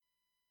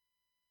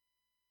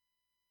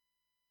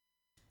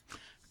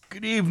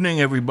Good evening,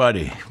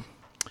 everybody.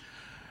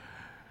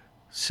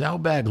 Sal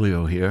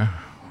Baglio here.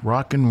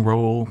 Rock and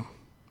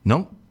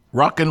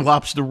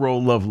lobster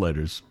roll love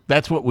letters.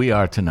 That's what we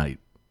are tonight.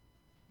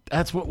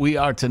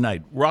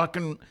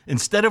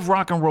 Instead of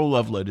rock and roll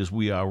love letters,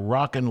 we are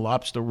rock and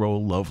lobster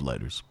roll love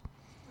letters.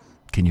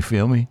 Can you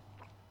feel me?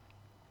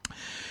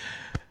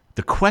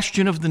 The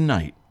question of the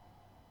night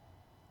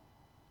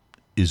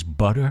is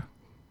butter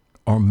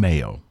or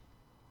mayo.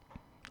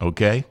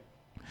 Okay?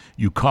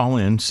 You call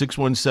in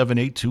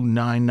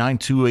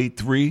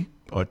 617-829-9283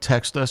 or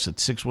text us at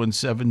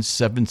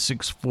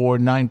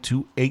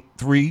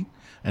 617-764-9283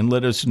 and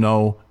let us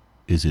know,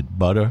 is it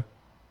butter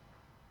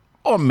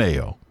or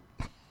mayo?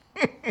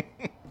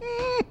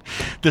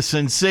 The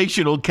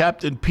sensational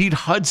Captain Pete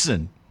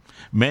Hudson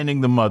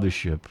manning the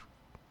mothership,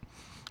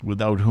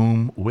 without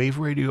whom Wave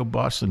Radio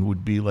Boston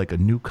would be like a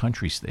new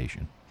country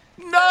station.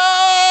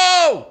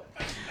 No!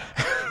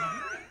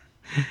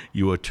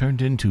 You are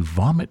turned into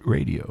vomit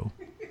radio.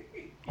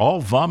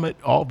 All vomit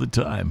all the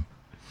time.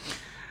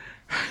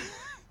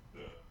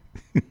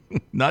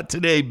 Not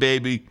today,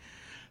 baby.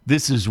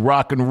 This is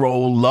rock and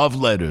roll love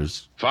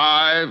letters.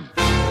 5,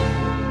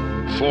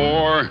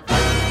 4,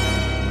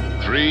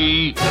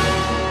 3,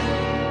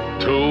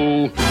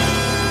 2,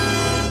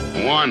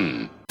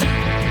 1.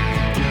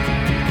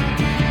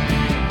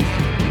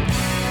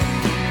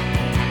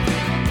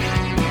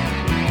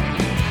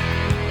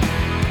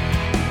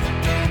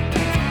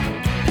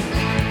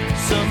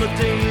 Summer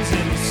days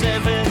in the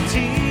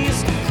 70s,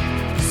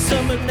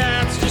 summer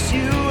nights just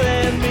you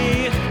and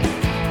me.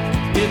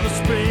 In the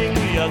spring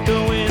we are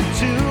going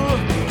to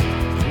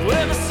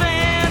where the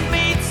sand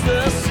meets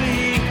the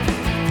sea.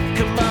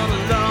 Come on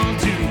along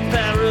to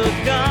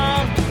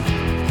Paragon,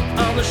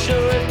 on the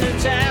shore at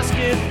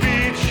Nantasket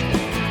Beach.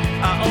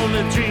 I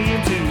only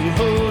dream to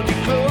hold you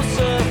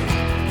closer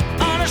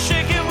on a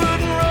shaking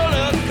wooden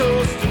roller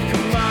coaster.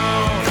 Come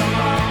on,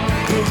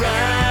 we'll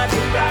ride,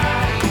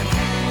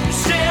 we'll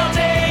sail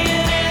day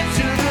and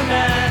into the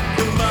night.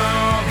 Come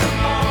on,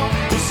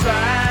 we'll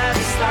slide.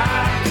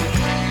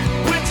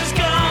 Winter's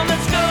gone,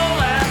 let's go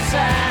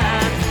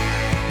outside.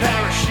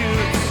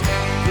 Parachutes,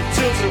 the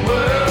tilt-a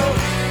world,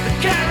 the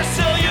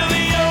carousel, you're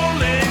the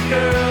only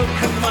girl.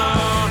 Come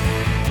on.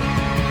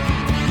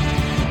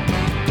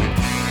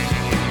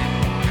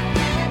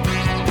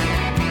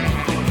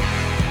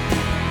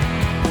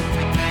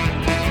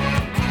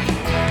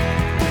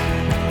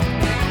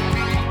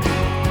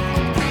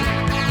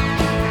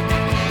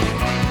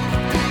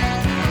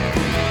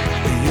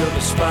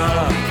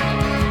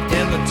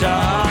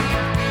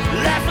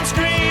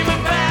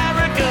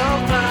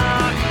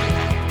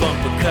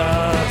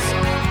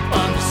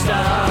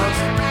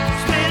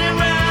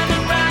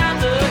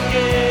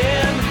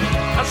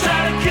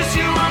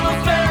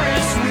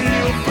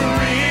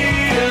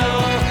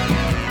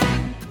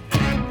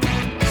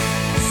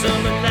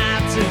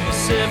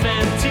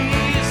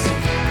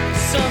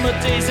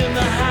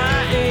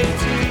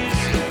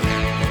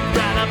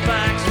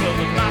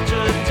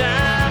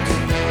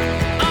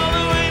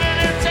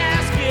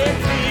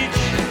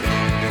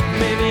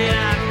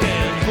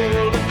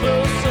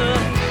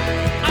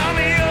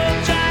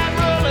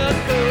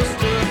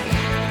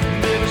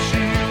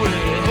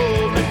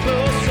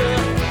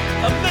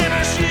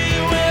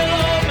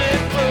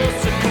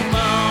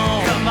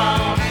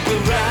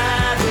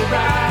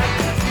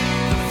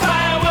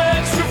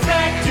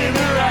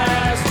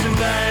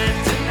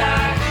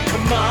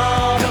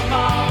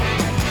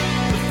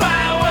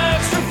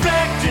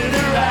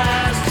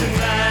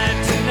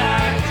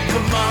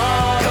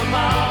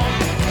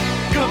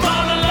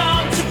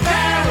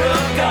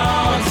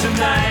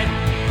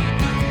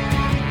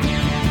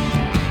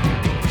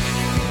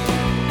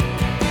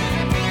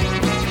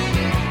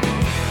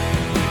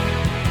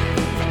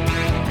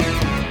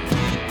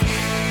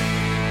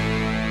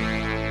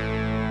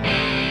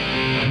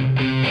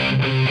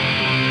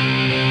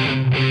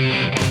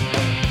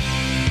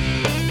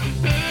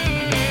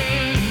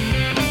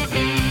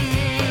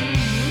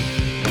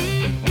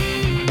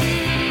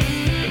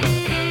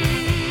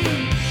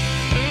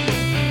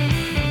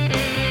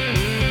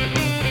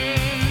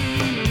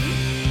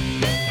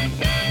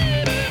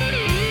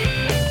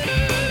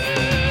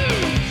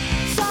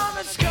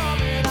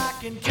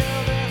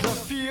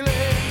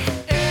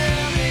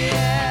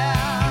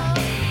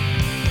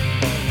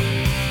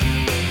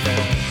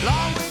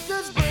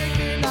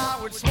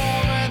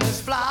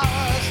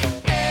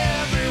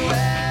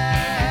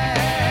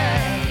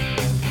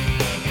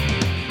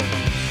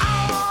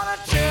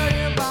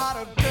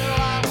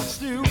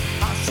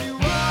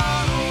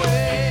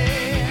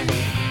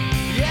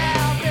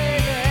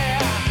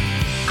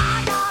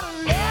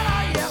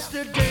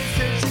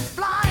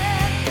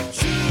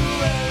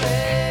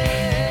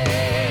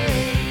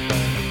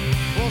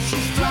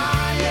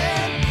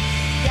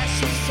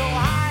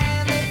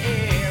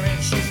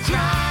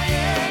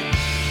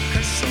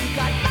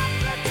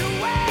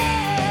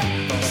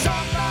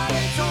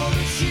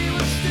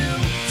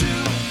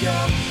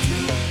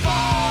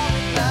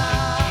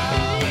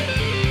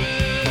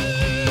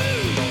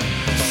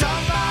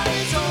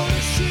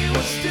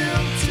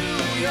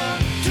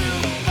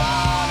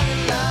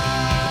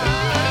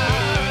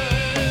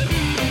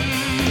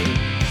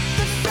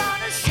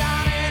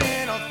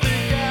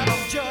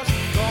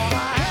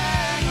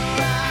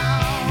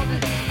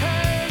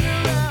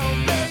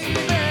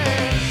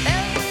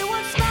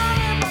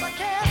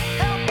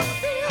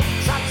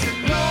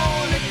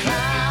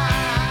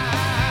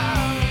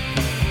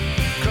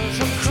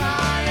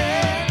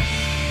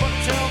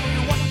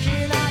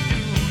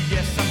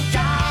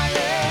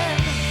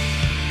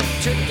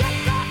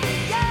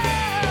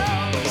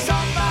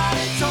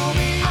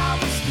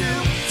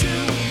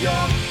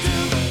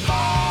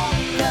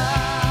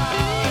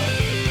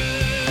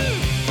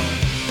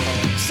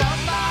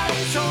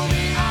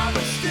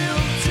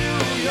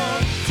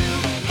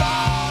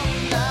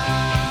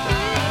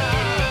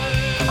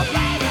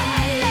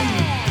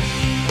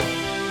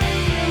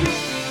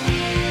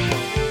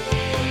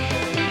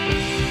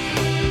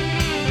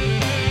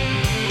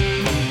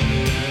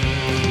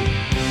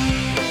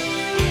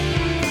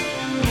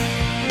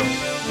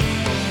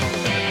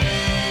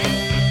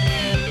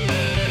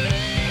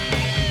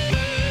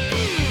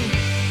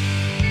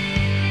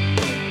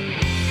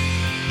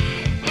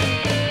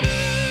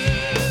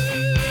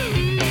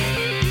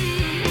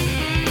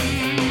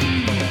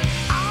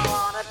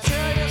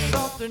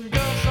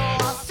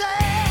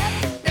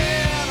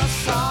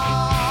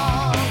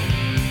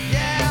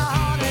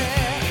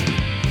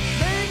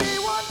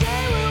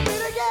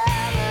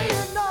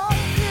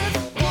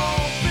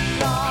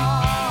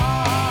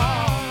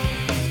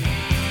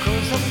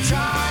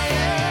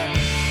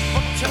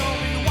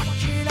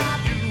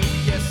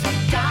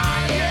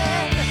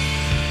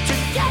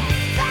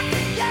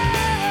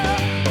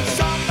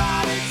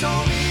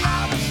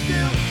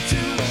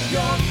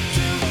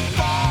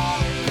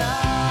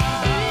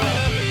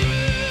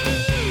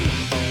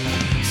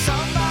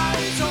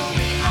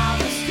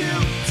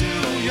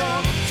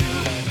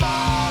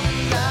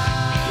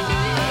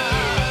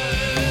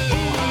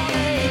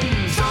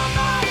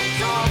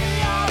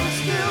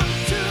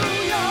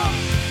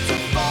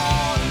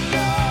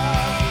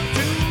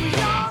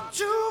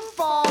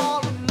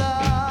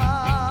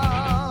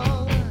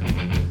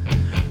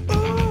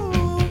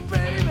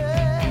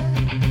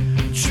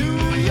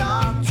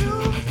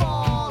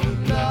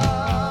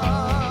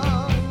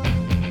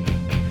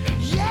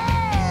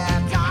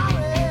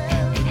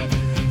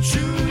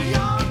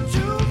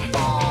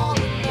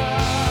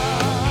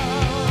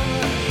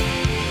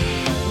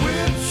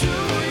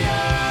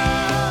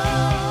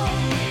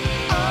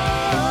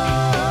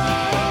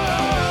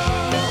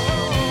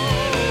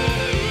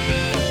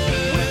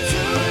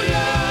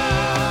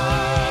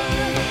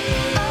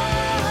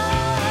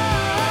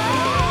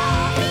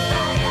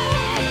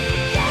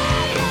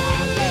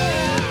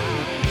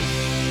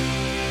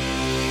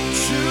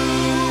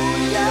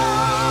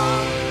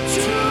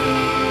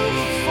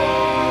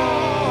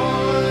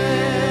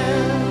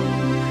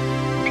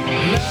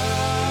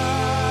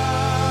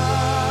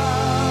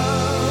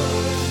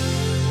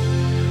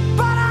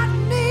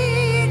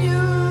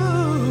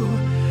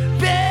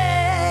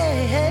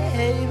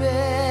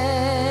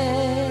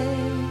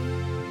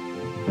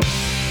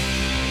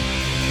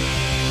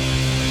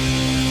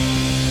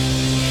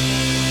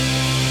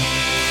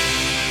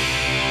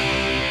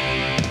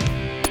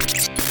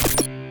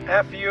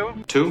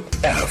 FU to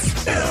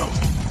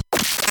FM.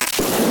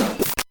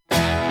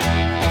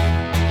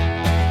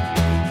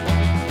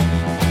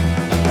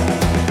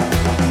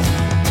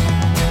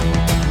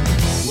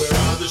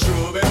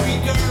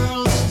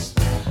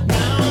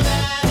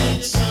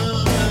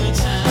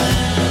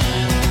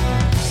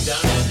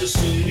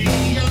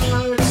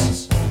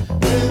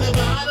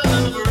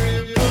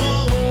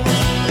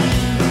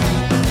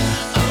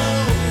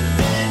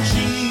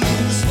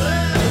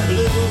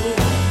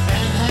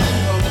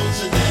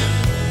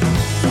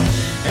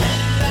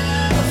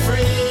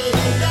 Afraid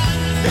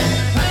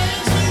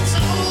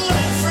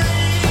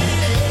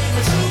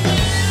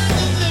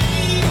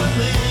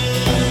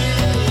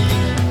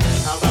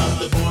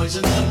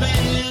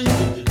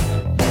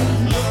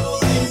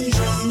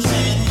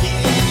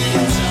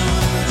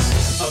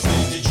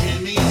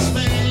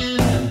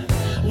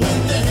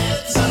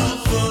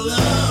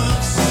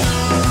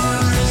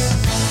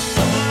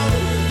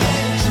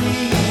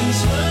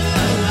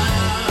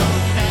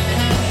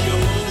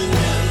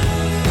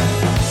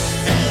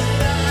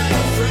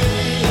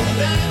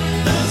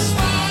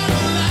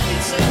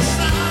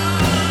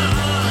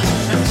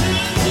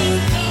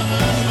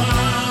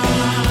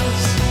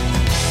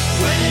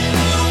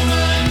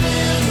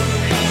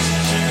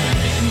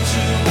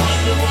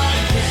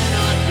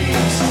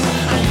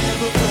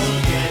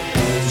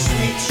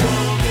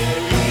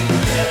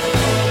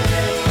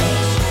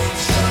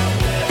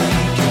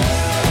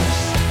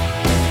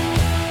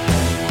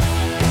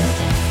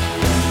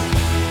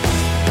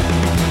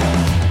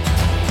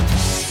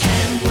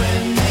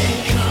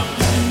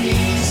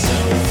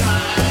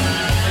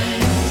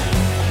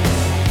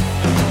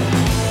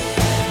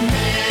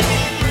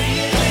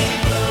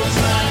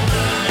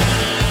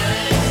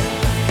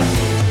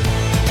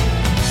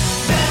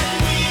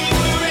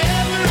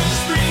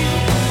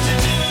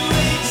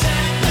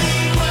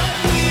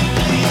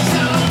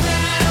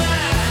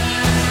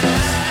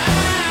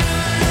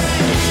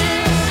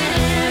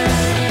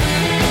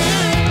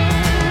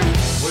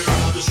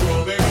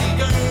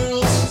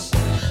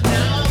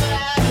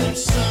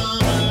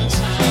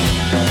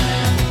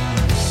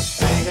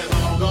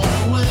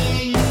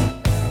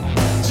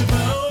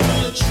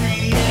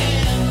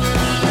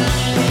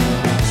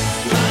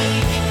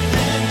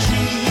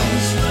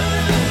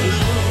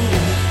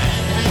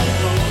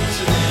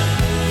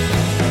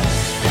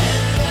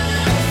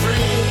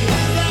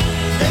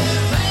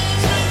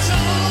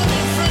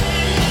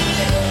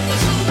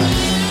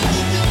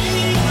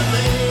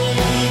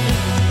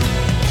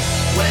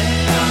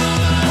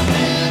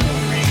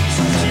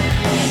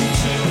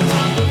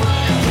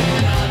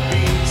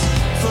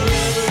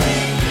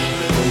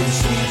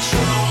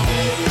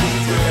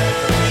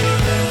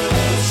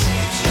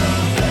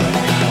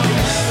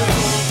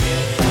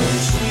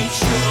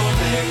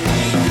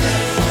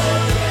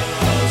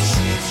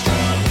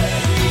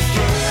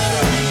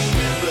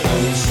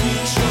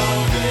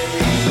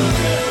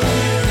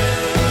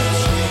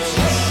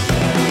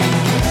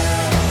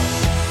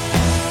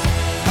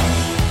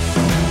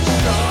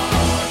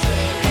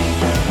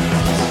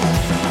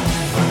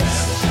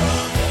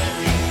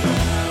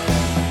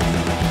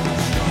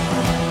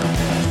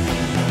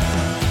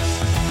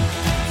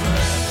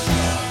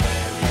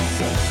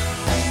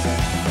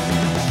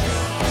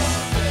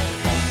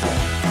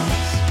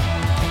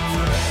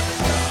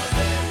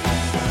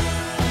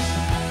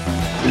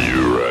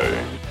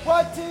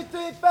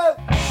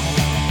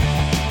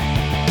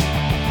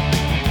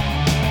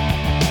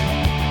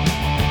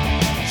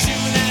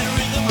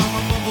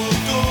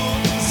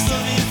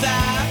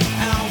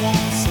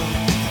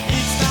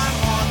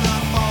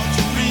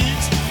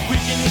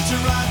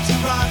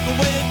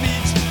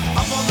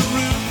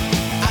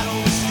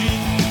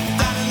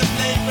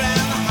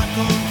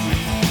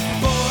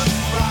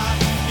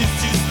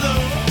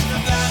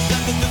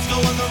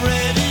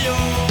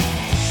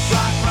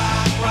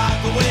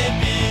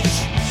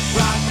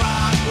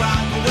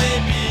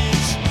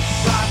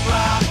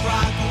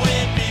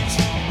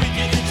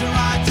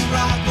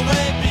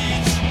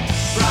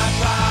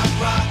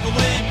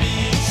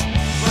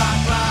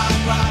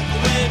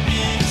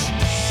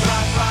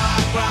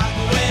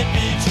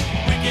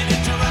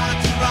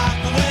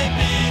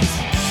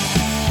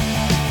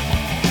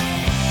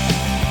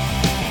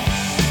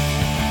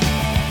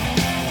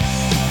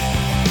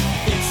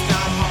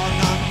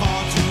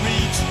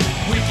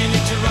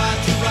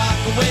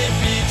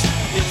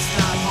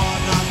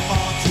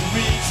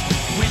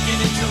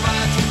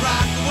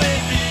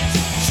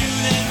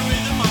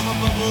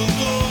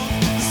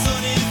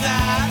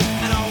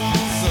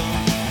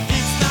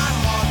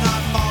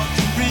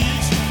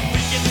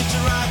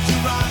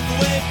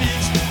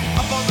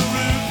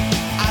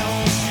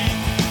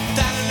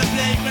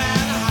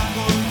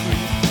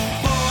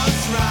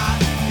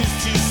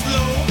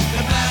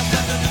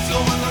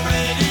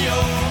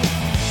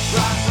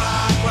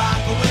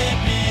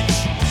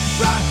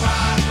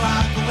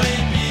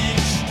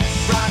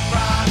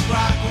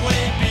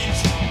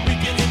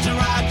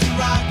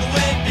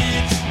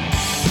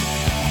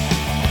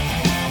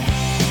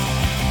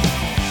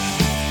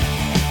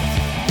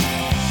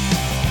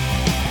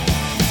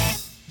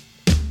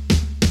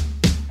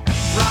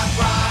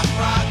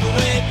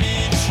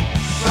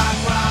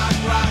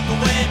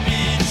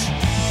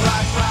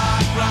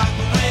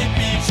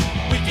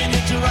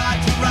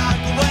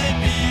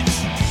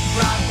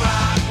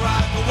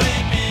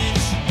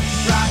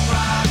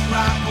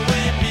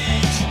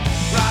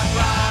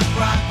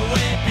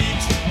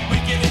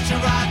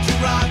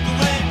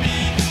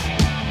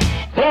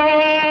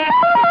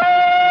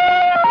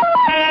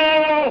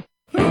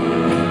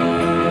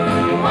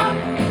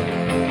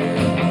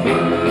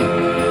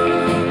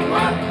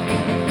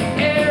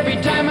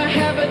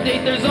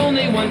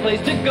one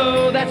place to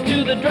go, that's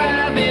to the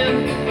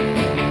drive-in.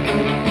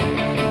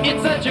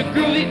 It's such a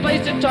groovy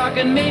place to talk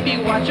and maybe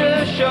watch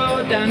a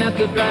show down at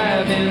the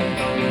drive-in.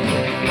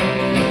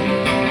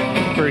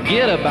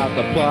 Forget about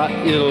the plot,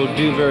 it'll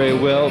do very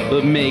well,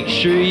 but make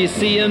sure you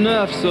see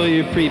enough so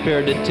you're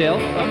prepared to tell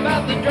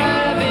about the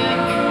drive-in.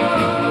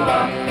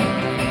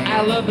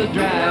 I love the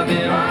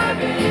drive-in.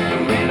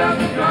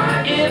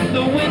 If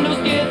the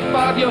windows get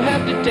fogged, you'll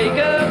have to take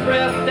a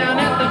breath down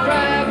at the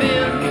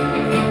drive-in.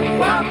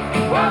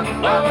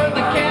 Or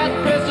the cat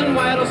pressing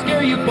white will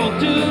scare you both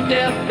to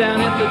death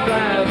down at the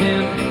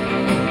drive-in.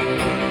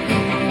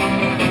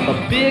 A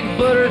big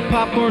buttered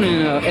popcorn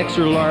and an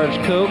extra large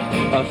Coke,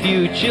 a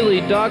few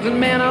chili dogs, and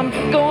man, I'm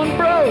going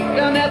broke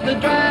down at the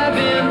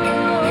drive-in.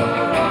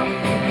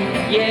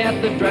 Yeah,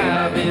 at the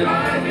drive-in.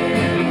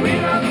 We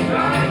love the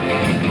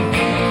drive-in.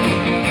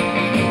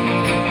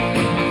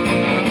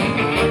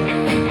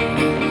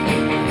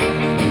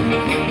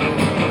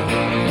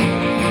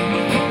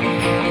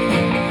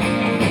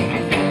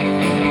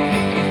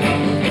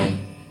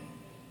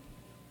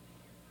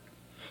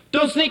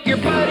 Don't sneak your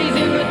buddies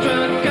in the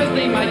trunk, cause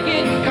they might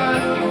get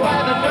caught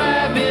by the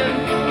drive-in.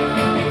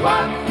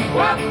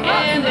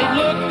 And they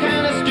look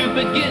kinda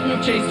stupid getting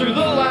chased through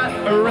the lot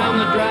around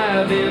the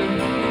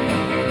drive-in.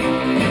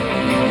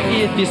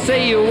 If you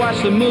say you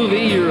watch the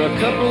movie, you're a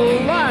couple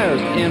of liars.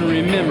 And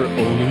remember,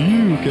 only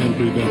you can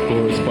prevent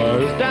forest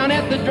fires down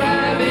at the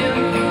drive-in.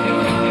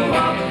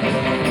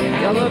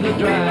 I love the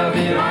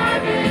drive-in.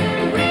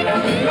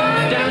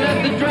 Down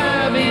at the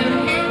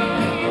drive-in.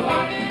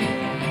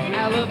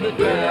 I love the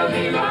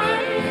drive-in.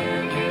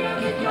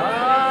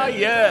 Ah,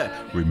 yeah.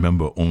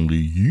 Remember, only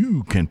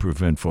you can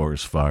prevent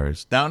forest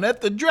fires. Down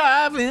at the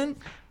drive-in.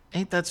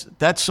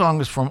 That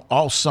song is from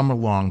All Summer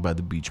Long by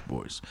the Beach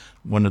Boys.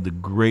 One of the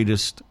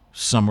greatest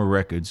summer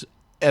records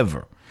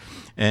ever.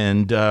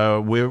 And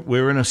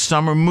we're in a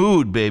summer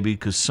mood, baby,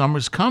 because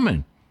summer's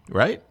coming,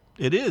 right?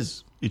 It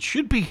is. It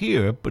should be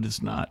here, but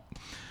it's not.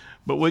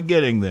 But we're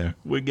getting there.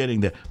 We're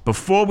getting there.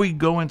 Before we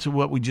go into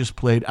what we just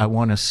played, I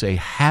want to say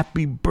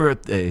happy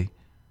birthday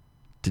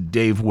to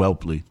Dave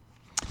Welpley.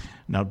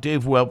 Now,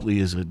 Dave Welpley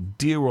is a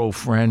dear old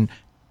friend,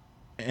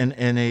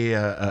 and he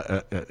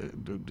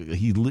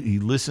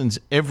listens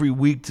every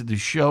week to the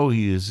show.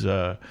 He is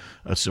a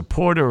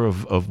supporter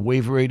of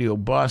Wave Radio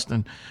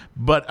Boston.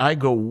 But I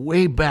go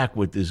way back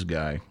with this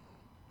guy.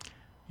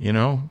 You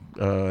know,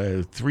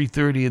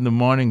 3:30 in the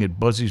morning at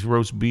Buzzy's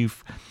Roast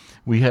Beef.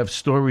 We have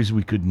stories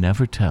we could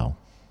never tell.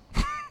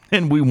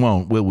 And we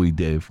won't, will we,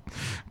 Dave?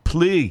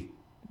 Please,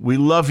 we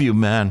love you,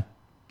 man.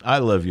 I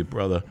love you,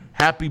 brother.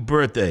 Happy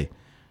birthday.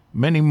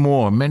 Many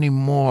more.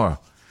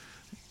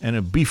 And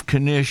a beef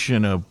knish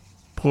and a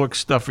pork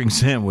stuffing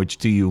sandwich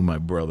to you, my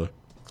brother.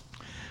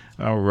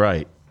 All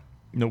right.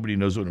 Nobody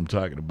knows what I'm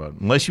talking about.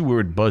 Unless you were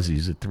at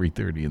Buzzy's at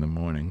 3:30 in the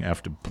morning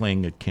after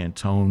playing at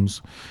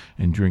Cantone's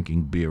and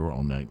drinking beer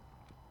all night.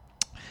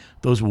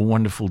 Those were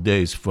wonderful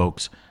days,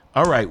 folks.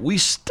 All right, we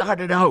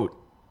started out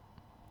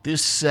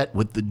this set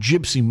with the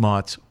Gypsy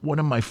Moths, one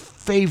of my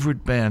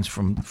favorite bands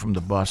from the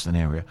Boston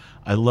area.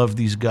 I love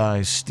these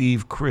guys,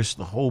 Steve, Chris,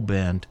 the whole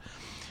band.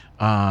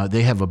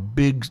 They have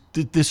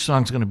this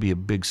song's going to be a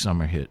big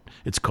summer hit.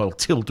 It's called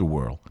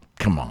Tilt-A-Whirl.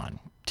 Come on,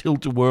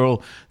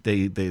 Tilt-A-Whirl.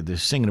 They're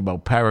singing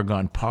about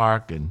Paragon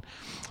Park, and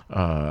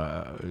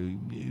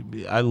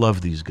I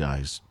love these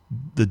guys,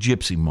 the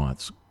Gypsy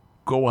Moths.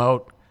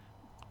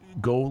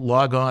 Go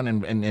log on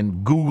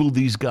and Google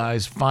these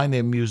guys, find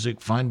their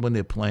music, find when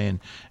they're playing,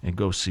 and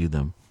go see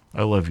them.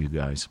 I love you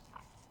guys.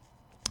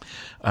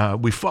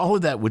 We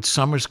followed that with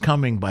Summer's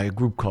Coming by a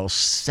group called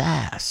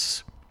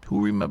Sass.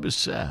 Who remembers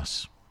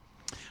Sass?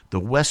 The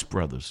West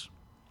Brothers,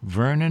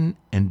 Vernon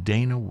and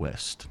Dana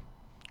West.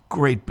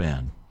 Great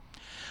band.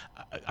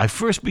 I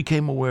first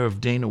became aware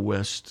of Dana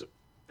West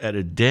at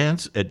a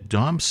dance at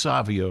Dom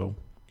Savio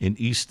in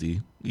East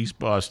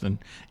Boston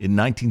in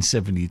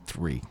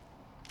 1973.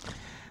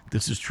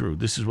 This is true.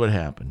 This is what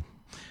happened.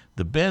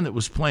 The band that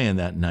was playing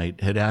that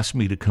night had asked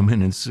me to come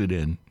in and sit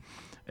in,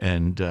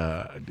 and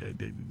I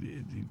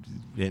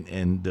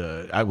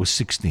was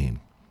 16.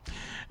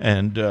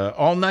 And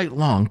all night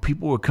long,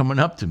 people were coming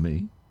up to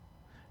me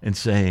and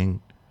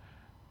saying,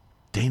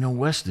 Dana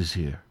West is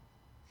here.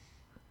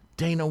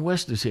 Dana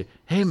West is here.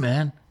 Hey,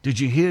 man, did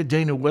you hear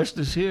Dana West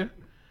is here?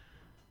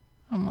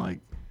 I'm like,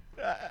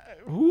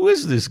 who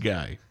is this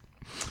guy?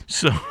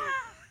 So...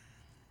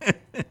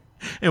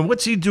 And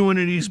what's he doing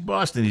in East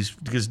Boston?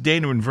 Because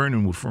Dana and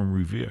Vernon were from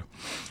Revere.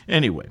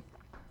 Anyway,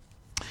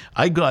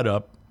 I got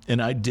up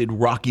and I did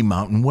Rocky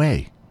Mountain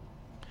Way.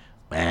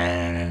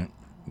 It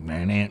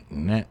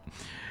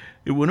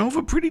went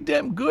over pretty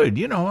damn good.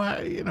 It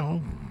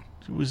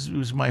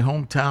was my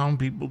hometown.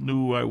 People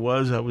knew who I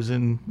was. I was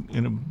in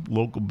a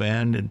local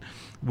band, and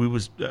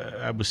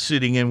I was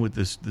sitting in with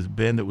this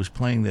band that was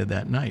playing there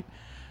that night.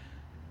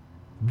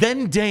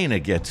 Then Dana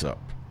gets up.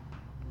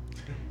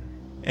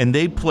 And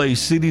they play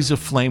Cities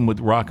Aflame with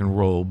Rock and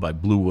Roll by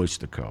Blue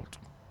Oyster Cult.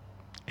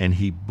 And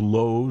he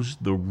blows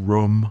the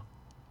room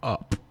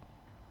up.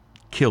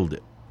 Killed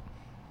it.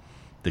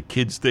 The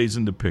kid stays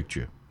in the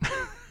picture.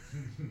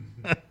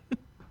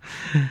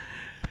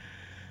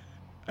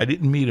 I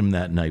didn't meet him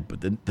that night,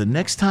 but the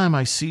next time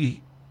I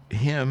see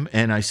him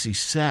and I see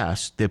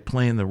Sass, they're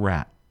playing the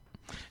Rat.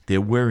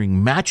 They're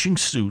wearing matching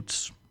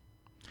suits,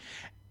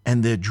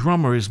 and their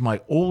drummer is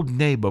my old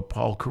neighbor,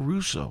 Paul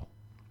Caruso.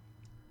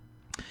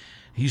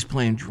 He's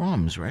playing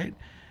drums, right?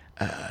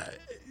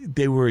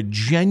 They were a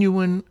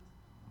genuine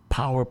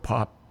power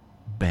pop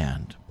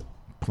band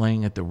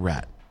playing at the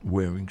Rat,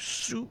 wearing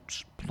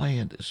suits,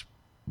 playing this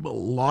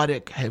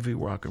melodic, heavy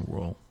rock and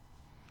roll.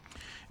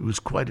 It was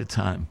quite a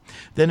time.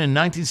 Then in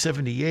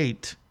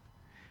 1978,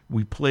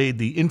 we played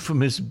the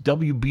infamous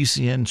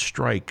WBCN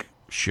strike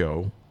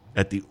show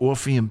at the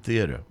Orpheum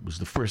Theater. It was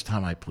the first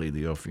time I played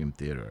the Orpheum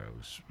Theater.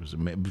 It was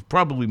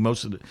probably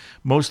most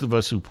of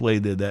us who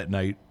played there that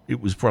night.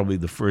 It was probably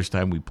the first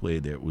time we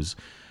played there. It was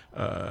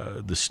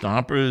the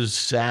Stompers,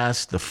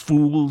 Sass, the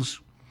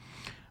Fools.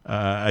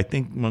 I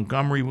think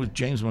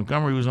James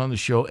Montgomery was on the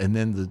show, and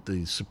then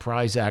the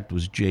surprise act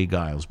was Jay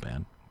Giles'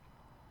 band.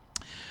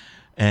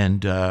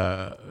 And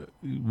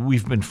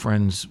we've been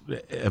friends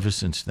ever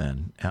since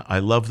then. I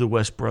love the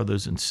West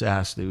Brothers and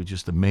Sass. They were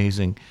just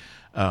amazing.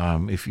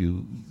 If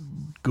you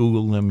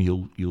Google them,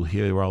 you'll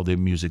hear all their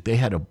music. They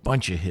had a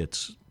bunch of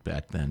hits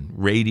back then.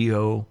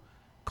 Radio,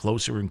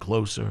 Closer and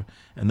Closer,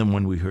 and then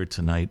one we heard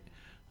tonight,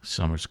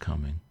 Summer's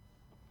Coming.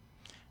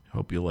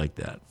 Hope you like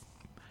that.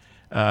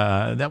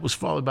 That was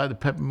followed by the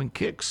Peppermint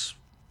Kicks.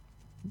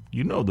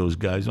 You know those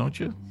guys, don't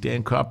you?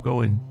 Dan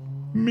Kopko and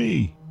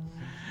me.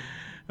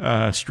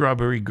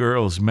 Strawberry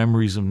Girls,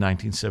 Memories of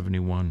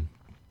 1971.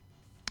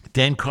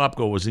 Dan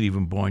Kopko wasn't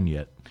even born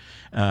yet.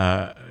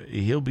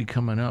 He'll be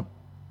coming up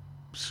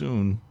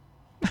soon.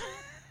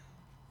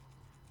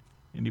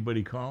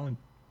 Anybody calling?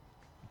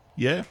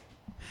 Yeah?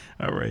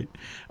 All right.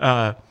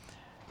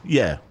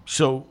 Yeah,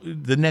 so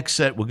the next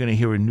set, we're going to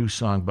hear a new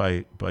song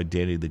by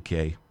Danny the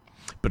K.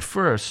 But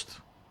first,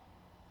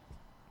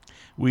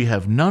 we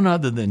have none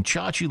other than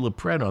Chachi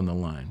LaPret on the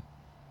line.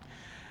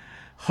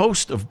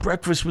 Host of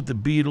Breakfast with the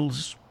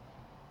Beatles,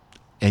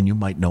 and you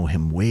might know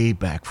him way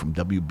back from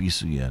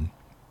WBCN,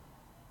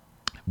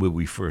 where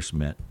we first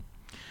met.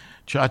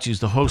 Chachi is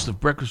the host of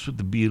Breakfast with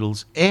the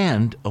Beatles,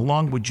 and,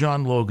 along with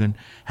John Logan,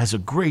 has a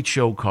great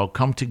show called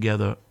Come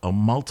Together, a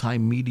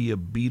multimedia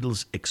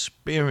Beatles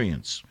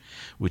experience,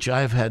 which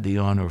I've had the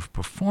honor of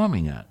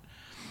performing at.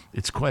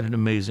 It's quite an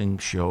amazing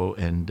show,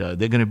 and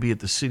they're going to be at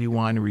the City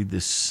Winery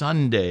this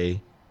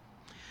Sunday.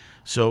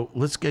 So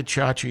let's get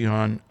Chachi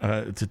on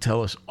to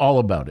tell us all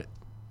about it.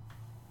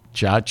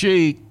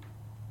 Chachi.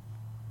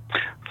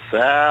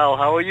 Sal,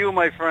 how are you,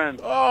 my friend?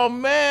 Oh,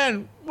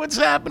 man. What's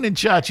happening,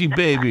 Chachi,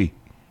 baby?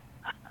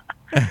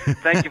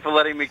 Thank you for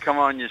letting me come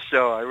on your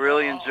show. I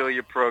really enjoy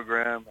your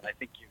program, and I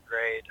think you're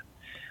great.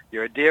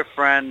 You're a dear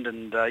friend,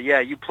 and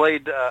you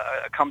played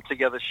a Come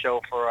Together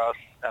show for us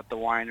at the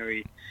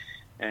winery,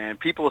 and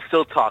people are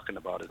still talking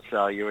about it,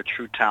 Sal. You're a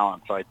true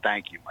talent, so I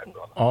thank you, my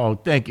brother. Oh,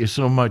 thank you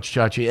so much,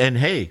 Chachi. And,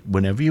 hey,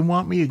 whenever you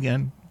want me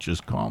again,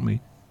 just call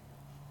me.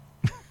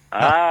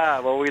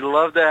 Well, we'd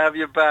love to have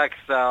you back,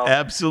 Sal.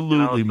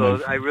 Absolutely,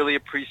 so I really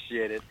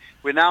appreciate it.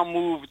 We're now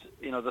moved,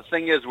 the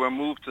thing is, we're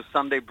moved to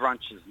Sunday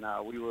brunches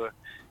now. We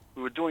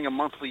were doing a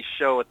monthly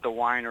show at the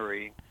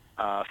winery.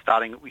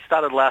 We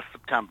started last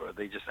September.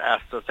 They just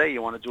asked us, hey,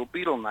 you want to do a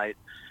Beatle night?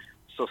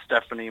 So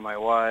Stephanie, my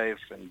wife,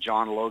 and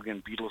John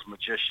Logan, Beatles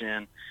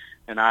magician,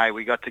 and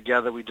we got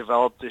together. We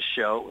developed this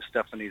show. It was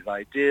Stephanie's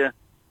idea.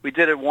 We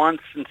did it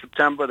once in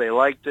September. They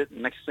liked it.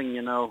 Next thing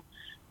you know,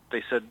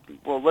 they said,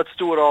 well, let's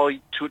do it all to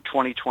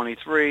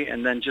 2023.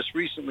 And then just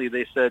recently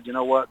they said, you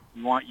know what,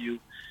 we want you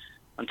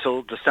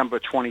until December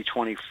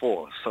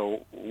 2024.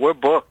 So we're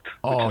booked.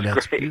 Oh,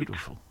 that's great.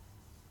 Beautiful.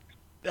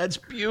 That's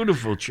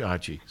beautiful,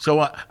 Chachi. So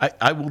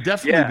I will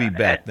definitely be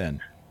back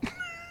then.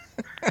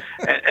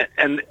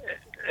 and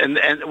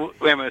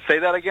wait a minute, say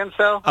that again,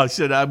 Sal? I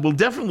said I will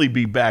definitely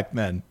be back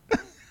then.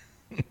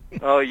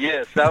 Oh,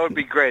 yes, that would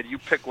be great. You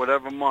pick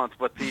whatever month.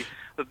 But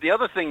the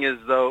other thing is,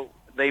 though,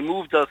 they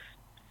moved us.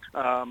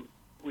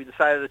 We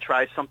decided to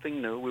try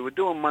something new. We were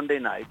doing Monday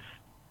nights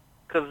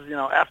because,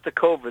 after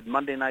COVID,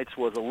 Monday nights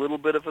was a little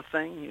bit of a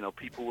thing.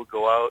 People would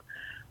go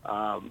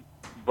out.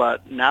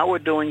 But now we're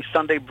doing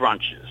Sunday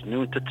brunches,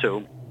 noon to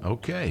 2.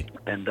 Okay.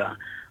 And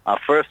our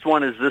first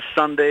one is this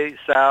Sunday,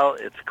 Sal.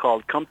 It's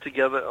called Come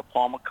Together, a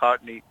Paul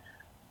McCartney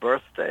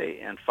birthday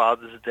and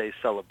Father's Day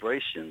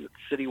celebration at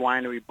City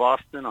Winery,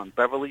 Boston on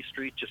Beverly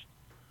Street, just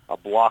a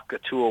block or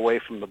two away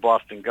from the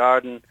Boston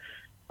Garden.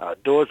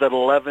 Doors at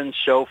 11,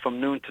 show from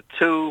noon to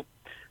 2.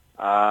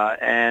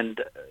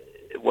 And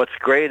what's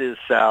great is,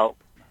 Sal,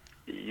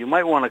 you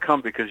might want to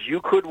come because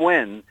you could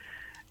win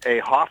a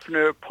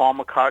Hofner Paul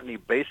McCartney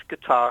bass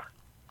guitar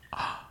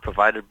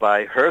provided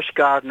by Hirsch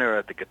Gardner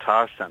at the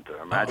Guitar Center.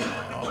 Imagine.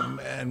 Oh,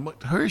 man.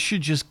 Hirsch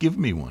should just give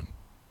me one.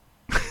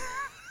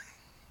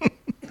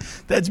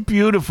 That's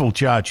beautiful,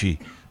 Chachi.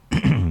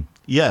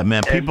 Yeah,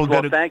 man. People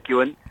got to. Thank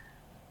you. And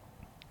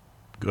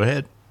go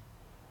ahead.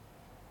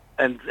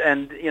 And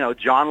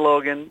John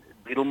Logan,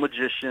 Beatle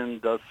magician,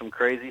 does some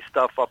crazy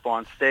stuff up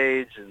on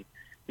stage, and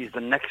He's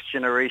the next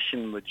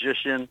generation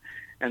magician.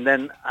 And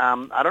then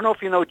I don't know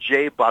if you know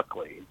Jay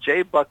Buckley.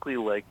 Jay Buckley,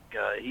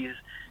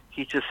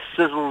 he just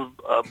sizzles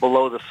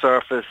below the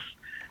surface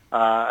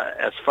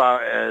as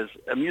far as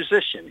a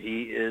musician.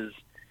 He is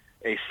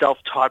a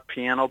self-taught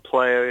piano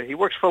player. He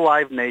works for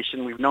Live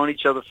Nation. We've known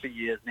each other for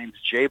years. His name's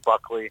Jay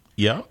Buckley.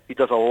 Yeah. He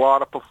does a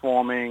lot of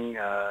performing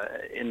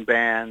in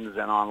bands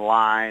and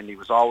online. He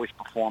was always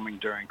performing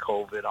during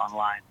COVID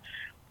online.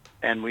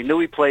 And we knew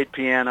he played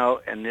piano,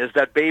 and there's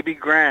that Baby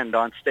Grand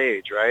on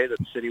stage, right, at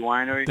City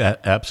Winery.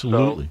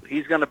 Absolutely. So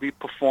he's going to be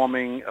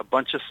performing a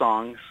bunch of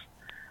songs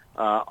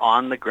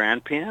on the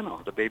grand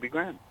piano, the Baby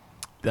Grand.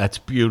 That's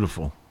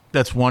beautiful.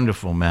 That's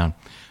wonderful, man.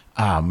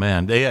 Ah,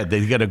 man,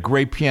 they got a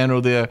great piano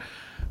there,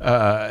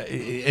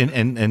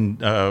 and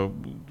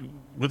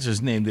what's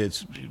his name?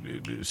 It's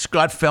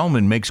Scott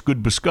Feldman makes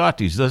good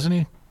biscottis, doesn't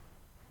he?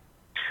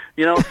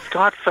 You know,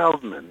 Scott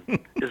Feldman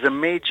is a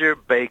major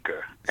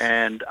baker,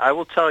 and I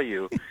will tell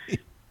you,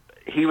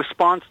 he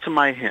responds to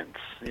my hints.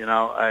 You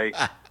know,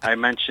 I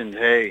mentioned,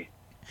 hey,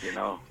 you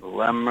know, the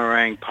lemon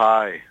meringue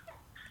pie.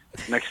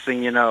 Next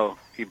thing you know,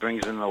 he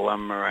brings in the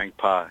lemon meringue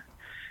pie.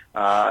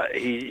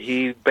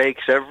 He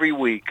bakes every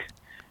week.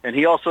 And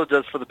he also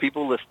does, for the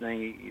people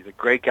listening, he's a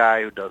great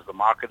guy who does the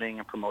marketing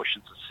and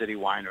promotions at City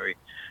Winery.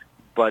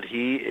 But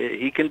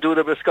he can do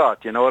the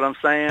biscotti. You know what I'm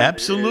saying?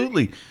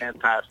 Absolutely. It's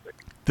fantastic.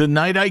 The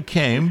night I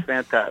came, It's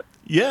fantastic.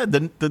 yeah,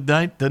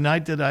 the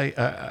night that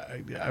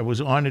I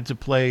was honored to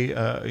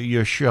play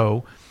your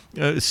show,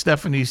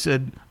 Stephanie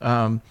said,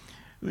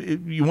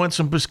 "You want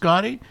some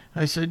biscotti?"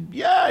 I said,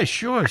 "Yeah,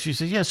 sure." She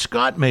said, "Yeah,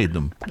 Scott made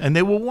them, and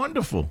they were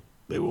wonderful.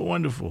 They were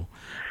wonderful."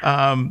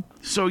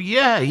 So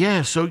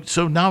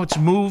now it's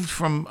moved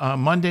from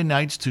Monday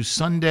nights to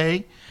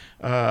Sunday.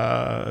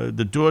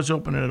 The doors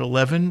open at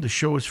 11. The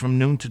show is from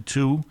noon to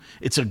 2.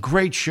 It's a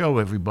great show,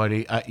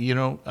 everybody.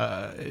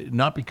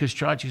 Not because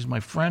Chachi's my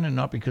friend and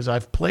not because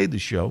I've played the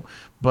show,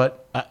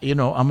 but,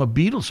 I'm a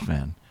Beatles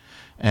fan.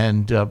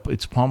 And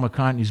it's Paul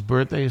McCartney's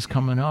birthday is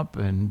coming up,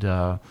 and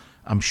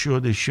I'm sure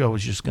this show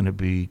is just going to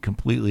be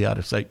completely out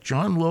of sight.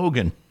 John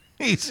Logan,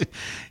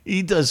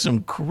 he does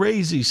some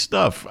crazy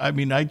stuff. I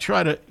mean, I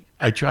try to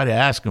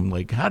ask him,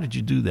 like, how did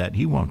you do that?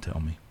 He won't tell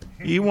me.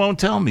 He won't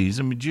tell me. He's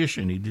a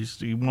magician.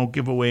 He won't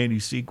give away any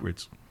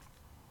secrets.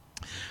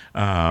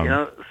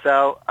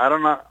 Sal, I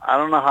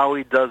don't know how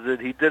he does it.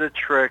 He did a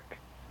trick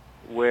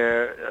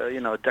where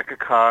a deck of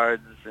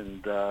cards,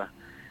 and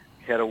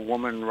he had a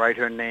woman write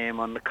her name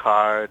on the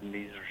card, and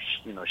he's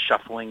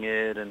shuffling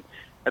it, and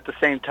at the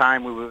same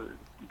time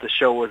the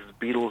show was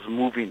Beatles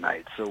movie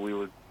night, so we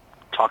were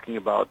talking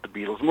about the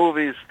Beatles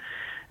movies,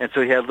 and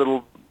so he had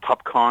little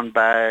popcorn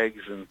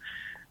bags,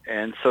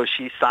 and so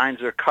she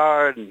signs her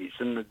card, and he's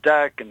in the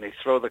deck, and they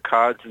throw the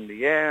cards in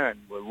the air, and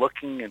we're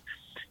looking, and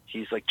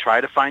he's like,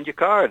 try to find your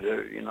card.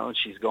 And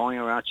she's going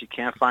around. She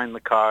can't find the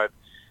card.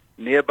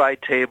 Nearby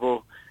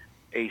table,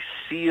 a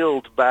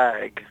sealed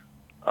bag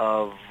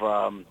of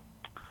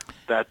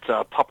that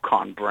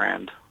popcorn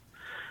brand.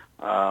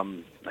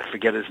 I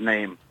forget his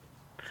name.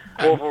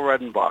 Orville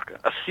Redenbacher.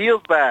 A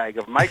sealed bag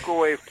of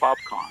microwave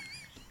popcorn.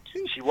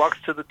 She walks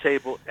to the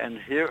table, and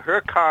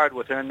her card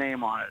with her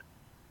name on it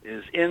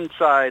is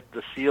inside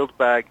the sealed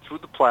bag through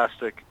the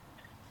plastic,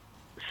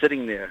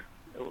 sitting there,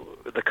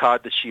 the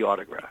card that she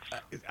autographed.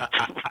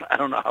 I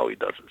don't know how he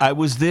does it. I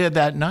was there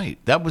that night.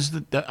 That was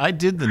I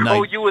did the night.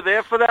 Oh, you were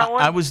there for that one?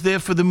 I was there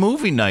for the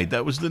movie night.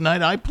 That was the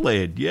night I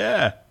played.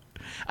 Yeah.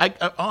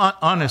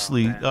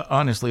 Honestly,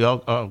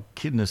 all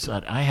kidding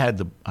aside,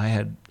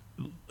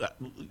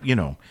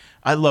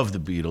 I love the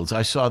Beatles.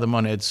 I saw them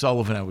on Ed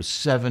Sullivan. I was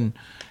 7.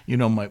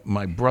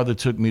 My brother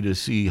took me to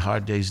see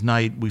Hard Day's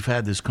Night. We've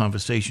had this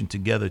conversation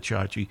together,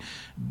 Chachi.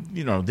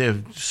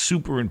 They're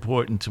super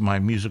important to my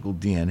musical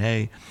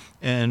DNA.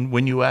 And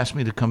when you asked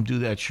me to come do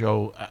that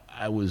show,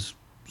 I was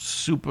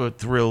super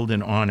thrilled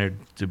and honored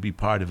to be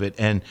part of it.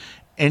 And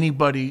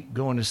anybody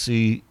going to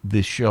see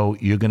this show,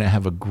 you're going to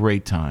have a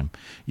great time.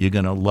 You're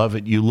going to love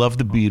it. You love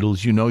the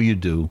Beatles. You know you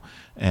do.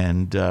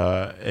 And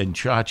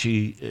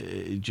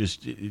Chachi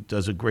just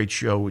does a great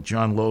show with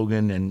John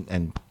Logan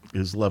and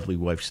his lovely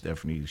wife,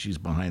 Stephanie. She's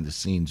behind the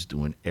scenes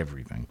doing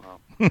everything. Wow.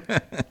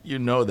 You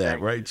know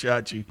that, right,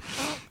 Chachi?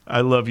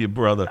 I love you,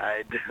 brother.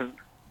 I do.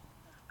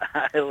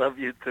 I love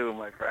you too,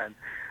 my friend.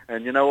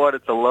 And you know what?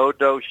 It's a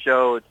low-dose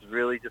show. It's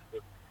really just a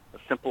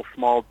simple,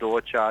 small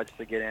door charge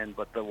to get in,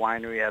 but the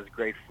winery has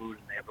great food,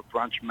 and they have a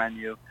brunch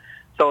menu.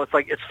 So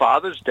it's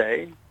Father's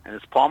Day, and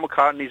it's Paul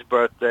McCartney's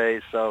birthday,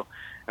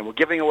 and we're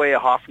giving away a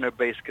Hofner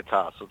bass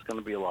guitar, so it's going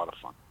to be a lot of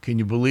fun. Can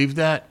you believe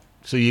that?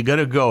 So you got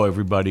to go,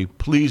 everybody.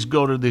 Please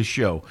go to this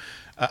show.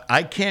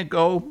 I can't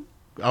go.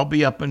 I'll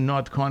be up in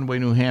North Conway,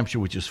 New Hampshire,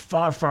 which is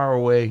far, far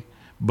away.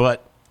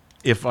 But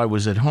if I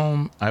was at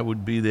home, I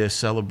would be there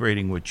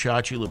celebrating with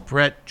Chachi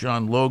LaPrette,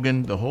 John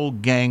Logan, the whole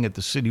gang at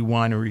the City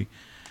Winery.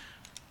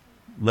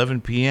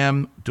 11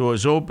 p.m.,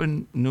 doors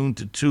open, noon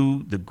to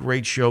 2. The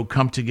great show,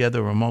 Come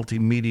Together, a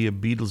multimedia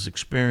Beatles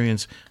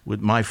experience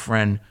with my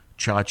friend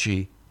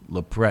Chachi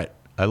LaPrette.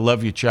 I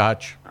love you,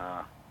 Chach.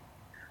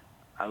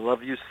 I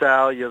love you,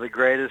 Sal. You're the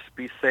greatest.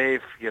 Be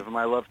safe. Give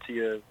my love to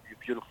your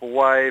beautiful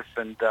wife,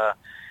 and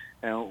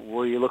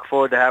we look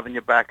forward to having you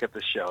back at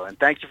the show. And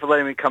thank you for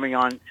letting me coming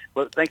on.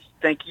 Well,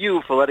 thank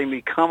you for letting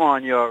me come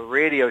on your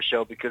radio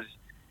show, because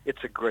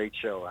it's a great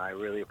show. I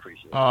really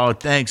appreciate it. Oh,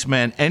 thanks,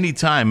 man.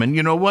 Anytime. And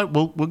you know what?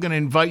 We're going to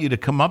invite you to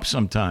come up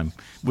sometime.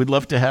 We'd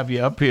love to have you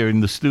up here in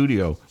the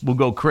studio. We'll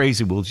go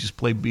crazy. We'll just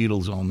play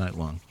Beatles all night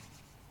long.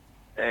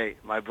 Hey,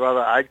 my brother,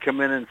 I'd come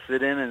in and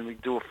sit in, and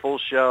we'd do a full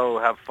show,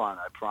 have fun,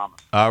 I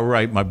promise. All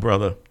right, my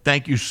brother.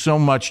 Thank you so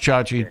much,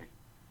 Chachi. Okay.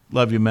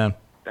 Love you, man.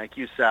 Thank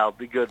you, Sal.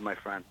 Be good, my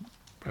friend.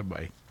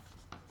 Bye-bye.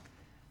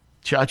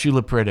 Chachi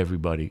LaPrette,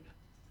 everybody.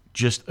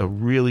 Just a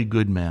really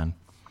good man.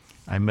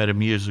 I met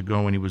him years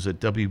ago when he was at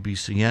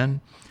WBCN,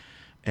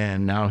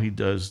 and now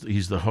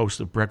he's the host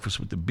of Breakfast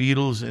with the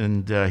Beatles,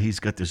 and he's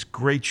got this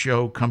great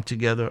show, Come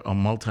Together, a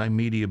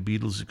multimedia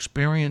Beatles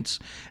experience.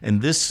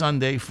 And this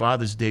Sunday,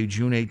 Father's Day,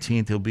 June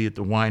 18th, he'll be at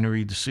the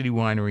winery, the City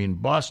Winery in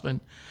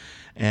Boston.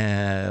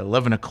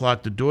 11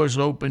 o'clock, the doors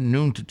open,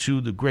 noon to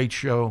 2, the great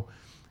show.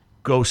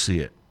 Go see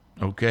it,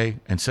 okay?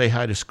 And say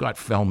hi to Scott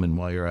Fellman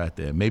while you're out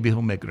there. Maybe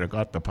he'll make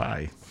ricotta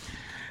pie.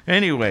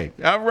 Anyway,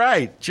 all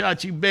right,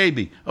 Chachi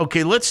baby.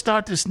 Okay, let's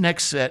start this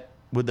next set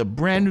with a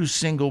brand new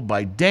single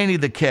by Danny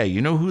the K.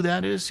 You know who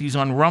that is? He's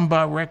on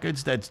Rumbar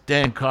Records. That's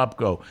Dan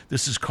Kopko.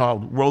 This is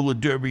called Roller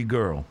Derby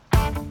Girl.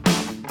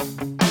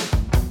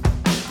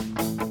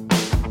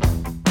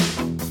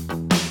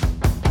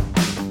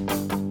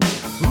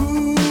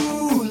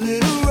 Ooh,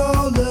 little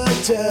roller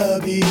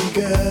derby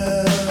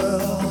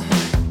girl,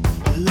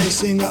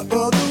 lacing up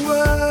for the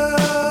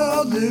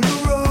world. Little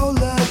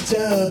roller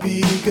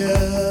derby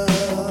girl,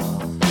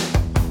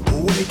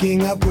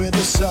 waking up with the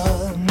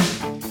sun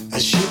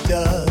as she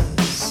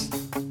does,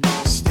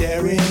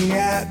 staring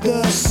at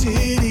the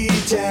city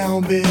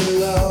down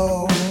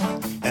below,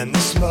 and the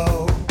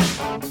smoke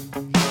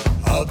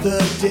of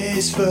the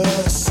day's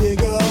first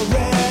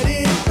cigarette,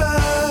 it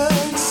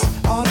burns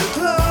on her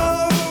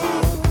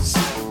clothes.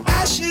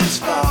 Ashes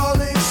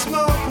falling,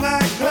 smoke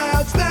like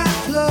clouds that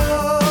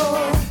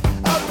float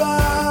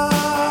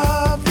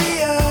above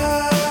the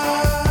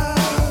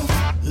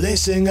earth,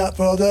 lacing up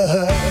for the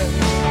herd.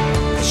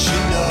 She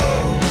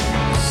knows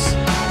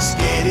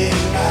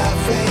skating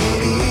life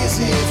ain't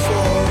easy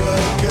for a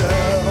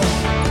girl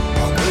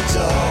on the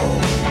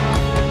dome,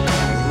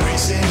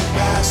 racing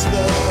past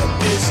the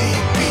busy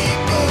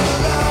people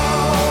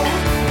alone.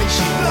 And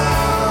she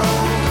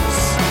blows,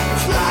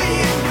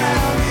 flying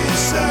round in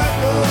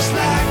circles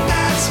like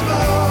that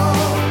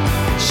smoke.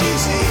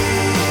 She's in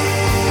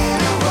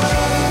a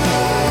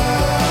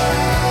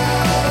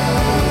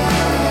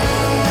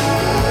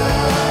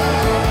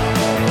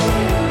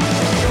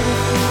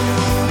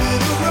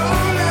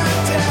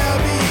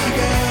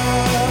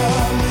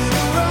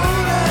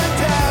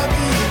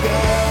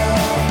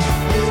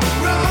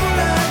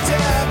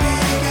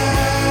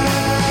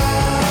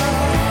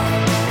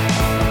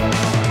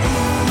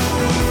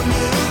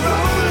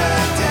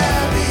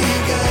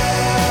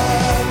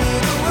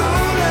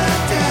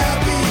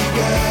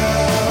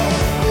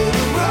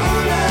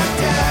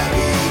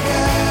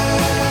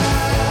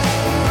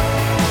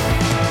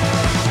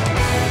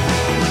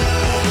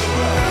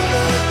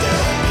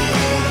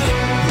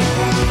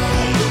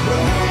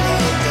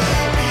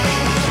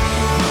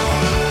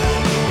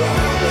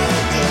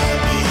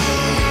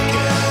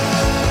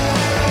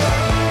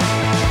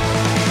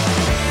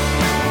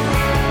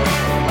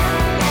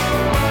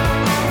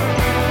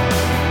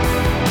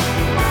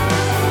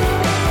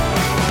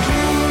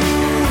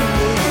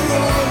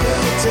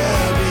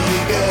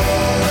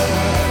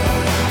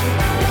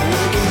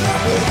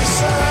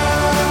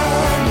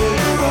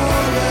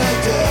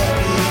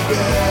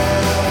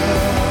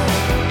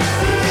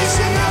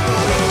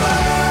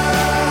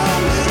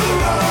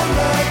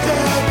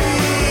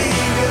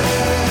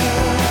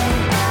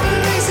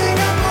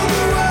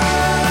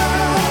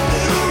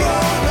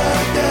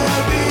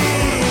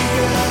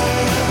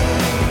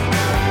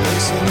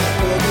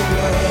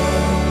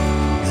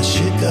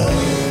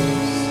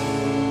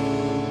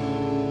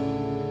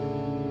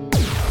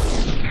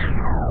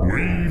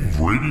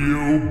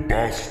Radio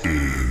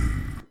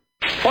Boston.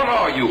 What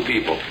are you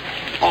people?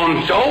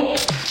 On dope?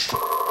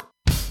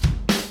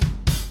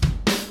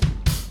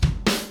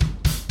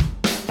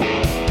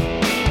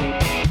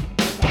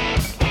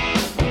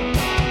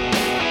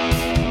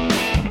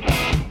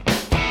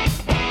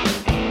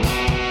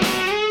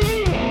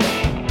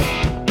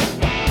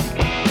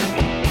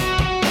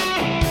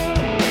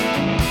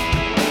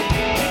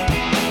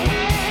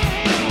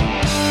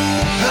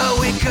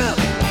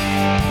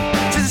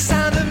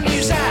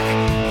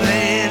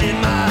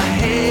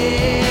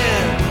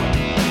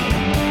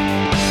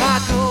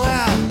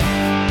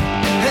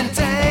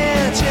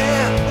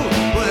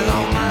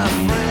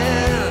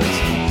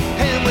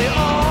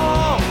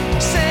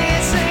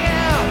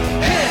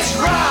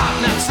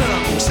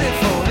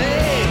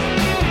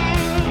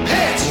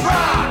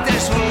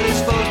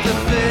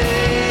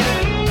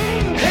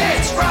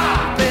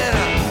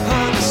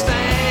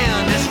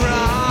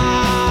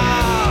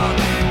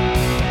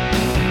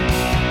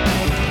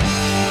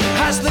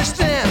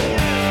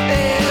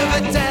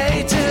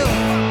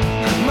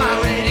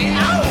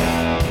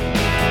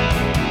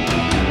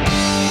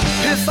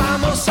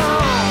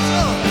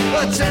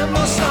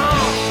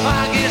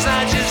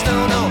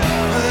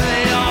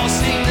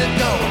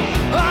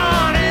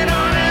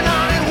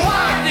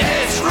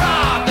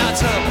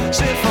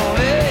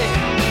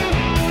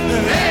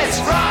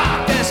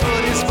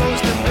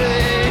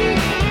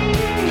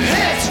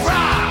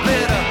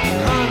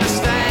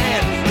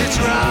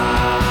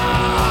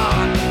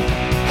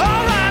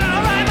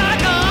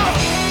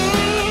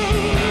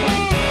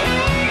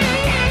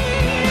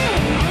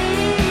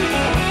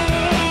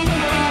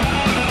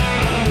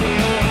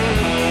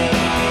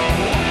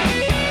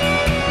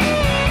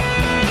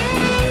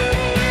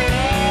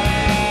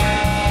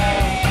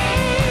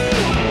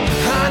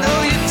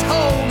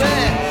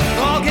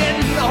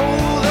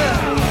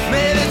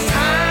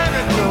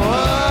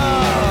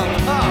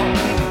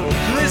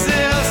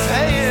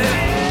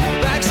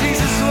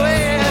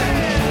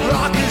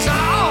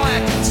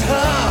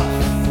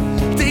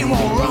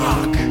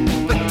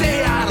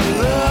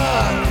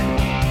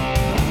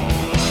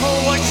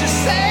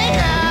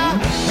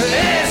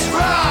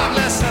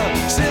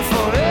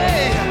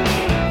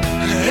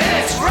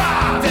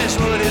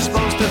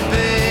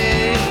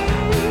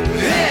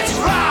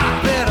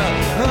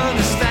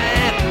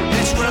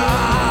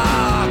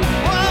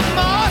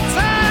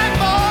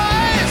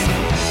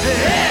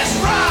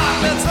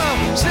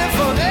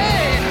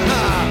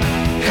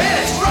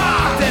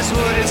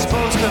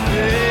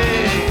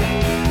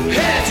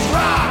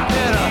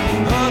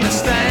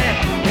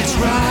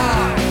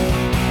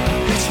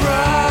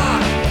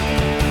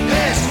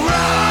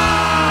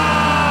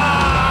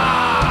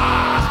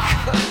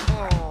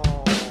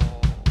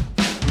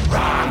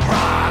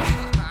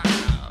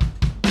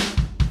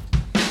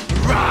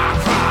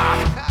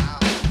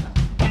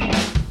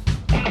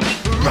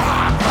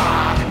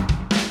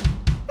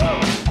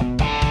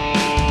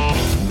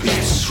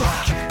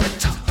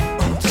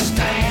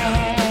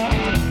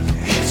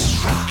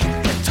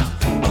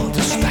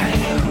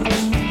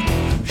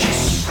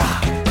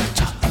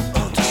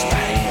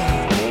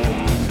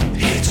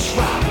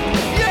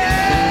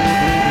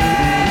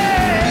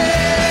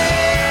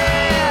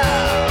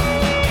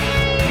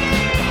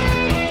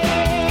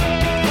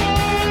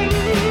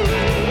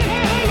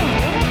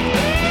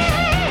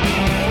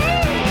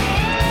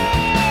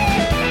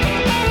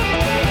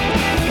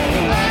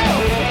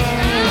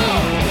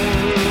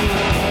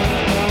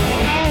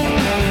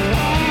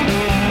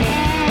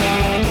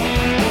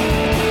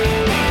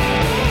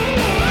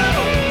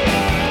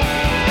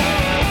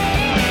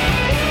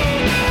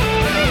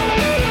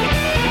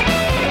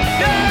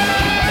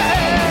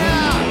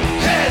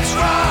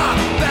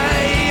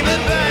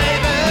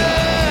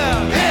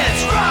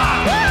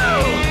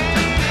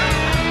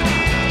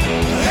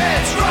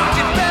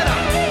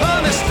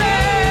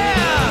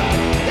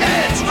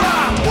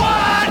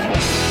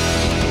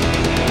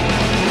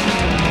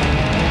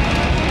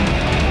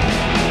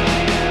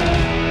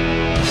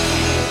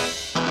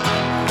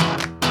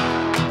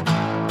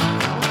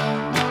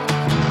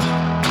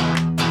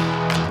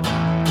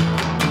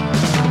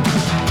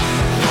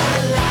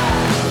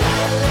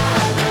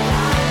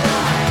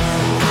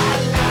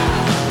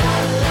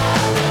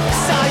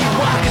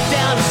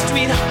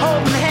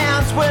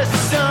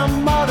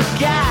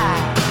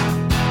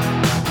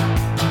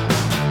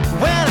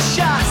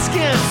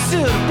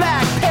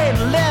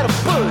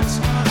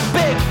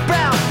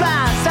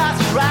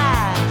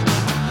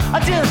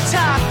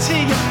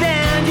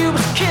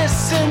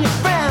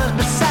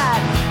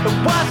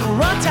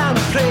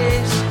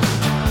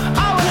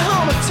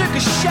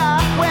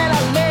 shot when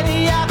I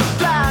lady out the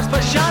flies,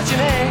 but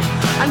Jean-Genet,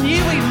 I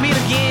knew we'd meet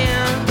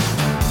again.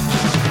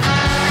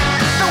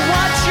 I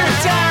want your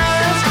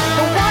diamonds,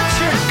 I want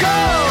your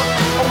gold,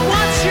 I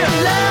want your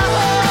love,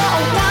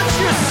 I want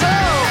your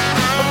soul.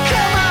 Oh,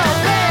 come on,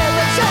 babe,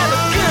 let's have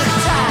a good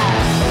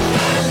time.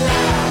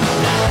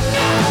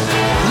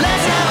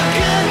 Let's have a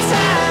good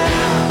time.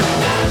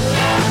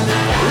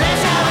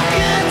 Let's have a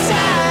good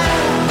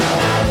time.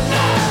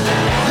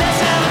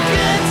 Let's have a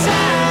good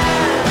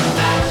time.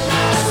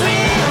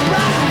 Sweet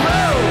rock and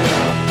roll.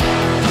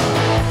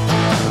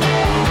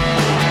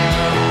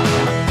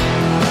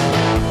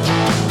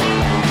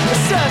 I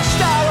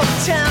searched all over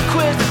town,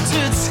 quiz the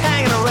dudes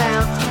hanging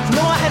around.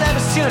 No, I had ever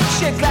seen a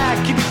chick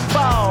like you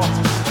before.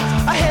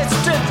 I had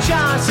strip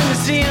joints in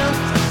museums,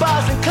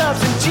 bars and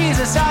clubs and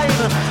Jesus. I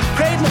even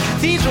prayed in the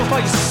cathedral for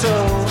your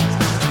soul.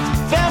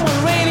 Then one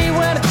rainy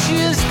winter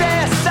Tuesday,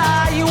 I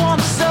saw you on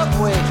the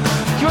subway.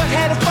 You were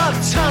headed for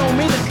the tunnel,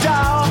 me the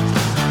door.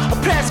 I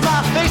pressed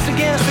my face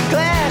against the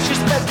glass. You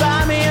sped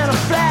by me in a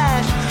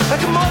flash,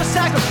 like a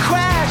motorcycle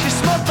crash. You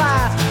smoked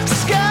my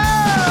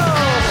skull.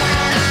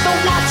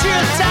 Don't want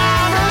your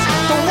diamonds,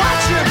 don't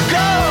want your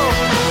gold.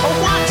 I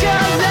want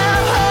your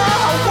love,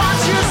 I want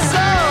your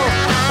soul.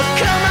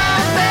 Come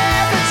on,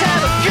 babe, let's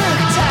have a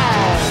good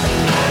time.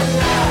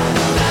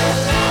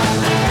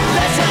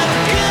 Let's have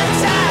a good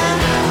time.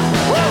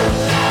 Woo!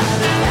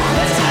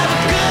 Let's have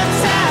a good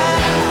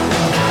time.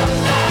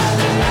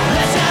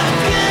 Let's have a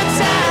good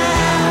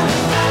time.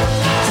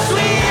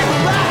 Sweet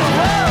rock and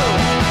roll.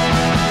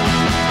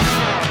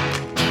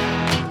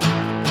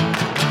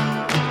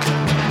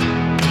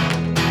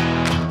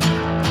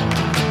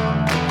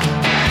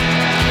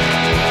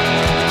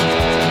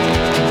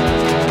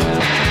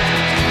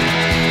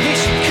 Here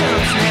she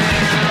comes now.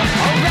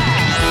 All right.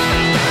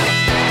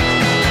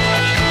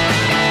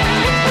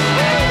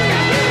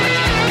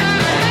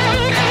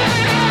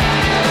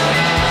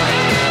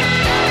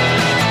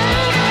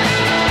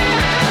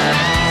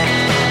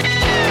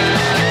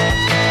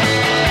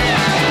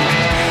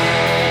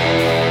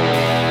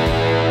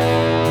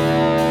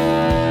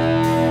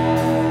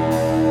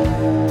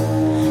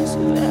 So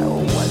there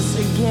once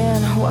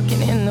again,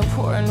 walking in the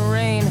pouring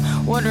rain,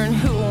 wondering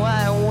who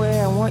I am,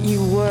 where, and what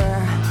you were.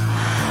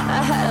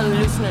 I had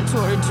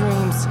hallucinatory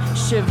dreams,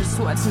 shivers,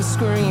 sweats, and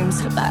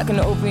screams, like an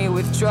opiate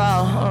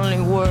withdrawal,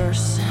 only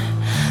worse.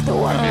 The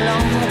one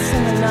long nights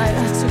in the night,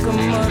 I took a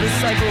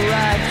motorcycle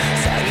ride,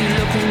 saw you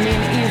looking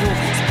mean evil,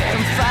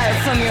 sparing fire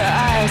from your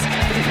eyes.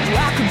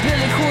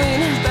 Rockabilly queen,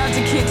 about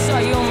to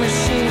kickstart your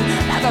machine,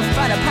 like a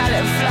fighter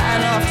pilot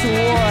flying off to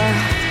war.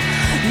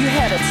 You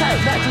had a tight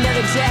black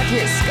leather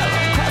jacket, skull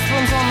and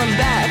crossbones on the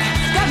back.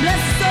 God bless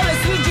the soul of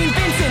sweet Gene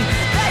Vincent,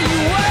 there you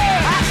were.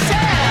 I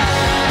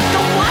said,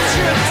 don't want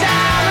your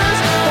diamonds,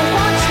 don't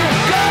want your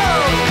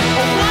gold,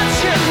 I want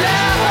your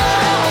love,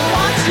 I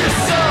want your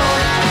soul.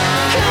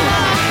 Come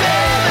on,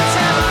 babe, let's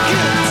have a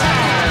good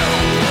time.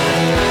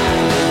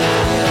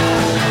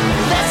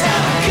 Let's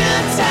have a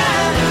good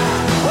time.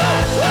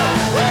 Woo, woo,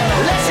 woo.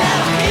 Let's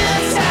have a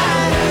good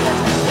time.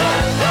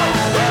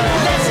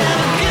 Let's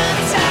have a good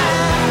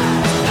time.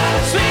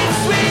 Sweet,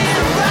 sweet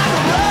rock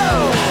and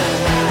roll.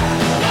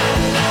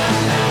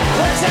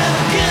 Let's have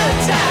a good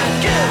time,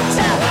 good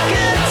time,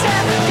 good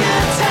time,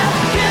 good time,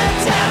 good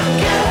time,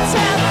 good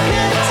time,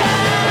 good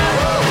time.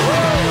 Woo,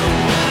 woo.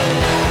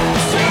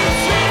 Sweet,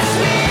 sweet,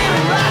 sweet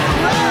rock and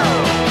roll.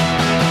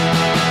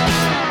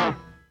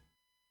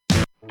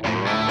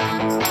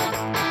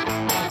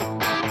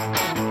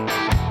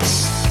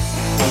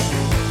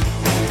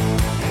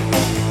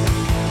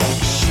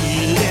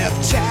 She left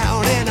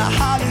town in a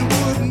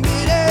Hollywood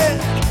minute.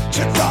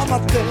 Took all my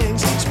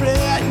things,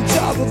 split in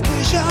double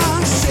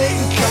vision.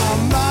 Saying,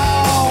 come on.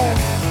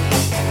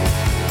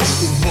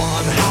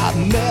 One hot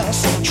mess,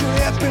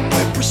 dripping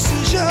with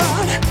precision.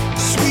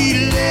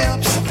 Sweet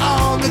lips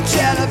on the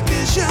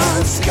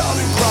television. Skull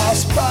and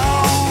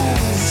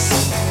crossbones,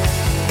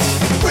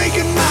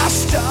 breaking my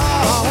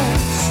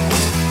stones.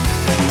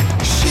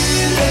 She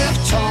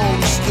left home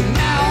just an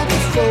hour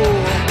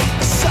before.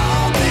 I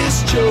saw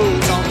Miss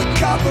Jones on the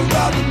cover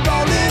of the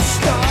Rolling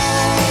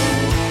Stone.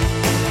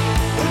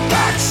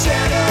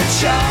 Roxana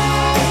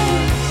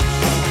Jones,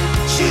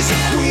 she's a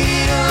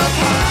queen of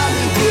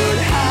Hollywood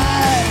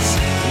Heights.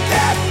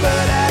 That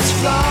bird has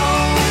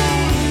flown.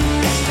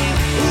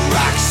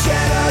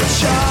 Roxana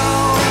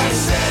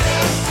Jones,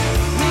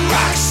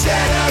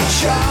 Roxana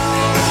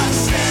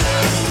Jones,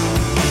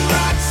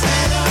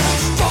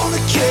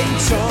 fornicating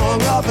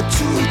tongue of a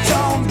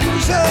two-tone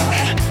bruiser,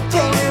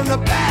 thrown in the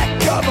back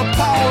of a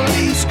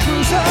police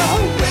cruiser,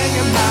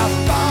 ringing my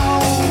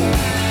phone,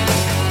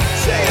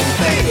 saying,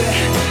 baby,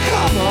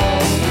 come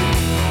on.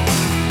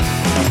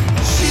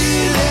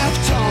 She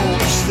left home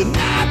just the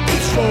night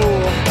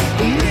before.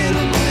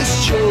 Little Miss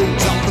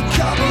Jones on the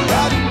cover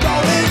of the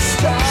Rolling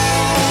Stone.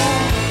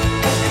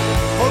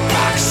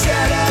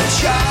 Roxana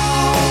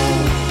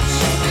Jones,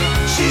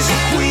 she's a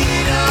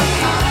queen of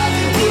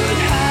Hollywood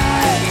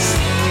Heights.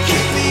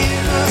 Keep me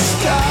in the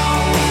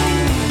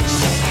stones.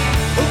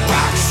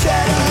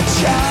 Roxana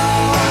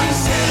Jones.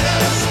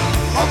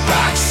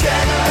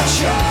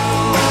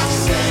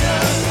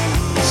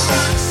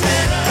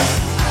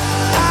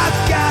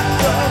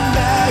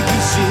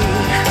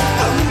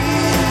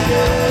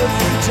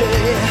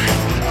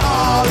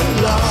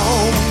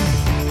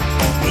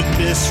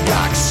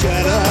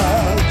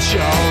 Roxetta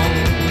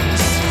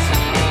Jones.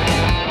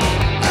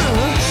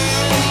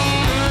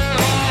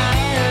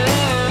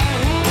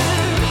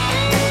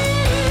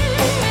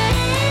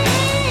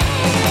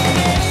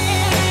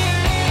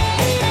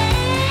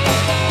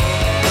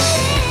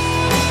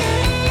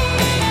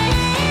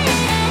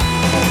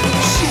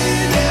 She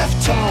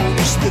left home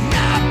just the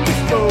night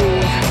before.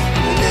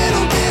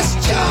 Little Miss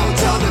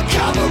Jones on the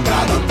cover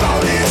of the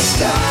Rolling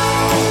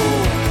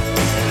Stone.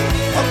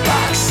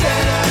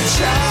 Roxetta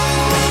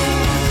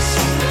Jones.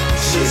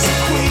 She's the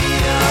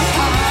queen of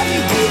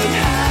Hollywood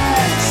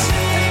Heights,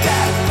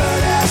 that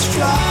bird as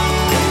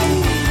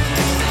strong.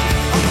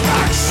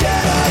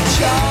 Roxetta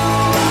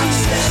Jones.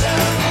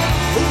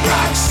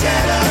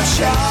 Roxetta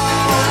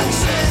Jones.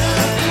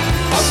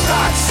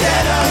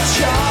 Roxetta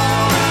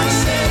Jones.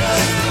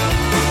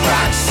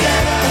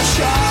 Roxetta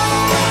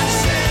Jones.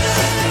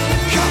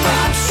 Come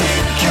on,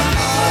 sing, come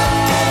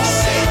on,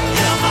 sing,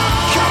 come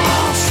on, come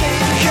on,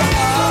 sing, come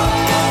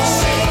on,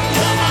 sing,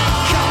 come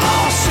on, come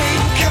on,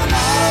 sing, come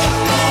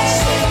on,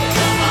 sing,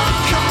 come on,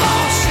 come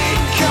on, sing,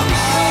 come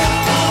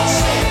on,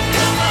 sing,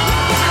 come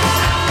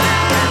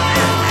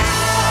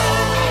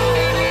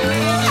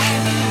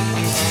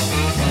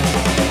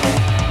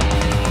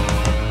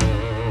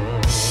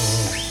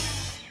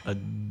A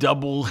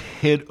double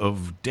hit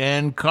of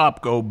Dan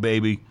Kopko,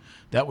 baby.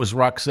 That was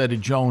Roxetta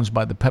Jones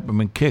by the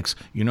Peppermint Kicks.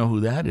 You know who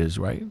that is,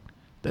 right?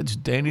 That's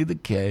Danny the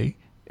K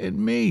and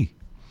me.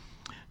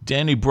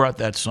 Danny brought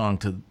that song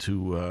to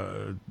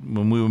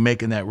when we were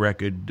making that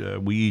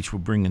record. We each were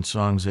bringing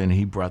songs in.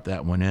 He brought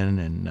that one in,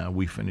 and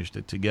we finished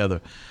it together.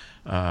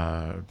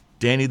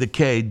 Danny the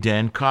K,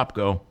 Dan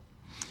Kopko,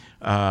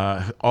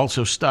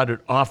 also started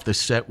off the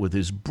set with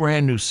his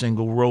brand new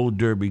single, Roller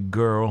Derby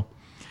Girl.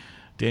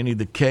 Danny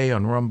the K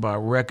on Rumbar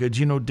Records.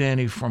 You know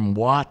Danny from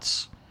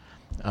Watts,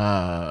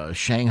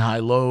 Shanghai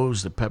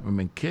Lows, the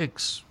Peppermint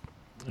Kicks.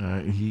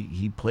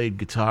 He played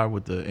guitar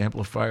with the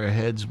Amplifier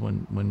Heads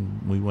when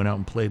we went out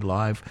and played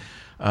live.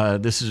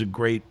 This is a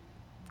great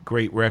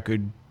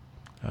record.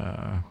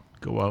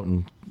 Go out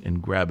and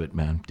grab it,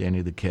 man.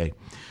 Danny the K.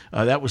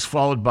 That was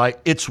followed by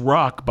It's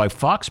Rock by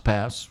Fox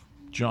Pass.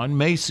 John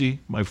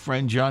Macy, my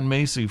friend John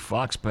Macy,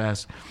 Fox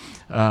Pass.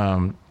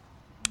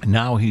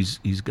 Now he's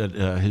got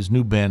his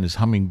new band is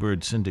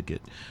Hummingbird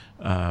Syndicate.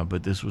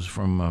 But this was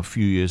from a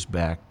few years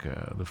back,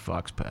 the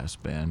Fox Pass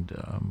band.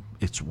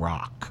 It's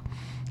Rock,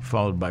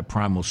 followed by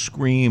Primal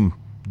Scream,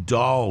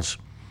 Dolls.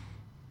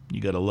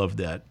 You got to love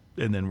that.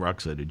 And then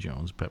Roxetta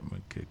Jones,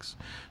 Peppermint Kicks.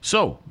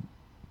 So,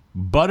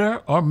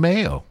 butter or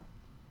mayo?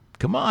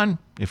 Come on,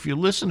 if you're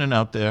listening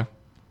out there,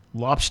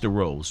 lobster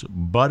rolls,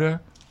 butter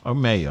or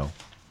mayo?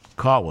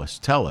 Call us,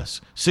 tell us,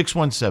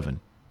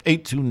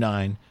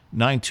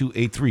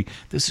 617-829-9283.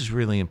 This is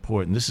really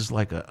important. This is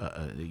like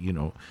a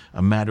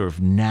matter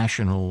of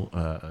national.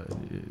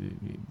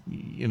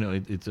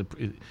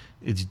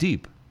 It's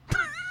deep.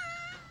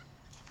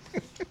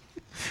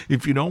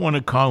 If you don't want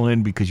to call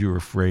in because you're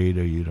afraid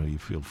or you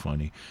feel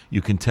funny,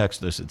 you can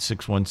text us at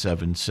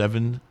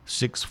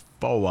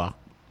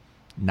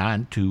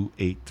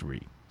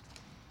 617-764-9283.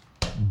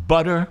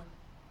 Butter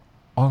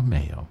or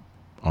mayo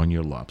on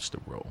your lobster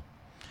roll?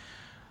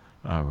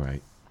 All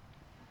right.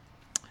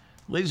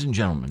 Ladies and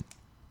gentlemen,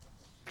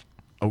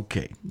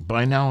 okay,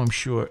 by now I'm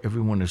sure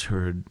everyone has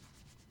heard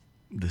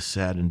the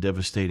sad and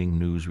devastating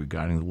news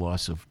regarding the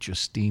loss of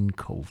Justine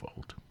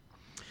Kovold,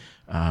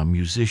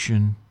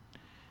 musician,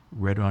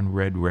 Red on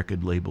Red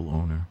record label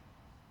owner,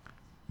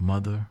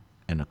 mother,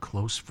 and a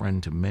close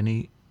friend to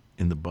many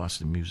in the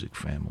Boston music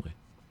family.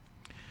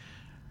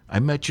 I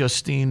met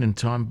Justine and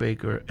Tom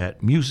Baker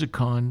at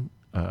MusicCon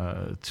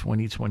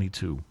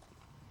 2022.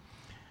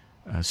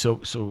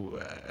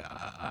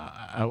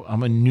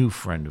 I'm a new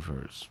friend of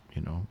hers.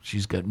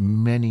 She's got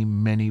many,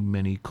 many,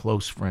 many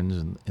close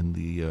friends in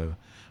the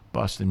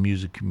Boston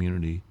music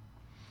community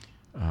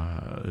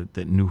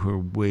that knew her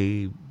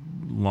way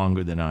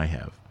longer than I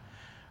have.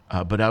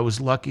 But I was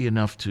lucky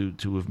enough to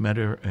have met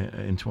her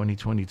in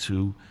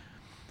 2022,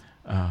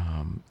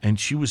 and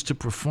she was to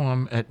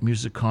perform at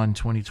MusicCon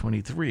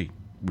 2023,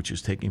 which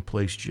is taking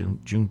place June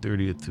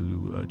 30th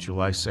to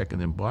July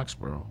 2nd in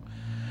Boxborough.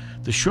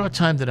 The short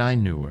time that I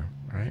knew her,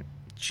 right,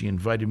 she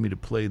invited me to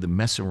play the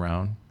Mess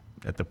Around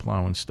at the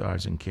Plough &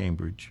 Stars in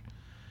Cambridge.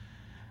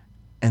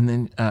 And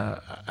then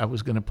I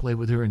was going to play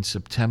with her in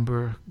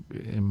September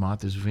in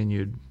Martha's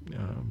Vineyard.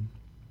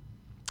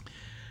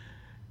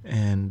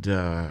 And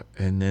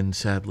then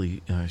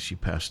sadly, she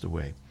passed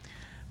away.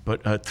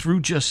 But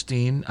through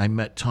Justine, I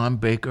met Tom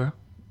Baker,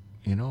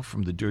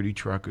 from the Dirty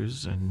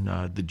Truckers, and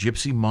the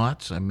Gypsy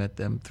Motts. I met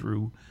them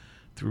through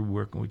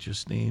working with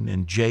Justine,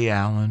 and Jay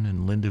Allen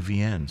and Linda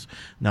Viennes.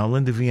 Now,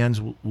 Linda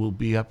Viennes will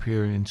be up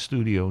here in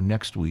studio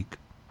next week,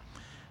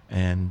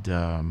 and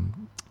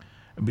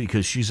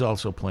because she's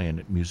also playing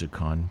at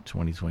MusicCon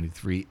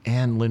 2023,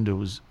 and Linda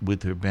was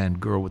with her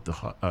band Girl with a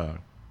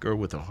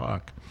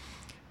Hawk,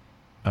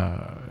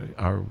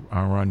 are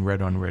on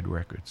Red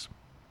Records.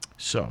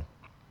 So,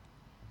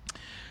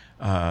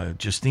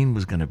 Justine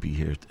was going to be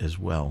here as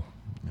well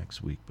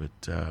next week, but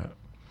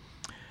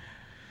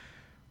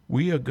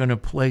We are going to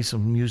play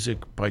some music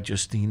by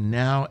Justine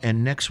now,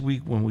 and next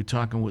week when we're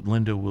talking with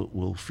Linda,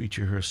 we'll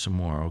feature her some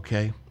more,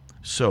 okay?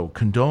 So,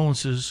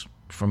 condolences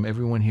from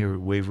everyone here at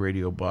Wave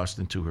Radio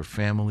Boston to her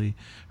family,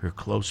 her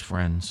close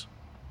friends.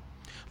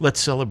 Let's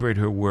celebrate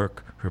her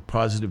work, her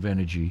positive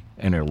energy,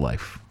 and her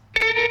life.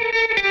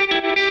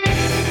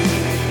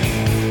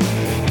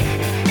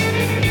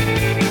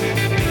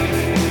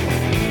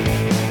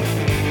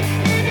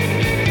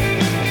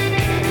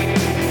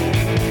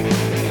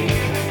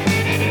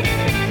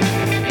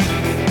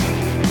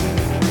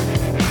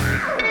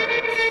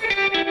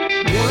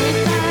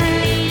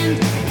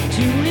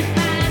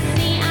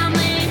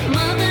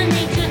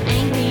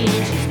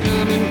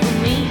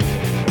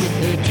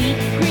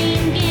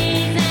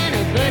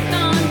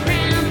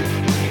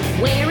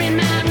 Wearing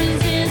my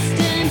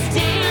resistance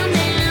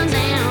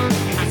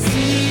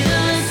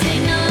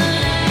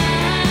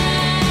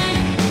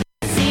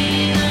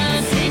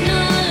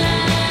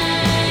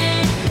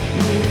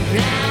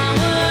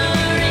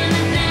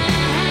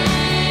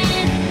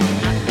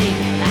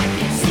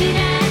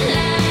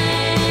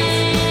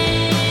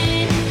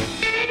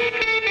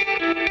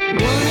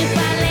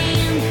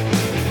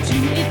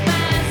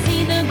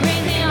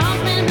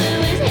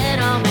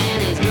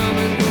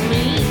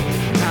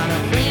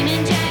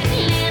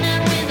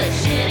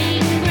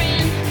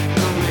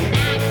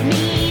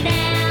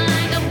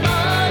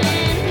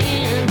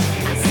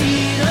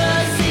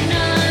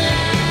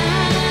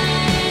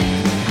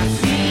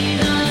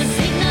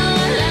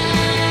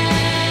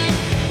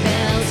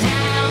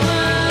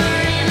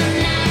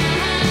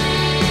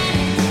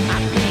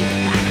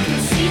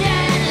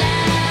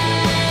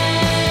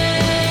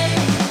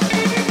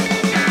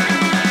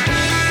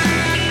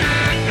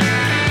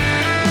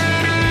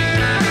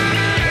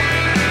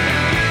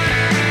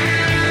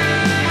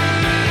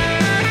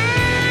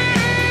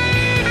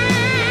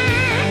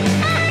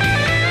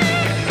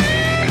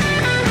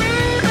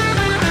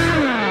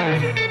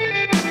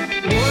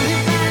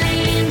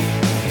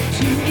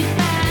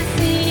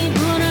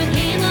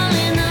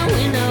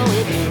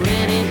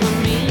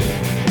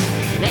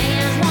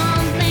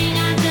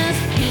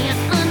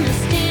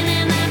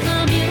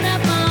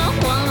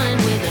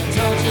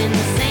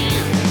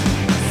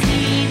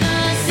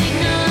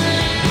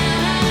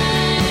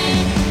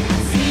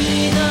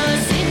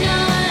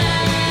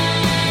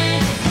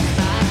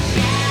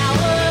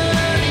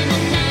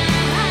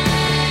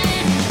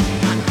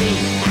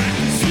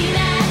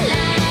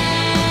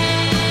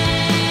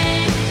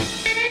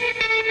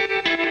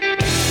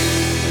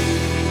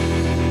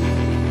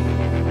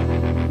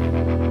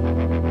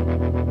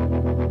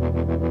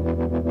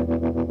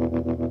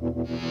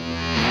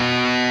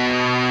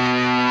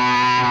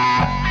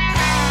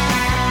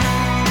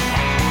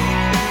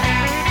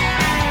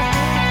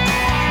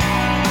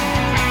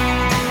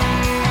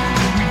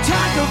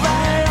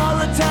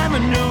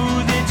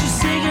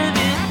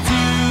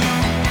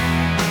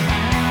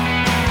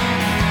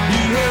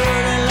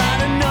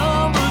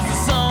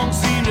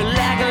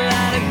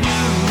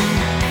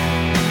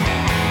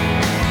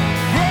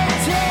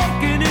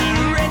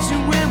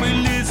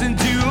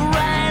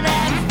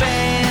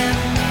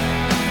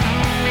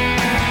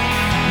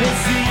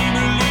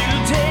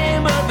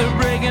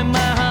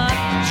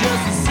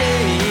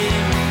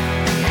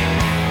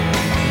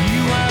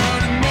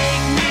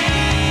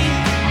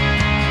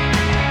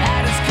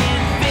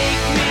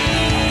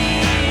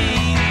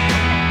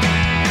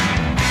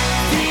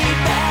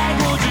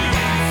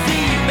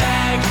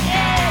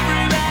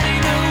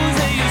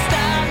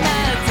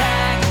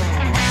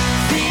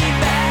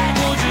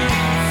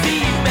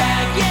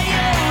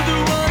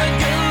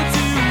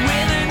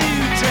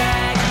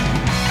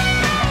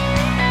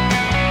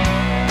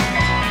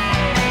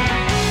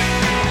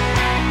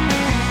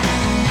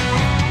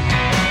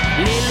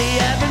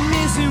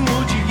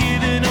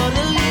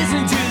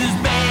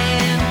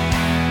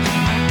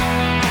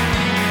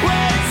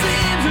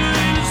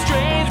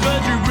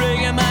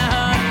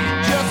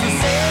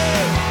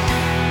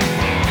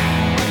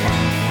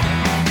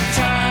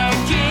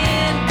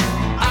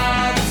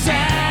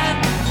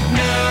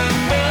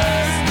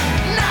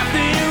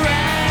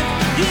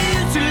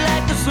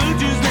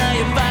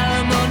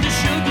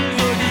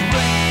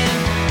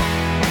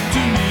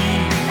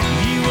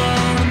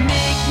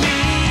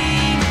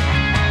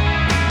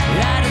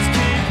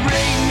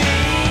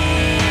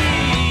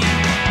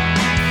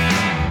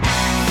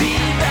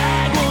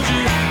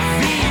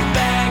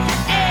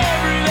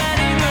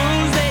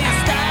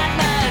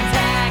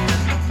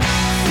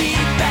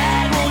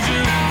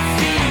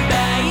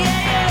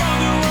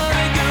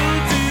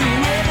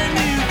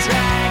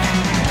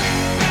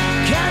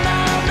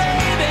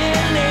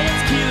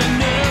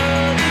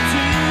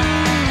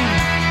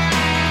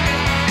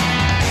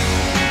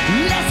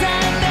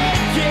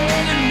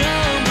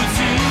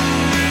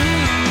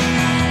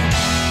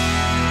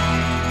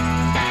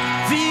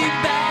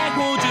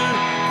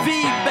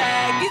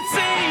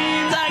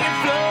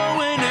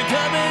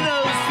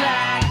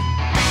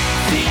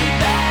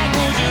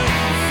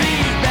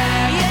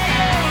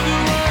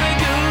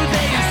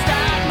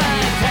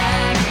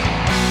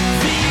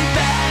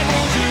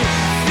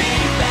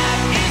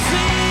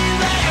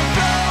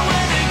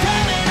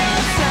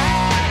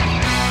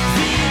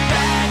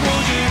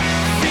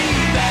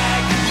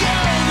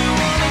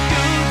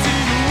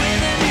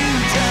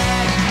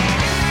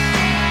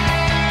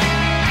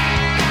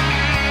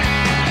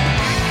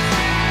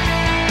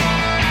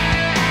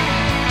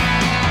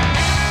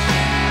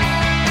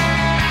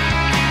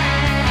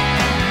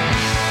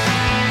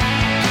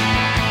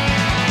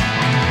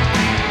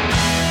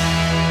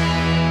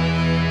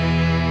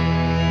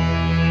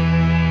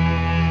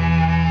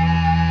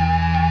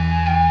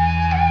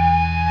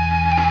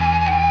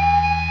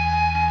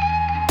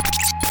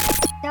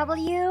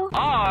W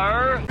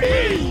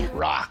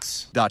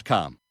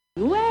Rocks.com.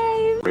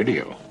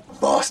 Radio.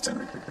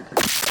 Boston.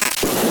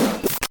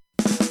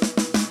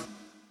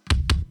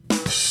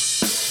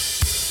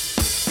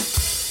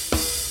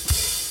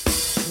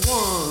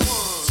 One,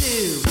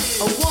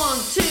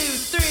 two,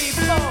 three,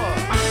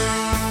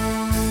 four.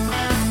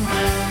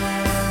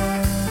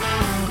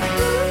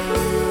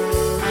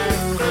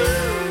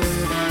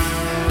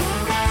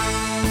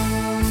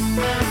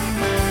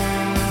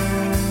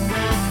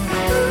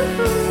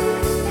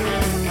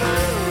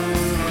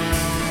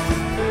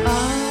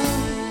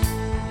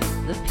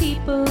 The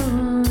people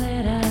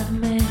that I've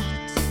met,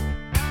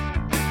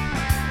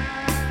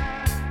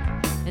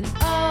 and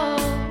all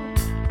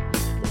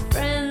the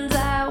friends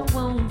I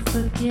won't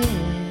forget,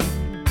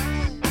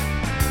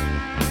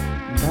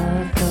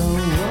 but the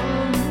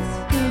ones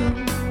who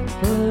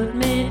put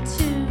me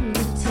to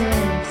the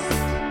test,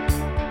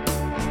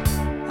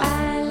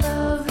 I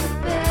love the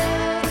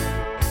best.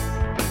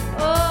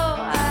 Oh,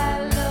 I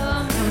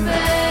love the best.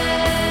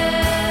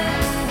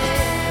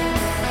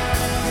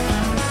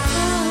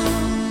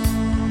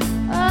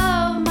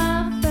 All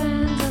my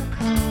friends are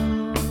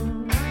cold.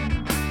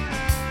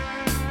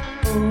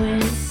 Oh,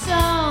 in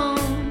song,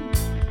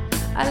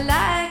 I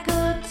like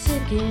a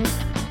ticket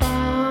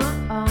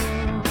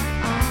bomb,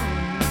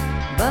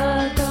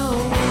 but the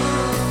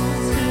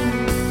ones who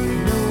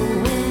know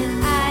when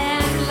I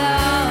am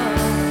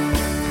loved,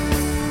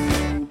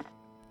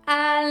 I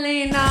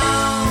lean on.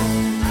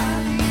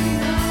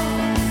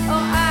 Oh, I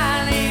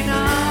lean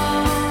on.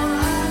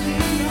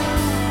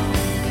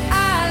 I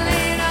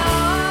lean on.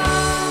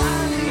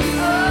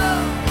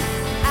 Oh,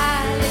 I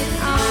lean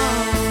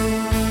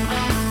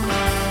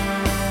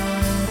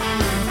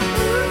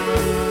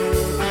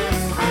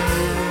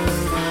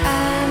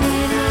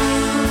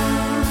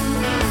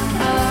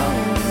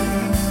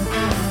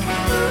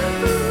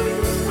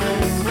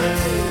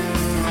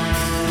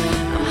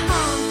I'm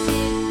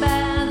haunted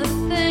by the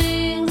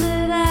things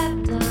that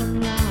I've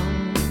done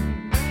wrong,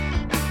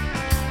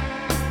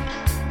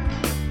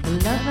 the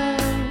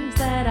lovers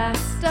that I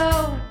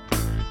stole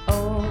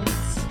or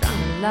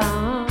strung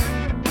along.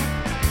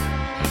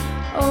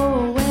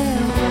 Oh,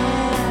 well, I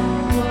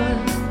was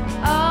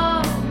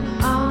all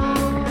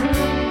on,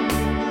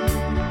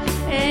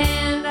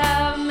 and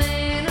I've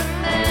made a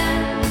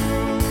mess,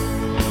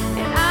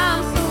 and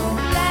I'm so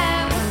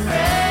glad we're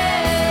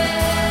friends.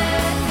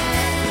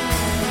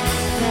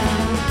 There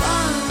are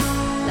ones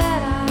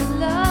that I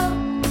love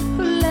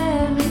who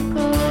let me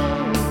go,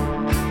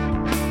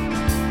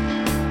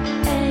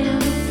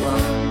 and the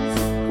ones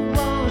who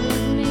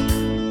wanted me,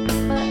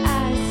 but I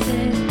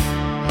said,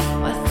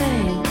 why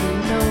thank you,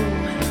 no.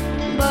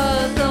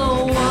 But the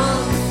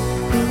ones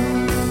who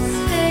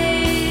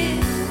stayed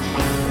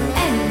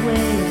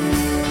anyway,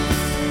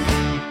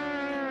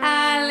 I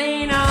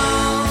lean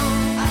on.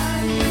 I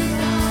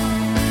lean on.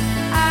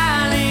 I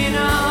lean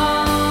on.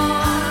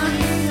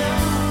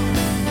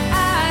 I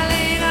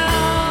lean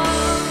on.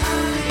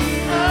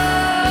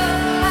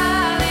 Oh, I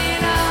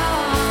lean on.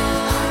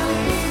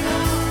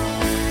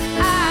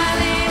 I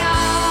lean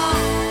on.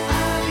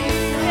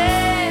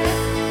 Yeah,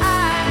 I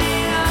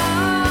lean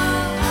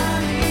on.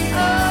 Oh,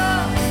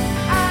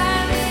 I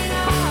lean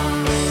on.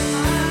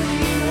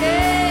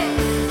 Yeah,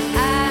 I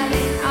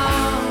lean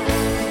on.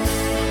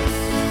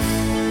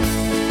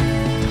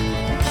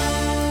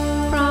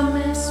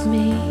 Promise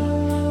me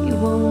you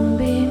won't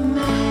be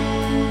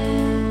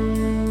mad,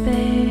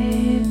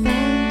 baby.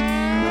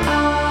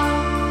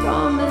 I'll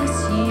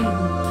promise you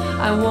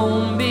I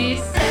won't be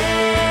sad,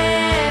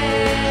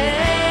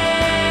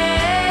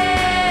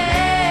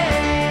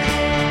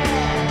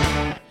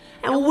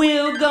 and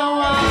we'll go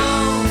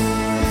on.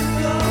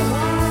 We'll go on.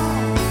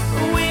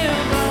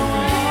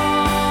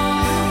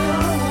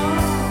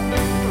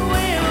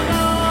 We'll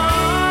go on.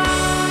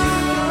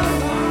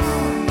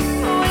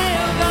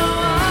 We'll go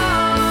on.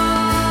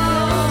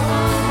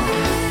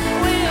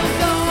 We'll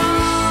go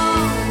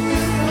on.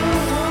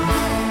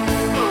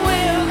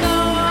 We'll go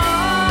on.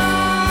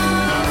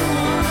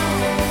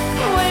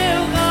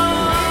 We'll go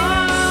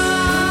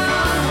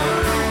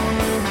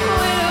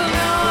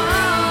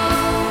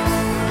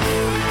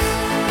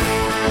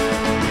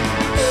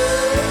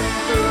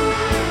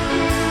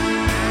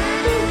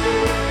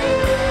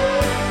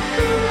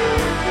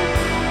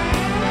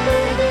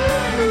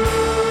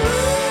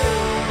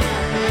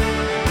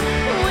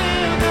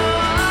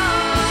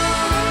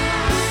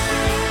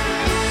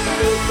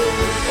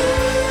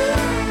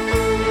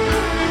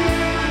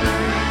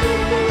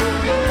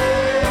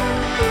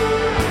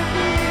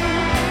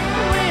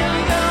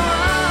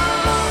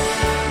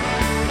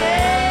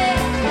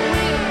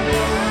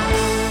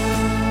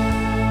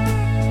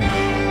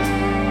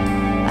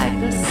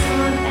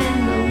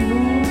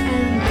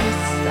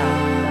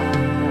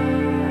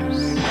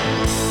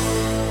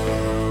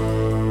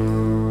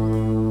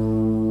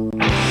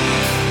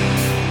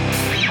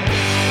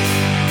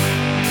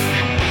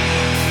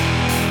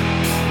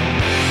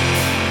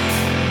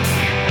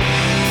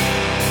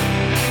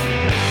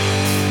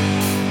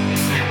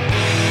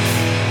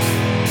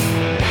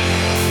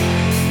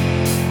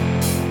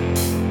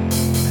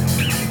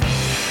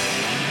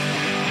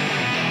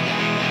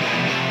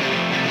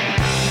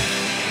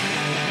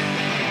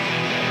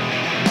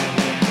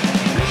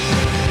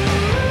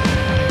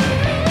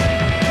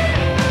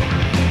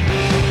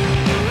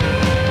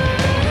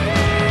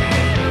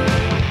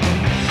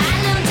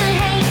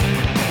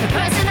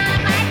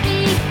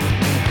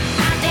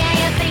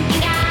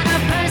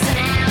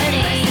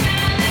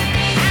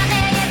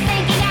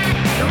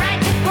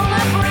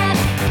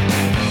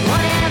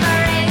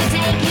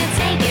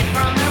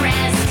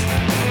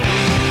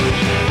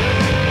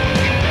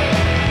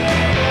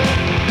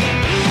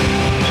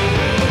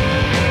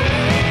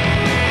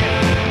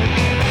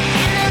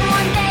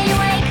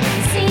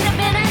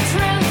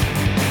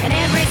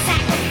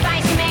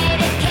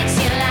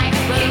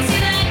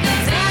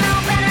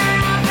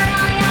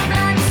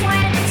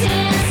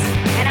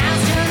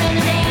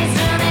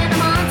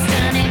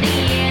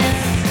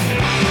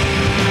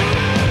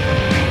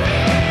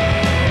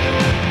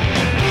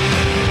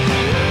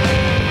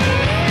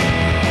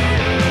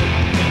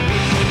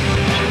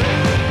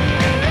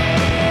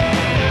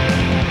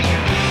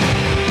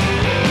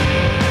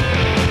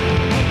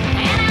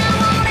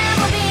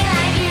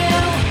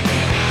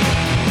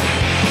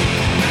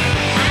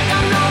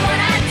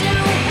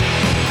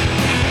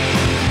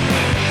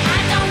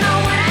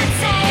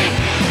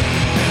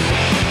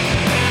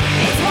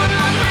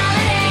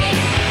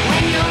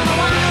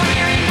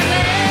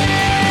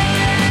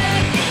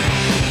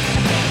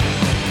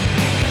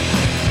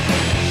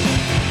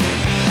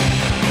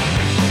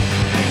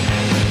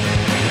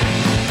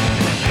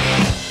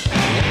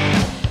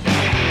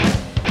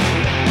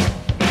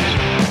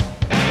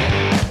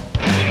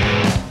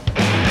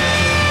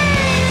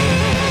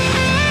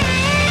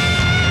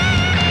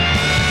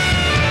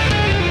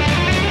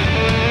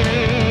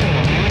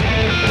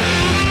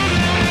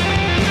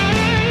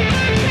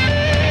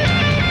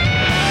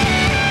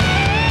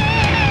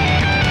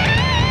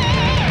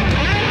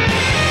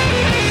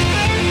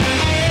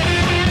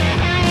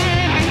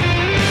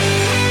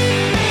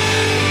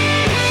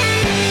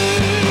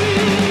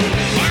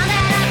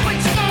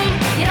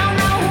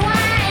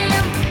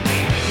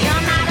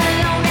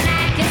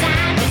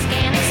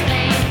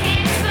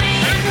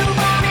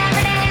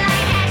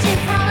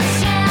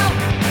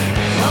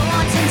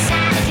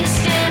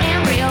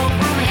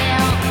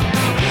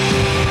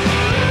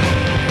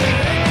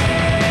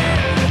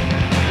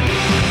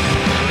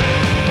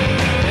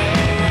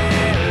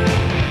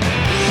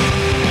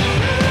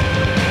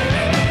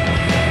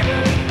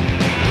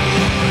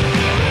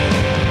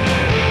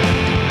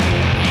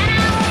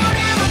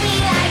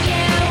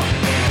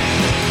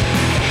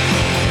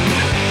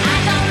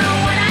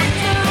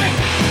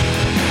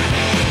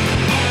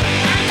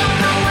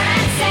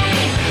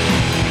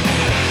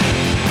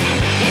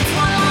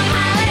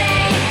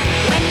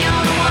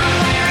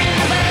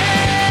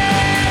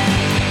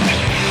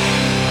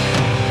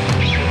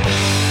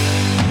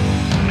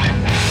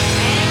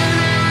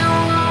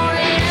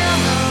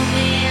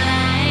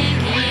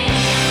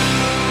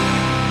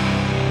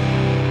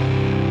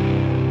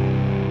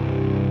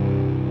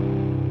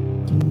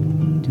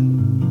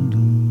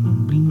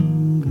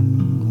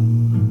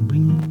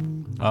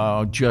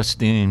Oh,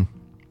 Justine.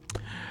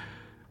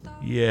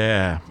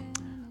 Yeah.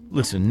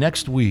 Listen,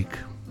 next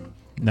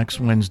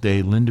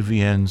Wednesday, Linda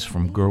Viennes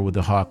from Girl with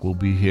the Hawk will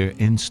be here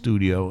in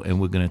studio,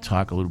 and we're going to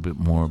talk a little bit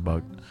more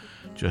about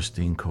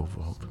Justine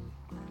Kovold.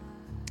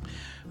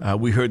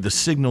 We heard The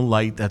Signal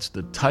Light. That's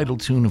the title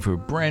tune of her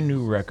brand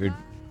new record.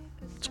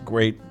 It's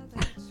great.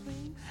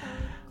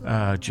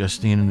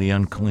 Justine and the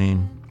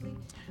Unclean.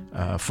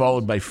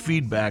 Followed by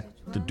Feedback,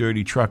 The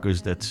Dirty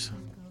Truckers. That's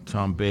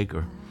Tom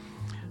Baker.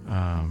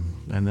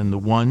 And then The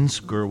Ones,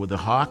 Girl with a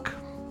Hawk,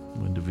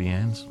 Linda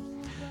Viennes.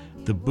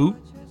 The Boot,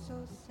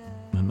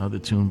 another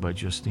tune by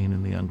Justine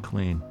and the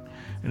Unclean.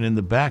 And in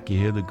the back, you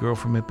hear the girl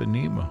from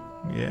Ipanema.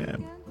 Yeah.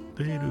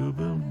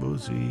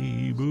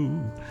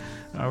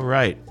 All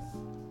right.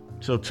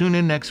 So tune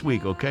in next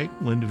week, okay?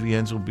 Linda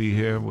Viennes will be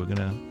here. We're going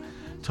to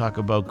talk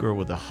about Girl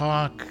with a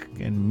Hawk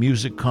and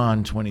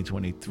MusicCon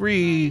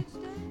 2023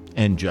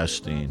 and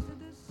Justine.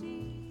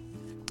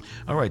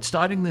 All right,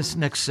 starting this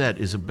next set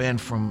is a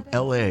band from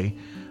L.A.,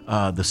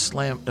 the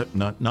Slam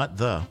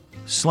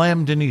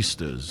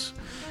Denistas.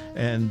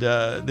 And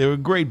they're a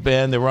great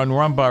band. They're on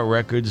Rumbar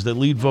Records. The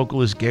lead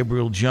vocalist,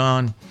 Gabriel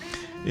John,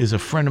 is a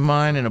friend of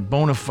mine and a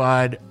bona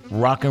fide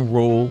rock and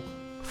roll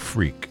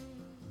freak.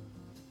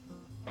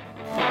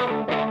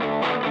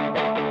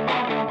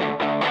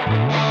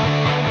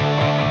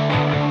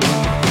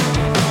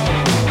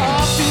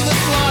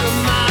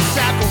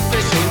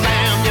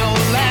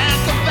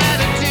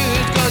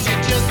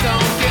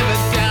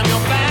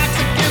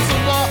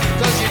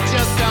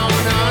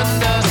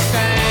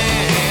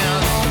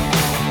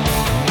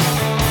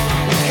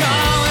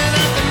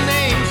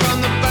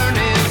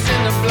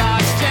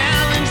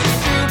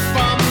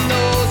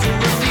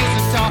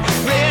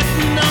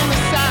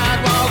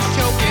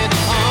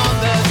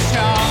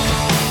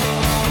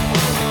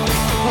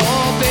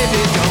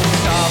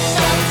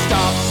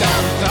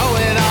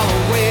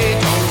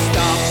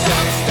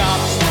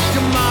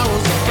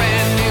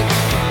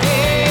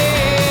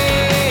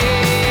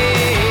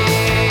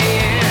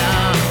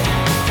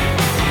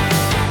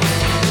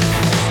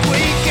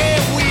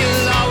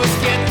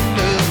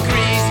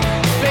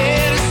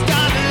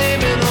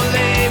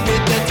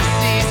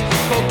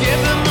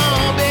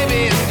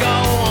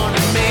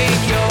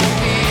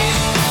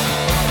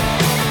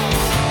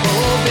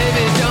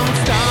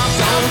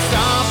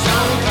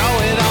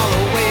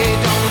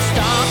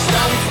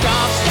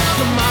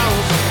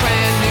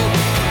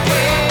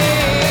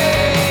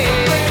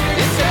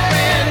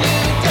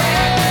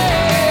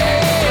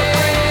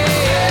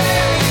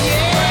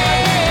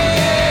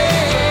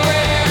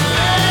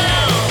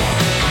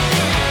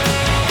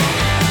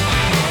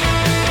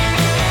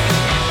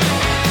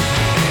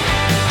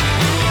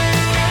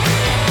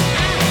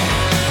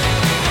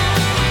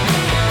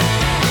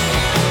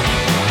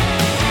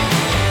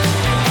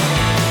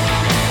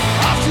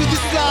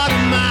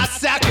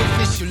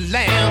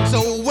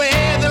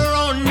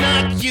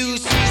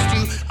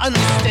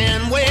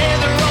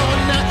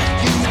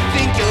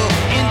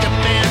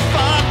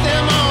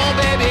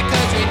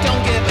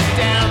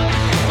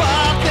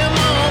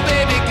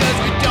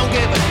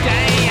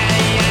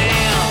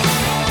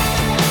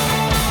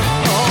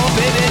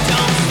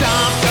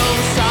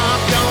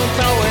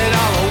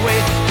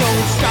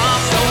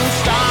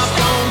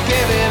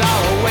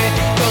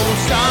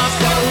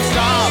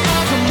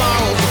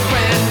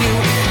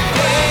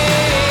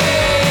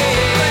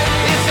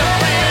 It's a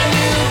brand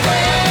new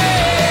day.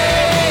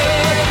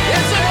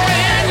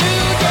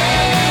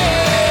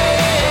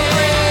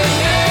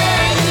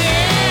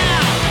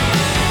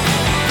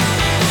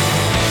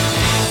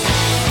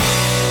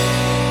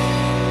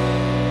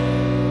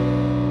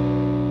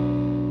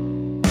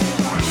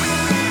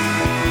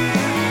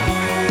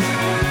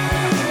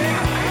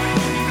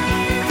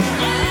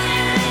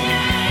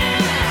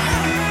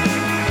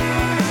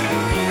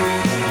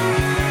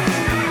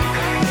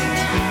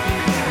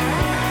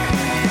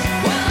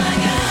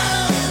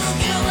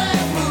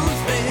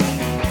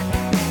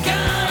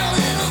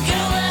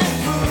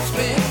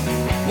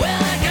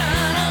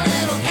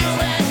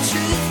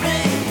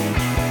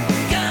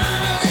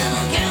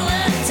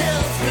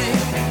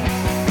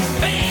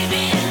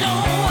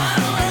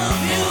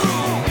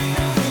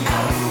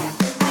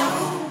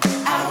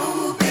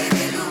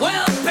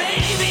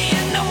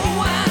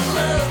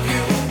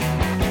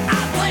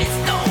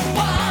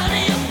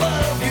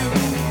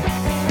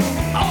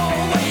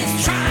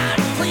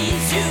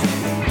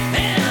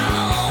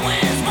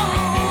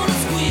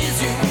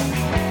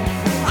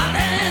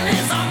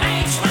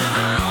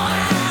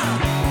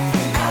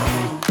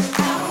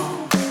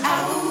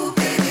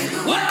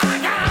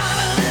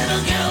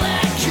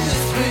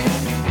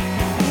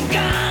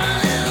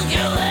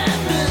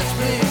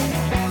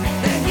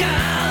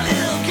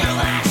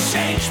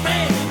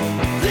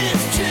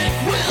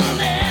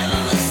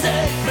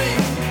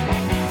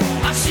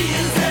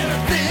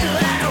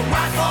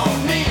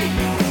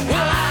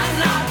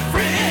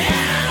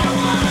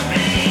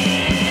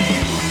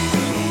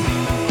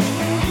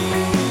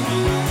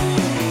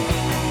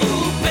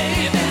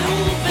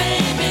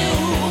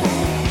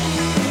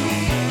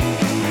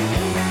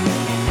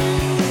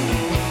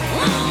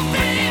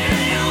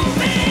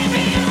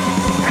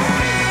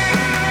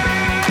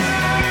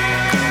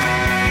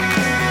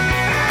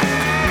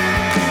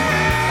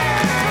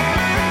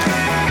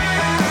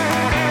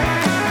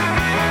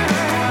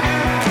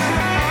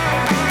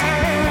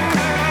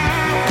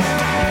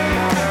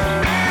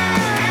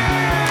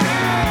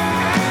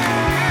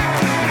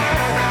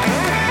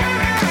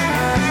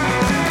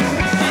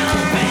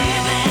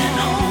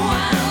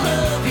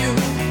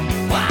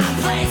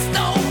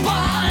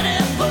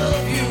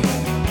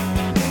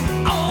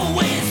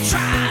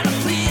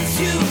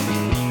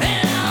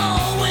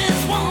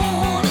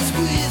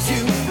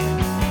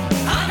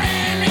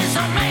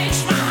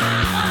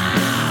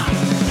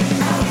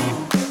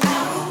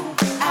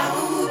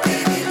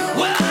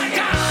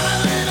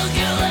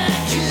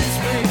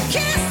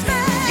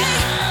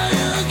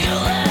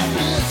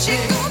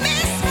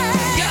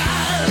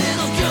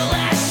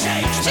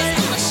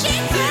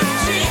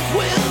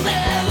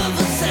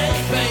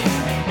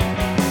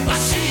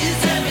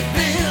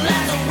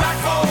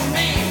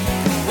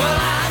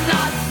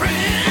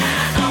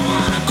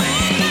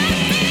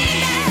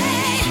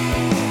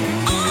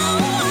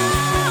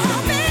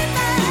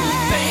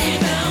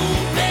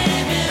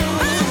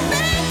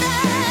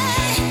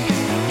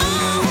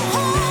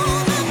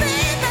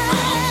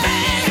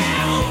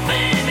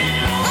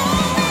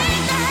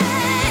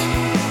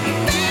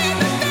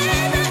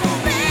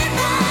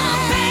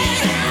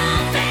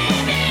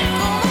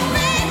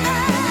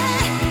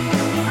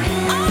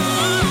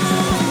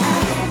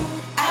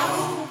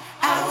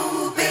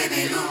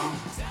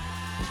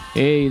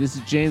 Hey, this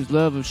is James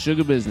Love of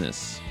Sugar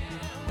Business.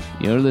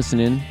 You're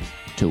listening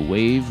to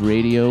Wave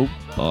Radio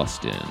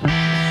Boston.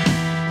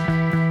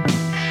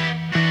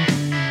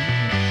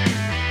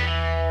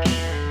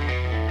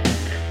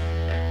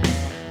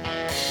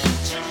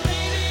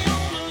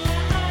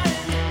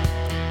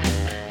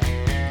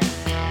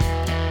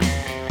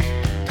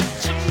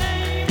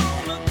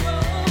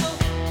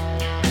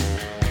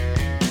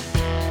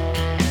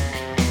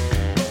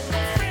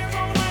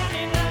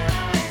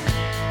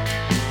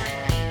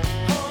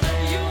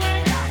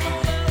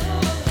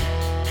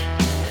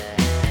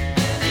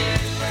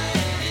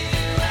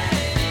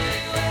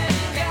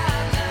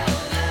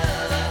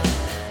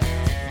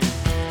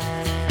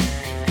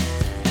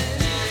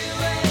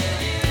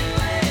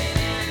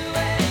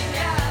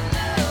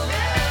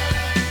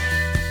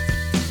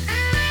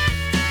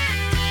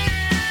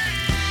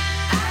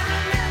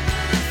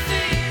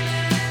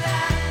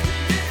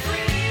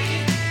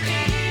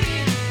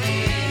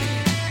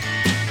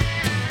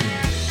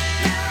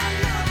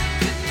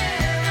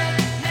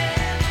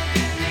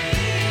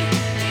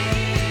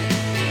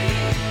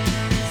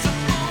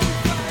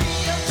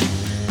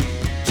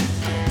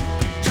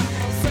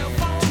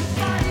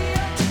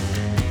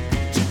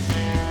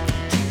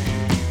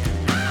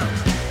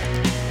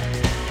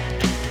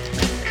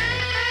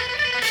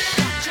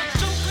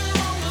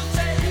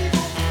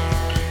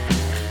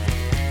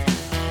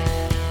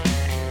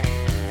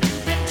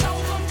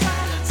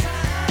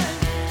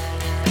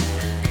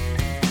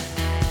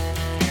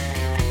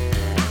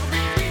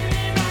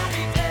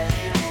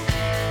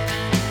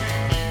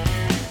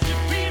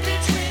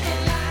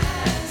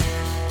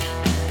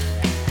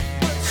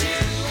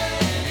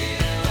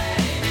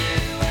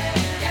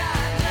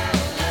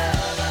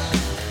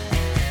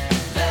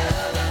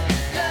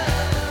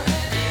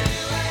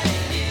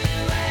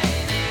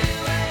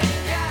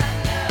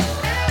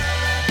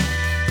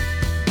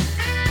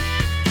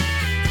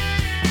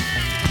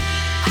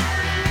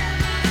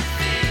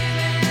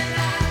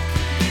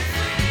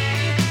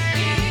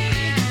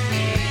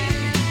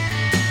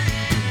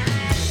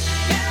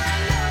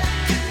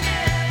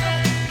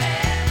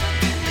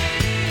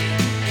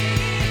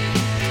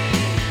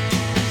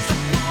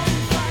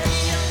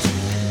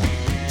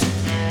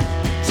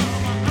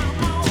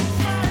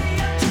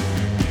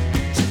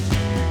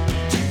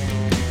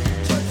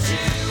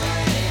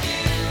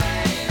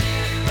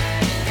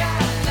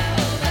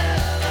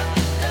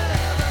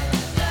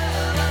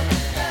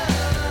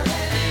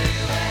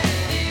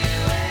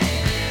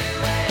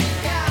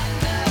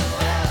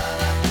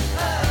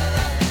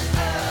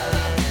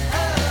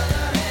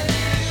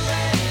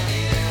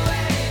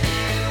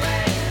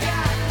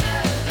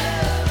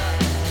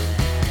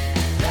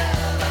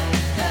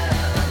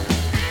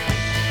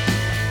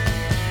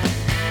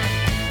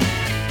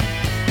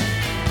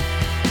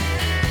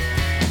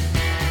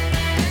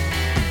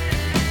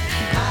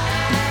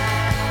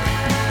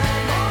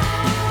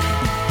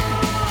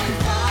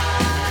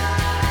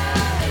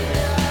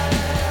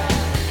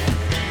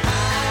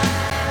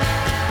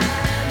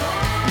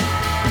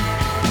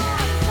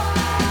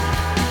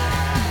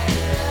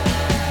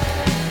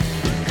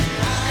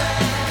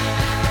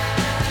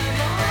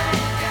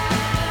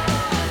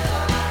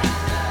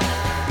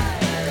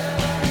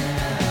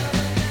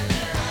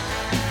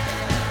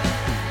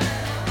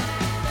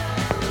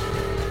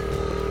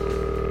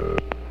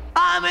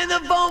 I'm in the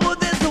phone, but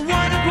there's the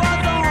one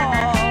across the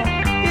hall.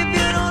 If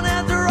you don't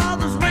answer, I'll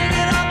just ring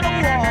it on the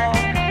wall.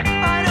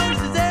 I know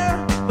she's there,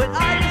 but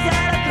I just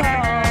had a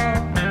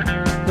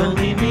call. Don't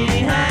leave me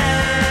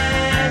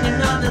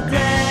hanging on the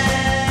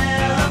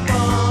telephone.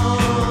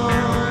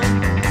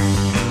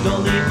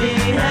 Don't leave me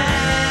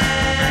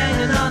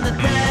hanging on the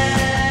telephone.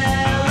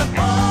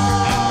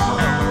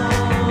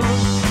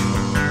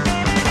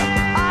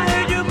 I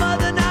heard your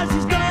mother, now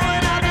she's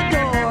going out the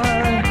door.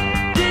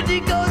 Did she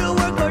go to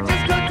work or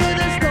just go to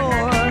the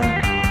store?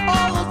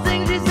 All those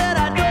things she said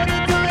I told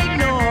her to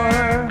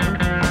ignore.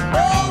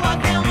 Oh, why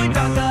can't we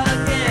talk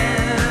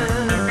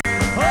again?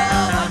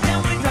 Oh, why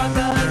can't we talk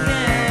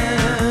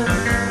again?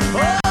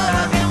 Oh,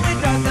 why can't we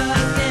talk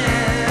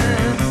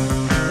again?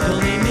 Don't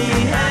leave me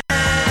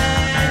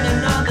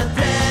hanging on the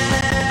telephone.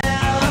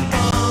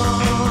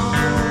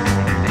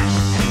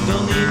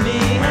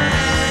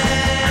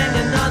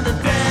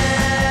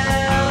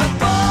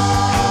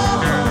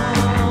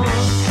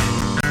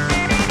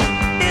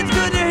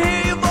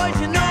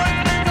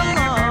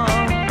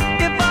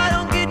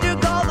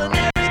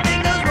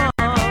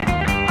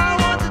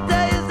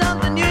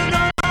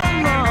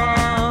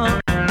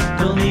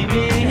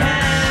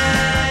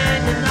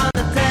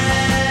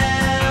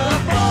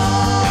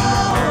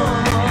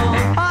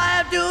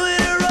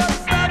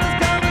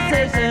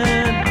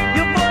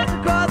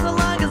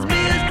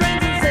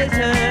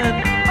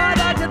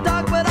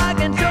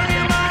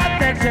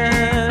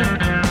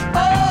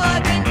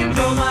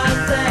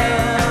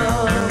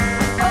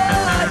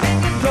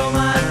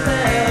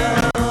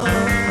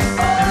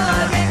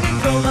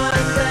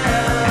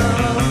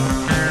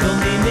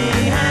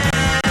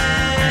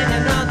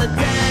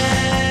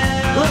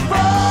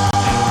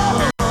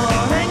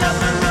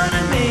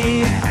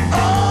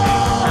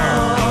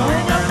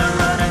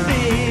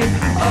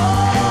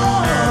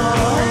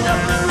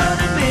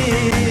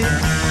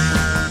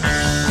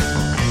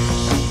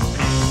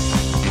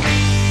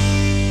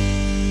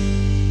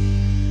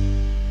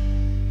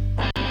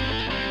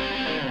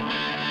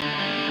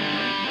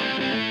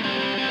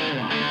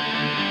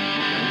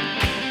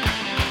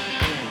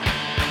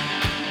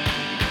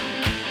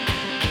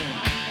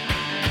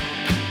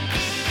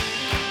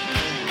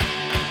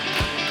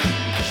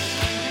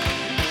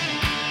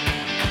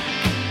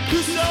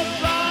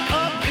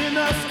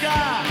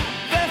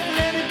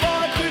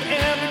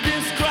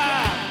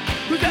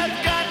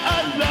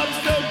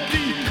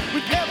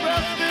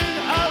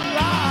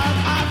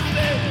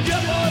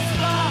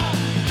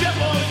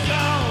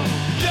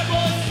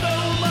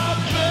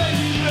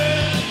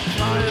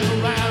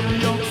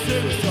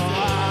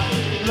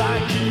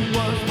 like he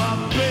was my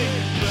baby.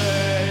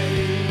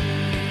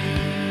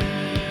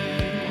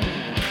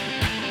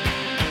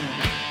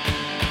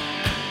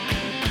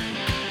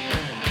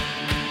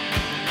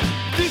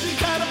 This is the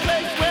kind of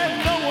place where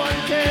no one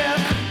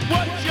cares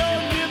what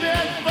you're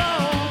living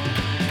for.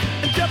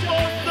 And just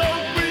for so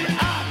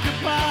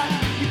preoccupied,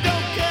 you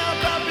don't care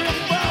about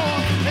being born.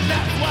 And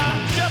that's why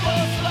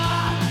Jebbo's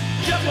fly,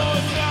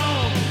 Jebbo's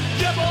gone,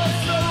 Jebbo's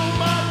so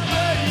my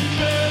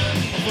baby.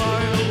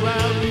 Flying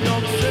around New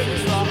York City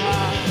so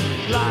high,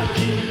 like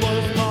he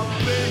was my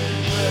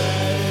baby.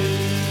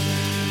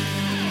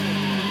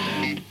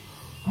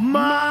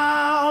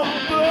 My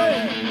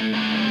baby.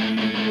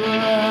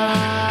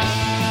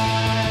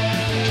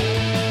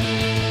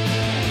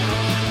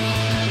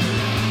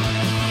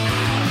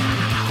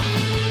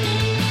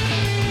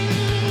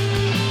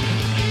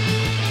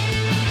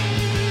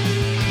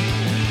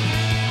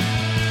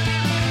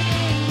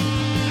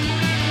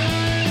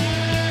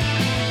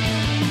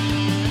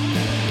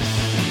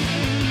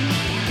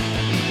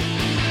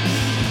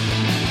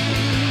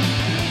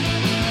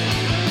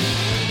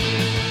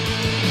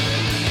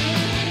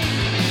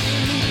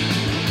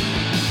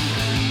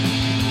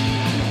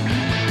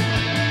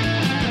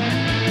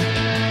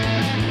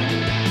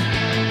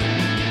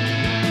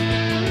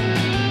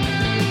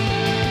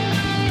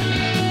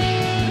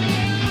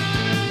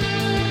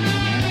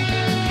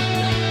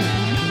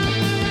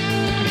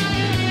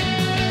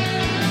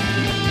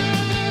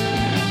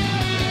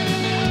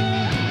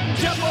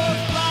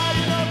 Jebbo's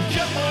flying up,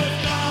 Jebbo's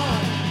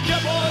gone,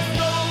 Jebbo's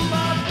stole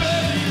my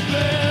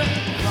baby.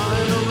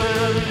 Flying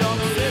around New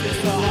York City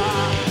so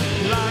high,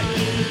 like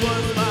he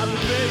was my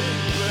baby.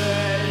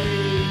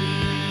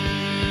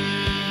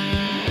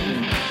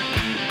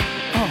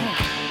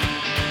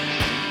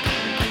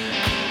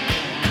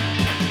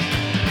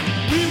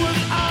 We was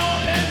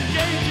out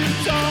engaging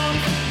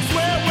songs,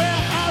 swear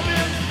we're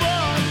having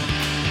fun.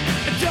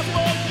 And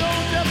Jebbo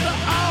knows that the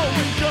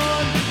hour's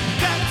done.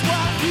 That's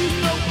why he's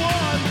the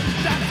one.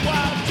 That's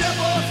why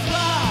Jebbo's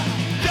fly,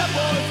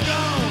 Jebbo's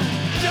gone,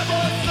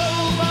 Jebbo's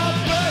stole my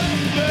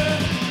baby.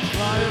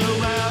 Flying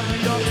around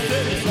New York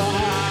City so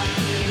high,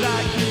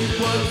 like he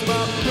was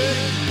my baby.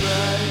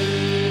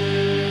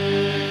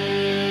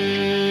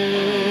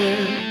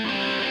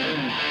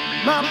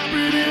 My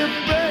pretty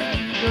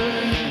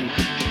baby,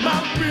 my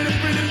pretty,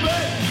 pretty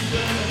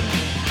baby,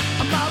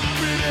 my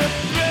pretty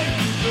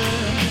baby.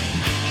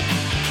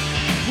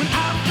 When I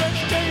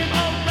first came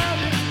around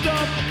and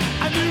stuff,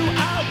 I knew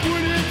I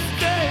wouldn't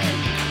stay.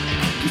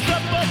 'Cause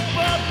up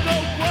above the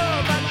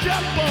world, I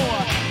Jebbo,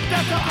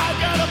 that's how I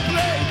gotta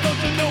play. Don't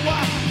you know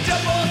why?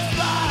 Jebbo's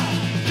fly,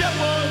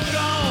 Jebbo's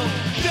gone,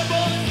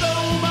 Jebbo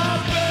stole my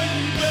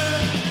baby.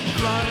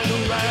 Flying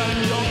around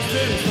New York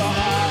City so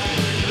high,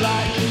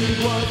 like he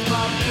was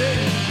my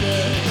baby.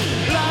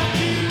 Like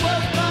he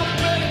was my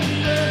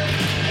baby.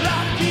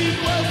 Like he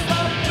was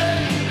my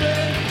baby.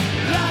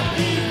 Like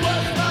he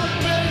was my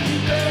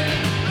baby.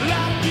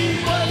 Like he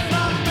was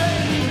my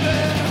baby.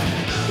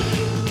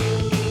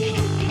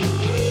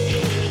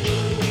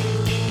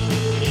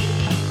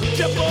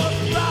 Jebbo's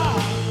fly,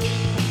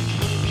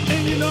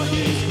 and you know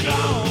he's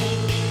gone.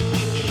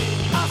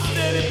 I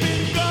said he'd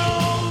been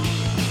gone,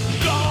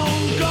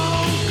 gone,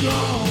 gone,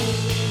 gone.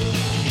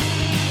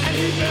 And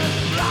he's been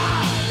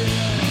flying,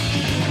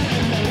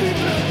 he's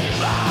been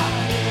flying,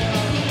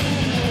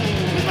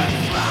 he's been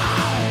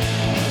flying,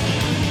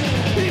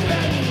 he's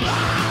been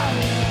flying.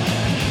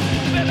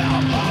 Baby,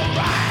 I'm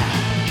alright.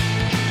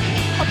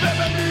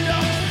 Baby, New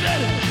York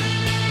City.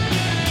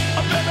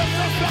 Baby,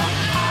 so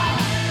high.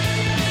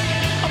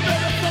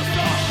 Baby, so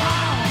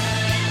high.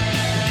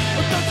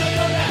 Don't you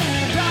know that?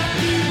 Like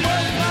he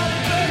was my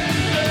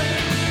baby.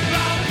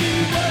 Like he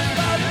was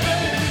my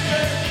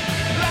baby.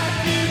 Like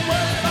he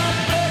was my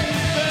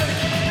baby.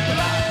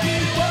 Like he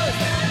was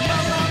my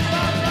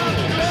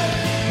baby.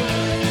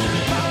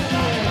 My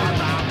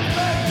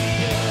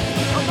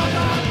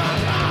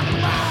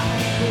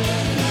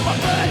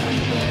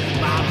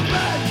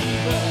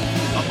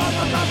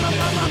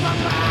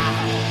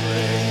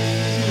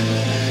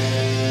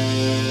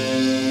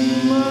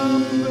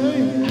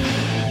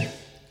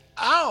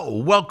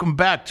Oh, welcome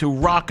back to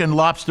Rock and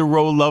Lobster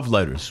Roll Love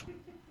Letters.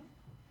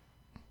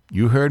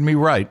 You heard me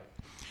right.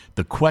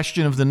 The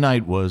question of the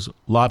night was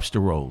lobster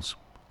rolls,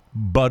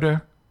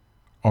 butter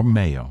or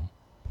mayo?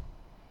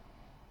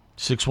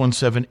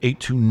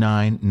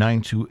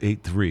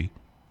 617-829-9283.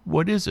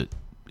 What is it?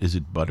 Is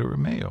it butter or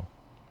mayo?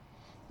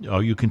 Oh,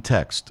 you can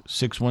text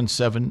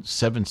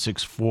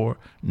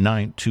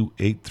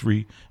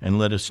 617-764-9283 and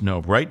let us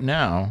know. Right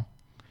now,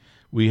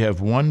 we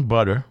have one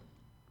butter.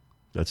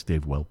 That's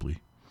Dave Welpley.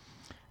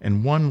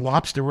 And one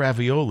lobster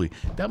ravioli.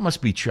 That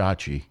must be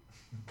Chachi.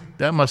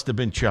 That must have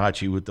been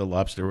Chachi with the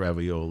lobster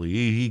ravioli.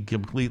 He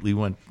completely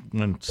went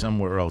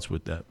somewhere else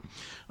with that.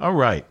 All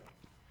right.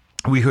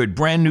 We heard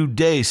Brand New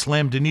Day,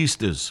 Slam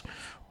Denistas.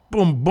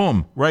 Boom,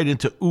 boom. Right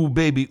into Ooh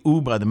Baby Ooh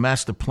by the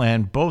Master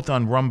Plan, both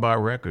on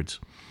Rumbar Records.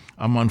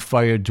 I'm on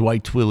Fire,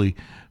 Dwight Twilley.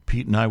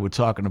 Pete and I were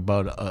talking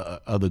about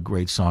other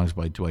great songs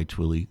by Dwight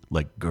Twilley,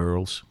 like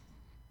Girls.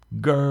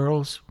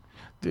 Girls.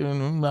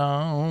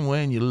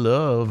 when you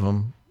love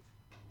them.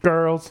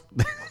 Girls.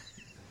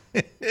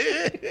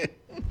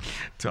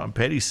 Tom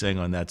Petty sang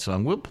on that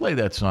song. We'll play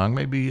that song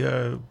maybe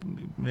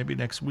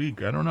next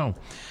week. I don't know.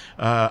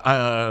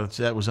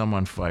 That was I'm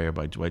on Fire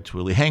by Dwight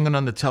Twilley. Hanging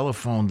on the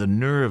Telephone, The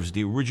Nerves,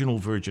 the original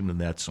version of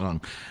that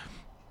song.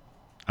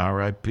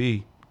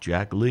 R.I.P.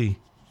 Jack Lee.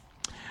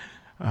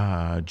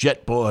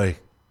 Jet Boy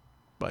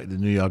by the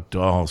New York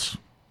Dolls.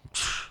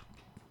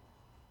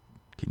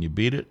 Can you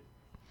beat it?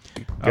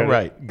 All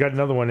right. Got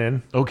another one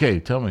in. Okay,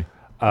 tell me.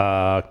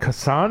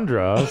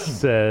 Cassandra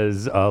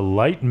says,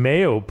 light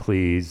mayo,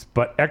 please,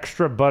 but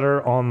extra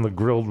butter on the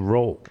grilled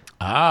roll.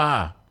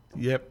 Ah,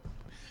 yep.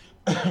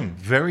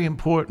 Very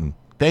important.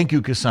 Thank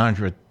you,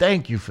 Cassandra.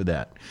 Thank you for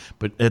that.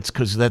 But it's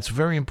because that's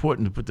very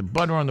important to put the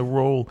butter on the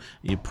roll.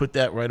 You put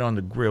that right on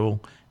the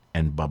grill,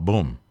 and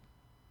ba-boom.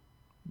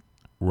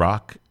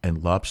 Rock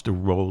and lobster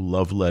roll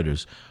love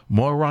letters.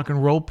 More rock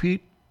and roll,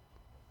 Pete?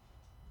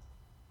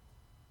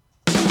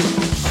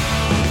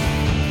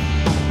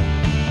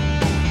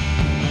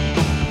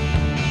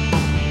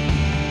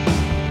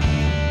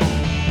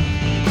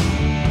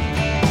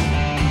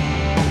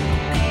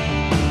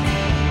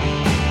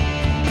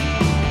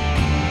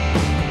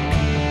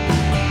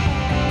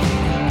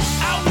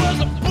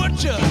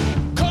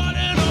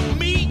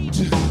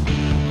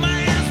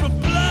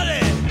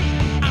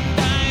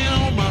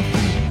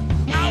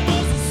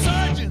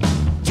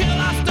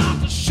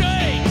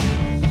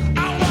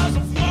 I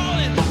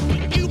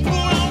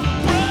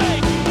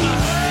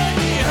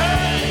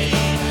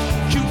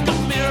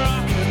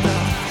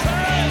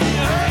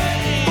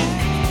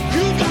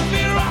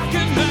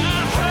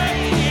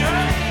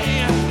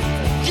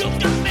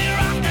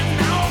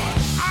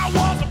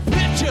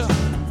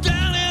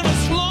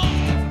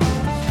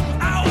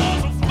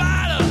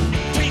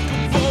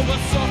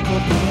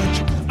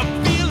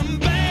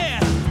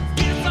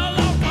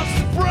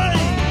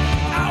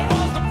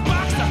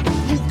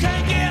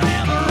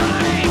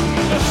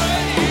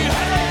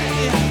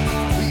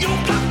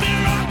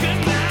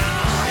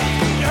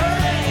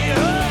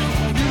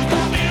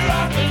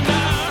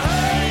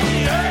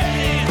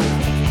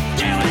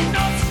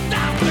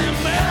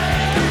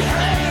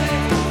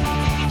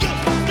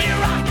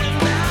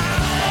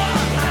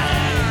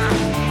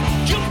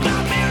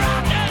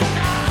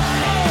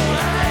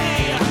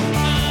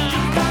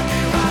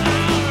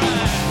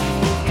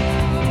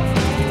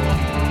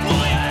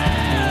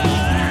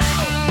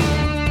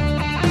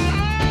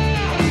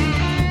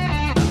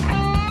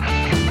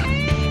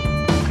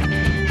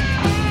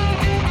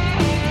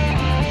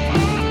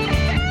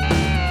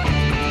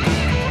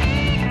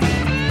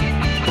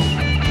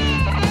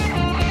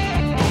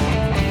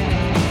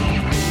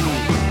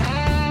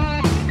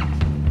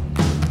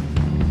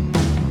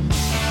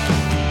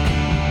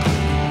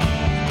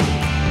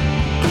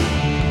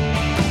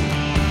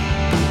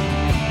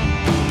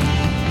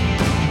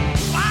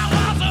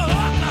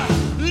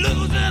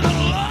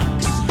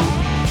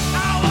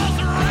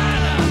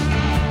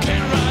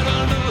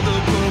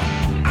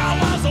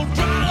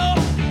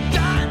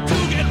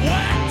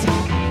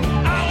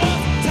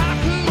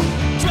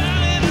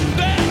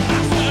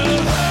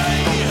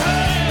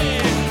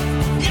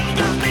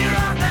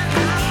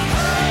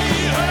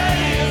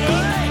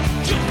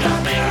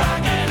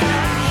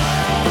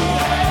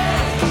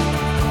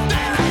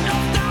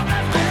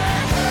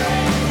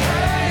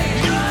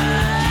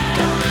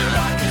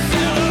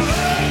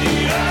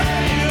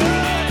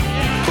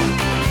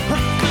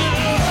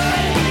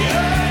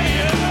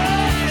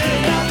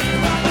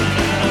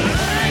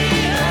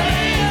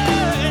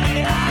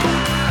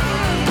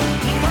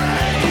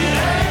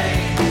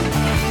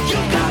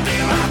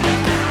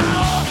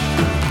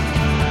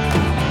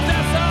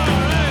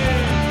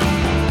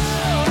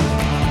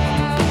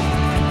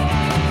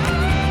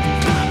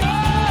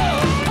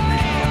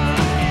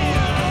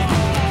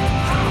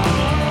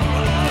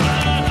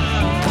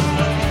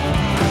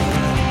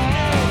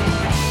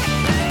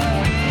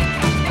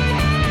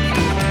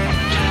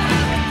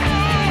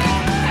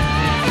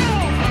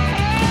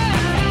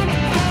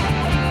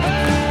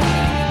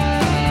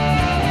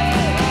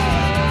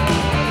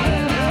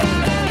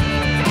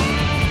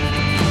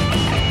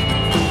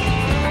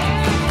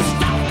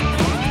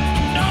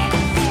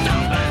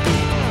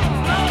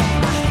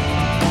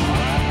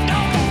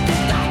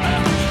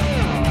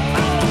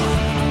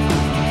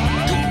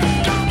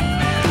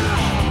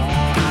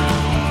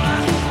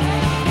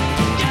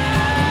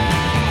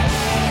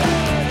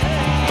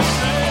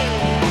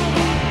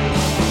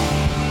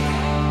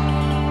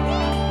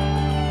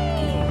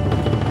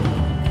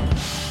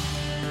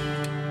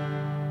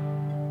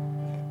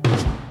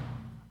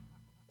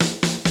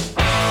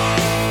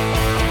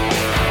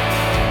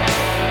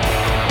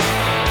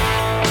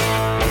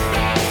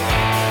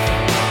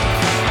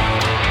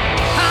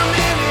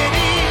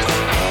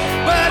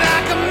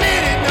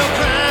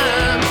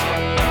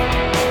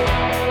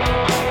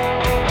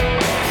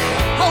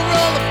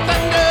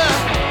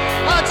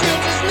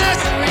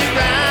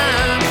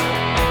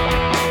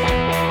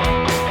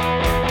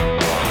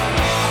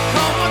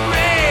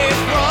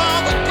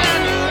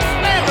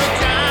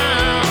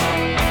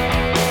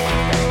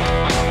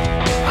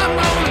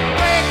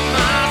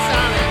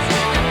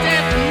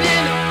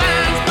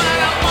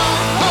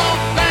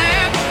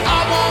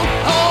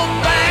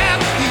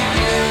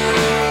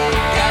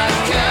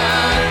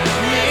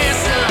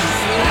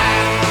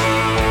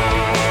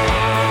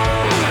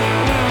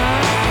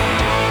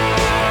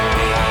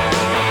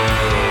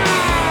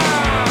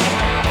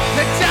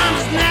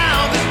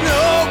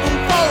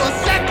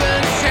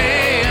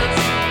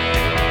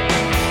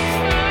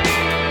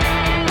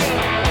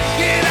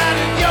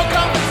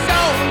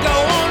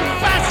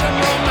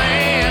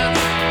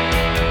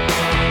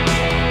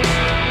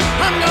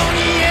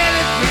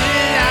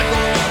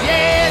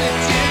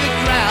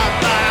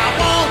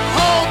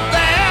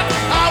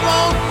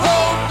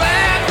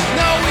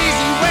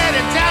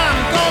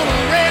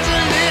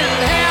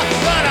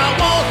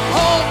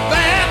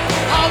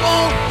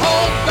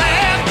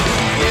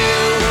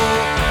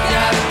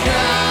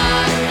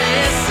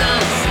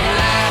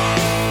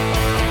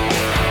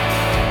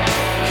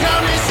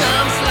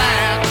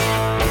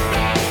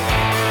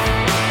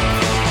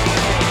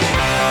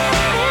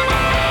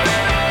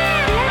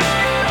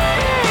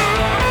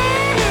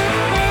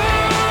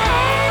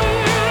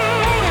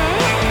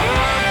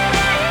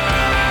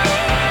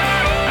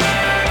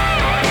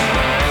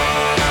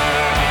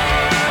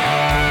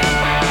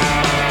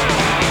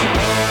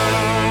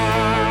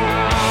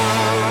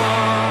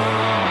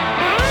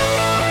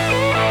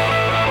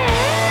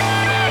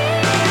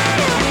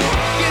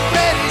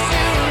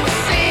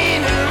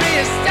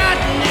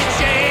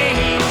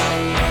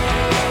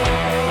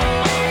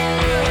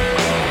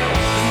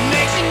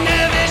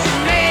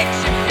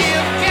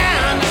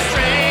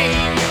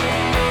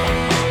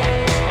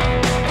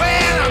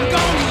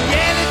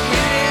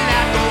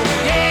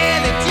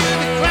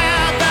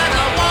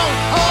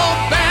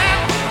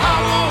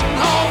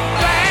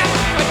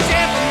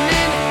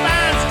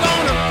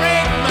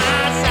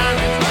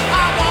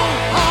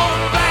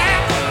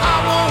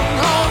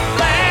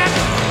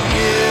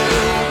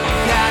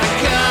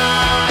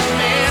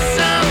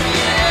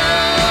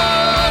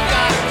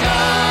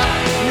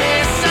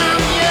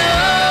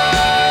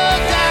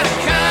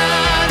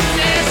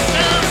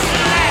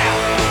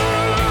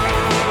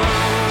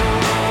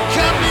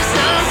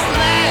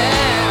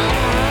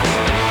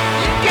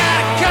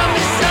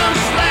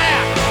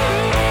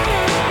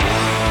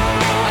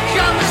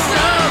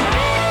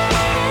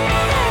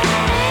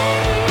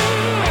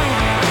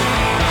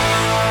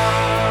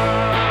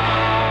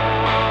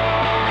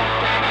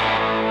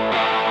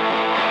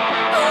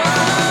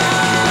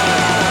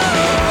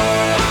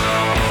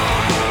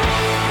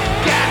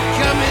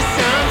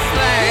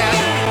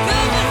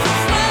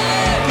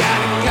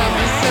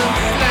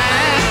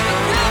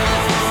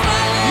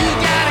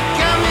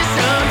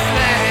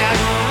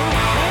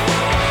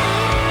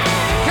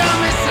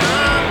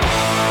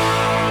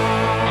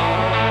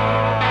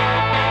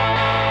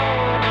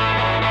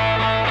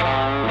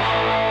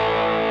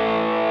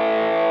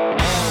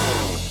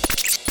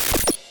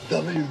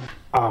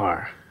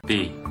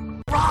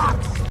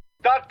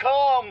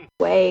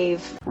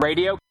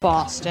Radio.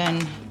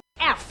 Boston.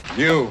 F.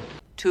 You.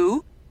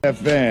 2.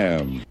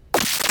 FM.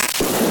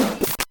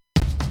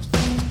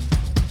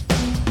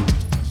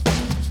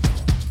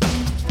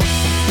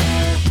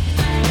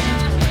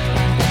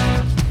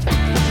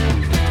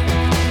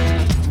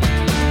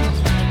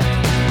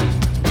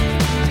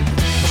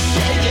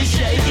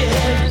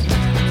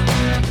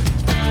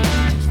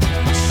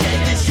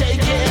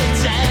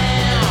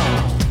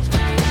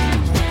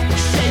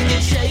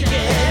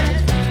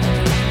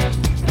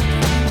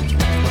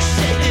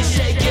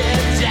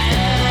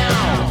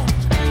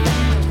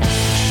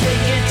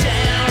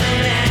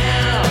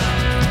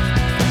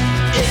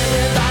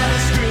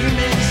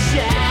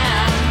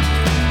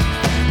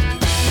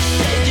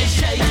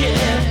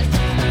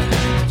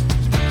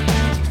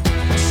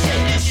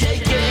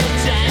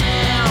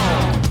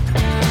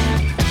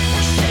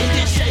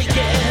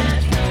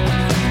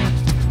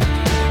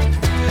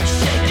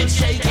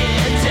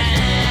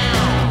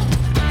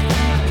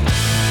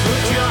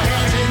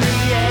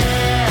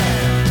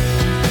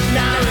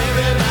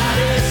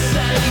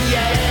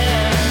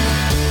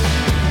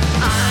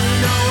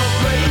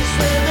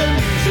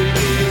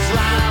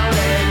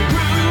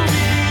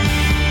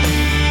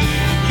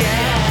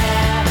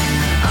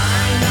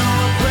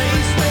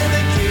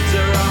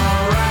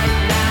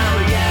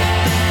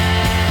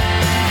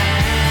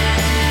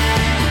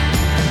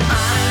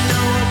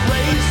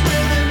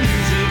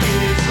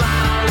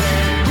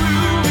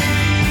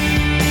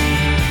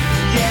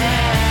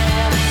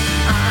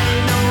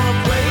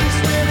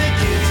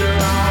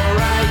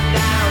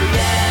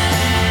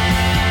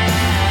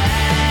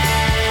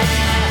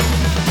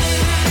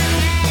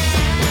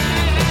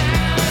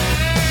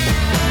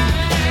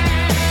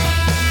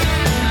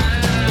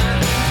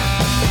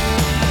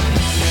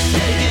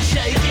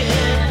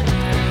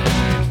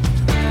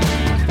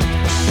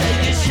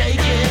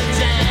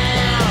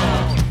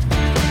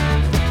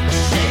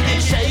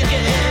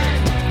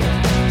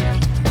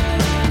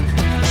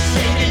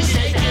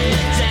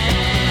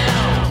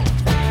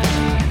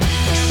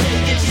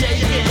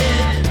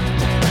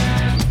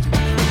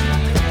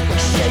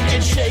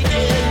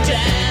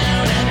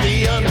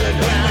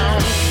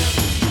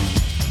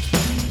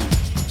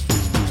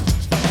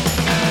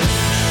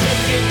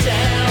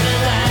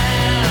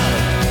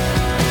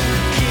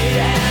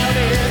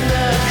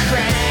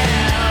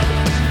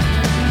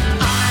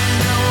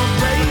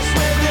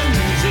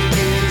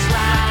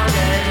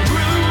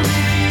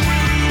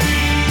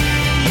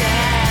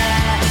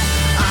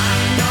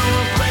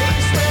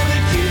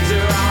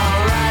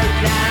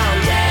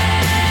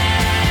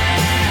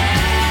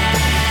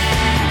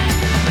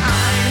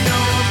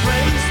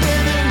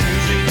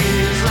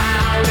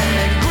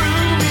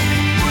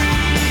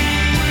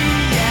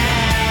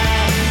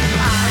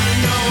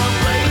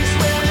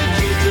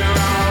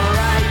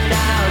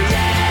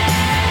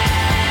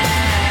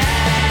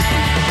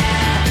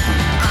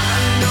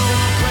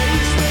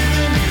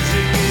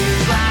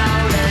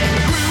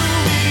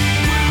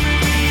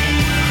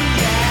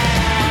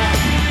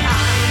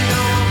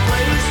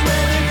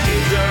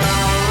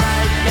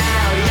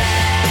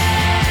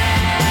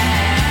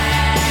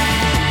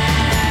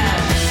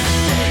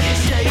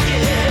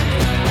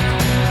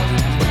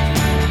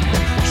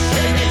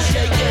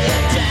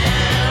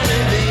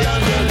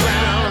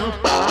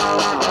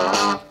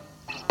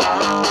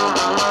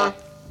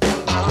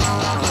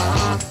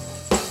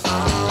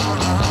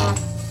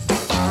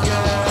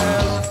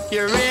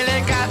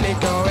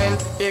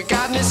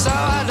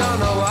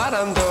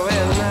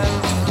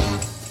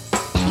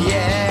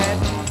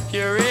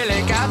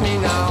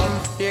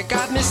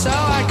 so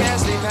I can't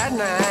sleep at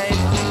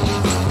night.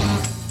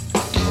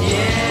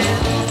 Yeah.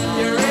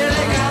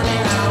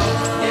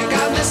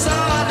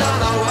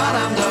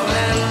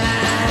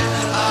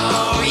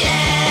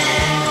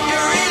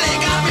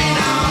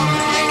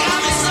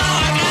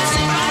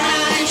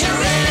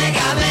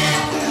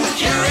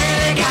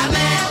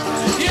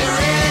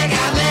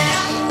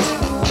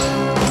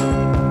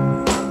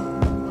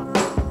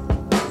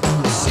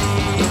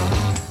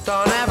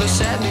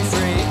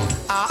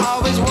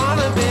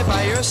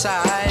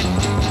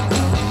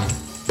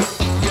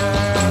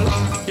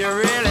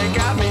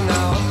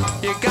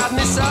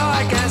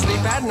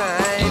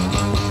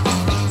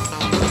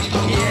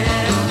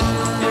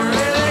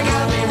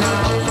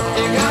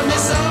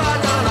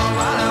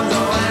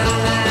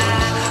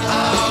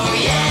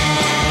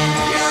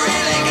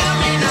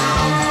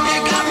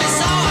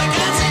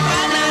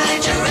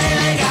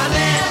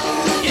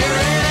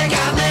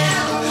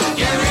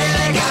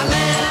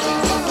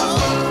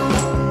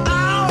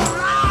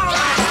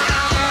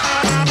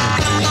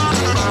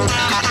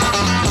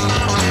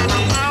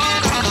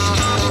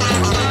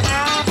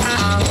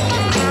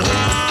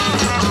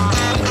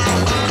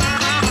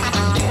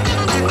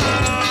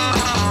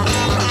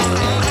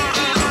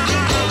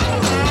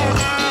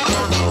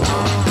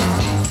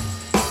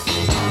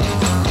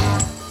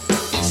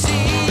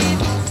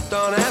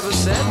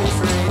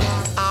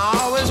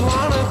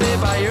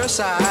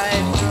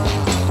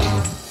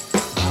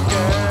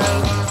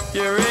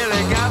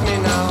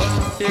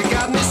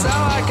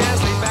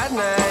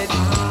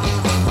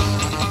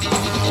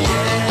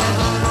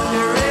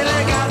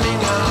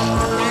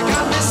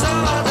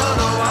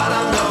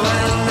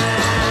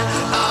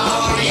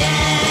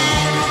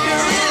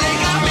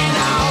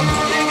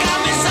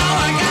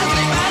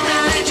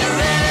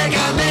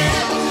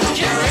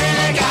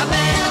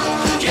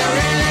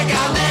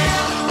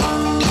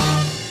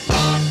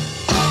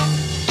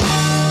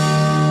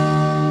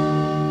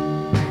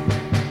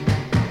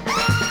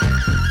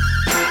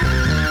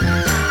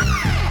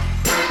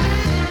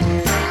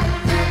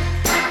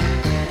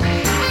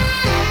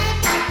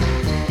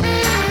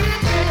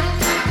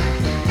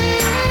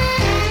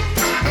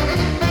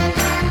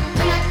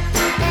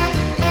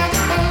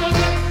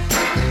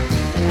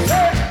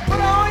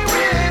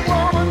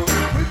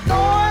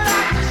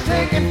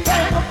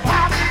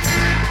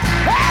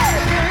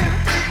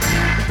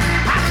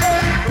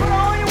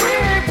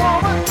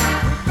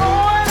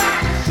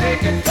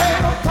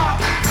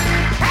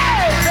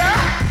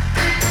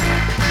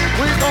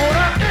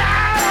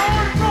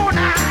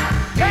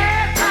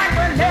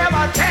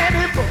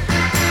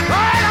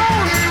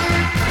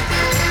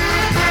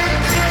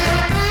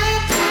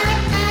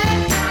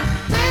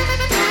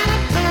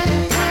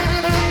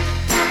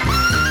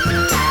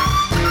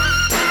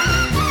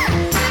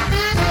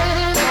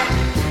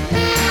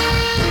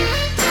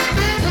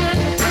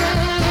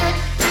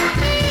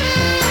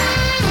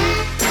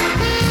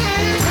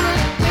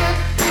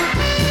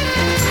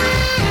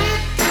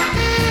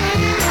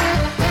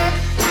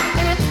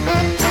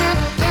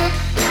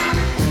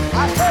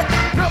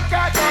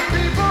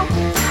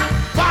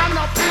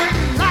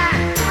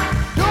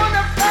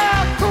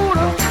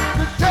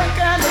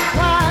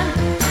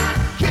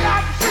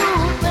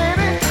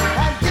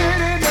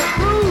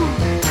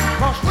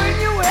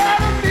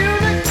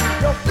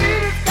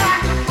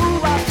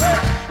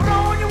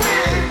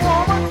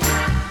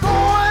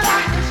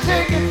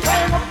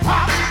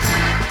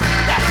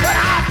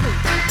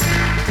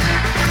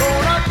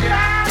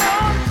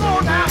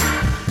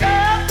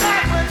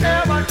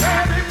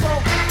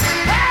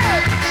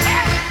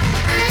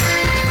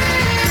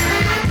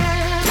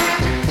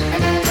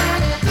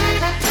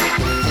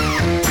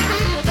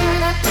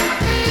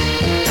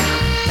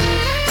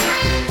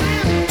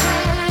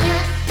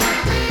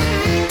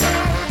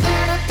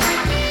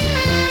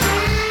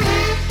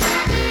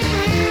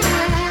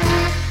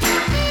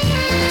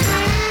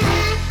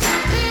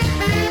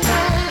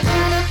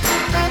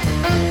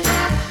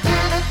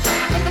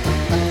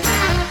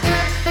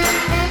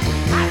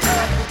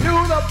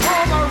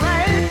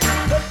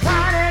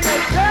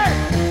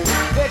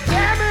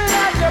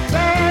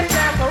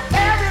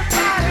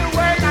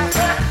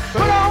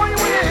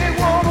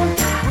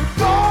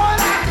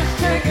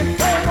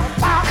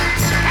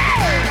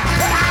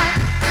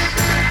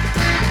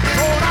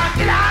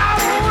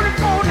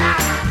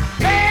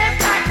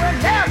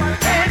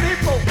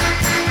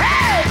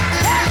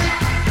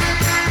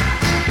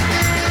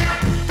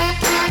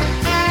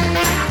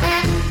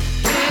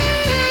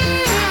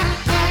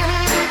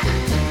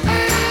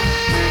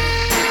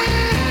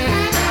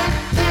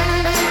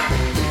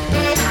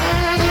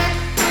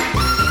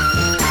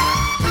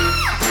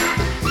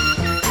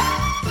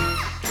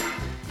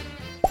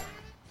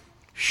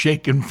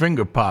 Shake and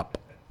Finger Pop.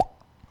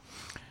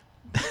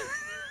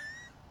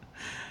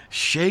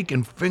 Shake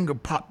and Finger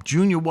Pop.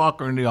 Junior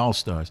Walker and the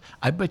All-Stars.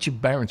 I bet you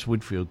Barrence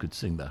Woodfield could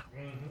sing the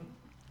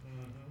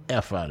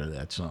F out of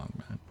that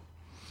song, man.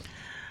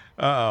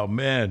 Oh,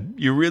 man.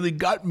 You really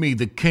got me,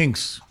 the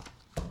Kinks.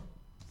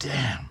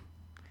 Damn.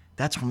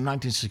 That's from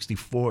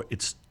 1964.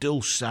 It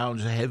still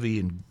sounds heavy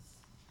and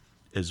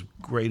as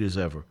great as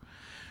ever.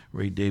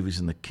 Ray Davies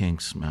and the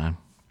Kinks, man.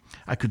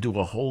 I could do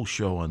a whole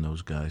show on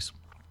those guys.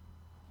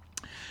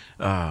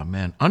 Ah,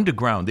 man.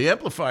 Underground, the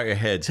Amplifier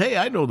Heads. Hey,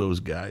 I know those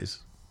guys.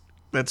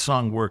 That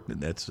song worked in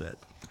that set.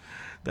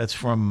 That's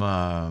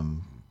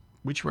from,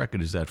 which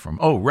record is that from?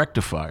 Oh,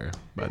 Rectifier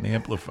by the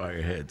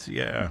Amplifier Heads.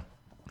 Yeah.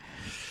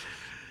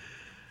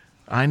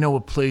 I know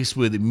a place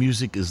where the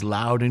music is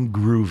loud and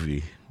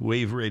groovy.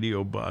 Wave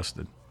Radio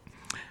Boston.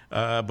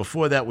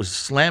 Before that was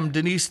Slam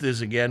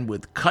Denistas again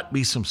with Cut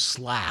Me Some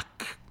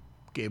Slack.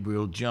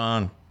 Gabriel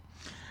John.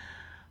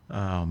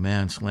 Oh,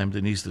 man, Slam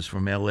Denistas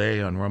from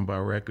L.A. on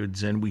Rumbar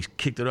Records. And we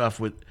kicked it off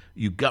with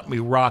You Got Me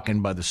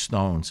Rockin' by the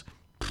Stones.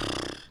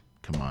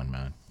 Come on,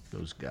 man.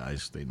 Those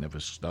guys, they never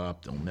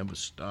stop. They'll never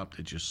stop.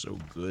 They're just so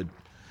good.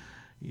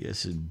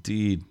 Yes,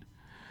 indeed.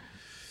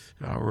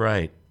 All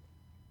right.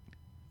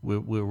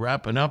 We're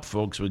wrapping up,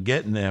 folks. We're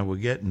getting there.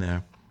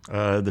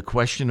 The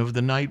question of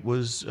the night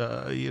was,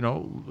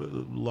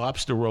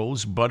 lobster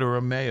rolls, butter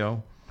or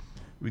mayo.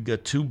 We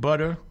got 2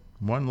 butter,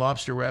 1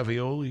 lobster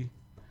ravioli,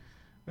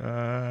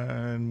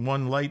 and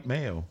 1 light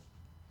mayo.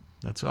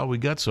 That's all we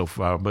got so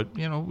far. But,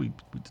 we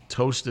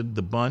toasted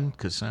the bun.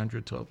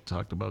 Cassandra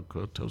talked about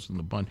toasting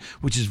the bun,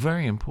 which is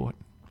very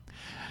important.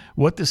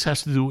 What this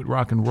has to do with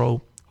rock and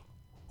roll,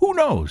 who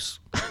knows?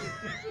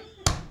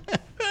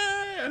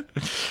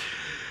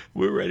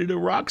 We're ready to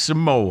rock some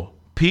more.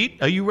 Pete,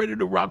 are you ready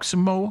to rock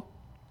some more?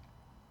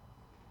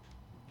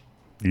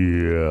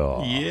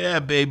 Yeah. Yeah,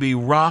 baby.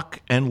 Rock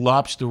and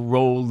lobster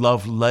roll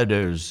love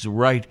letters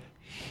right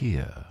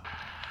here.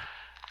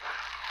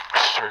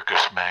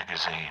 Circus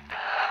Magazine,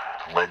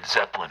 Led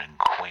Zeppelin and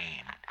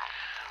Queen,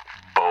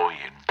 Bowie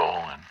and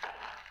Bolin,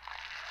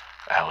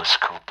 Alice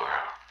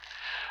Cooper.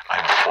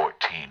 I'm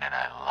 14 and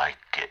I like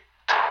it.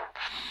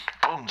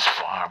 Boone's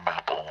Farm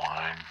apple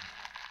wine,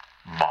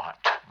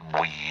 Mott,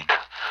 Weed,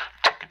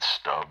 Ticket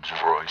Stubs,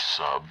 Roy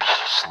Subs,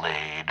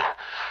 Slade,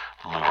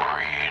 Lou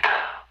Reed.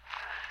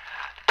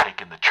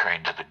 Taking the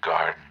train to the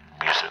Garden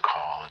Music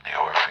Hall in the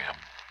Orpheum.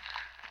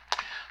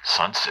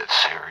 Sunset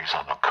Series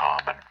on the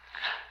Common.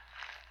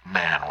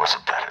 Man,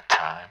 wasn't that a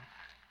time?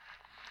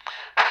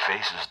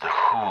 Faces the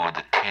Who,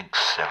 the Kinks,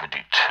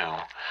 72.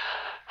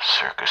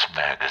 Circus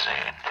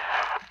Magazine.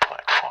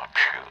 Platform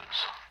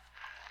Shoes.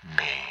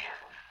 Me.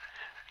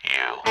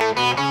 You.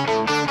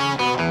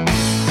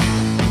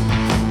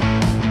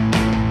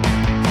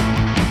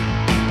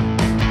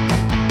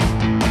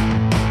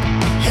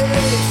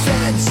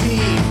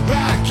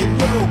 Rock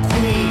and roll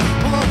queen,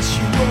 once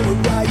you were a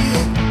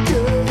riot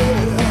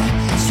girl.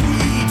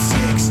 Sweet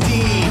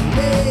 16,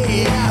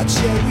 lay out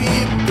cherry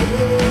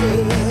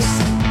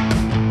burst.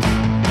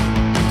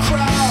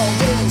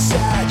 Crawled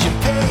inside your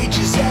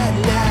pages at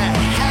night,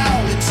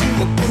 howling to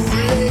a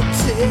bootleg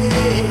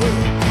tape.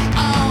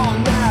 On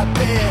my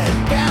bed,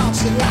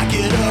 bouncing like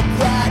it up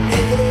right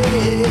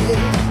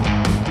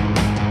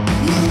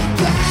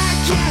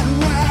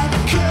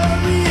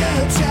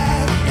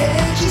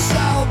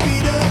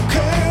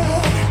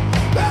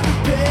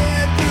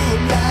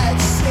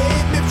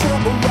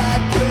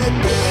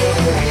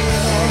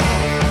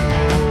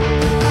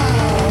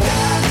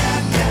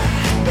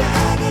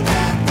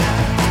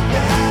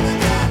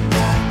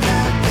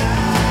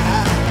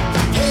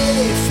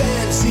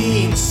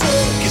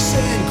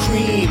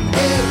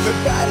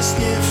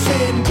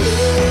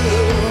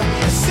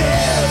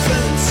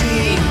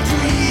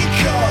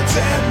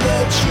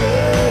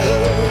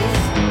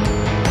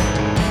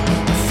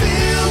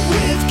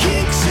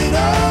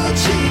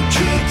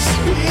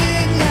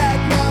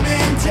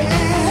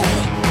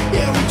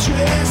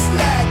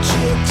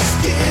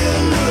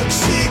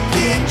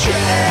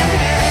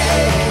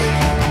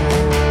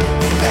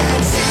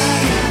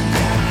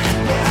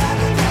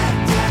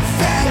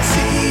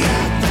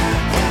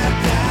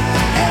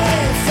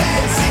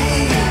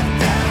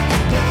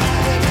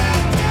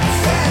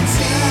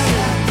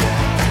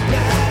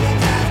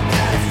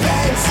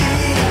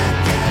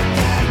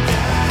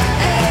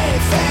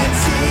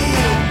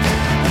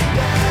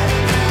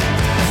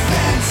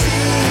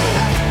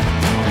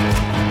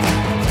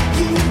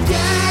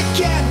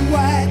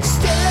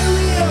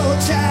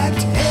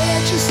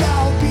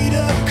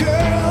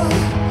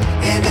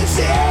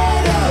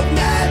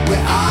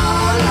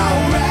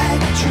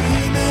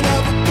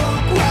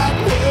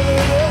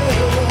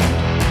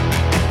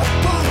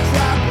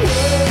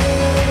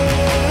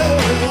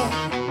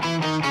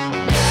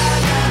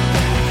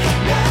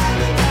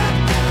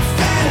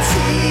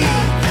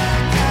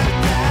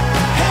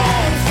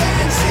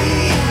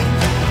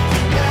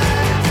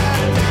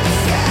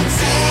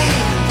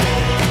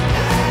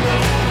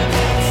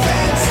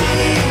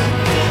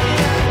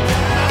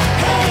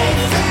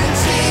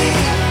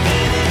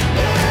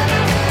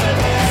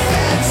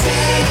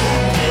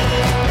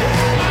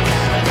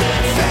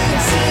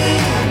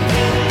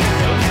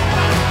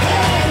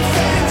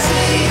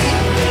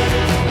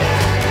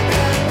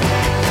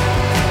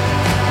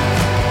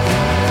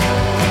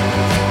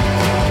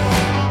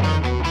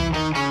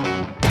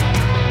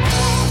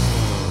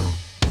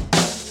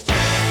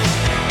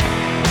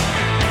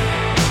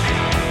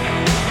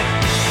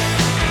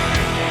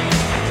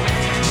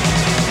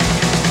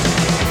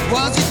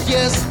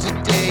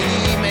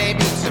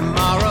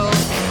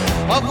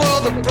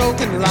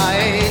broken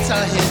lights,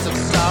 a hint of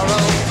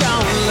sorrow.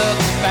 Don't look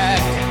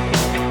back.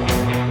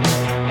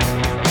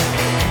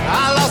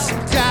 I lost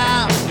some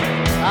time,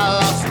 I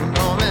lost some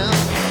moment.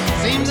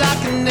 Seems I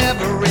can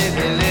never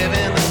really live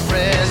in the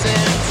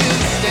present. 2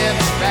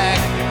 steps back.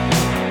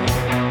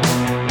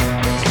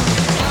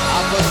 I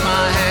put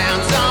my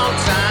hands on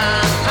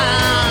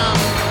time.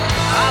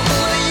 I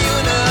put the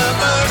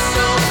universe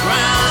on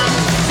ground.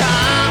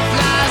 Time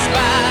flies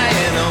by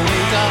in a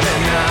wink of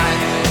an eye.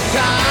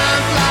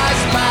 Time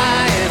flies by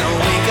in a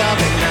wink of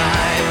an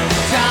eye.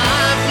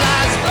 Time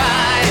flies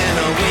by in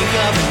a wink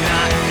of an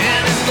eye.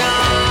 And it's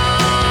gone.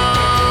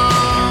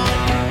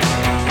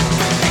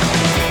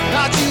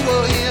 Thought you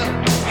were here,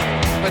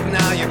 but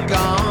now you're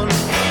gone.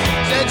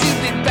 Said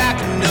you'd be back,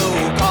 no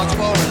cause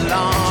for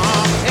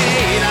alarm.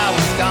 Hey, I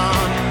was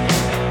gone,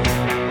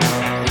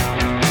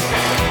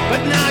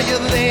 but now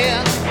you're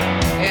there,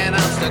 and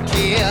I'm stuck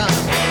here.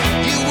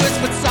 You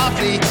whispered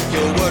softly,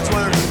 your words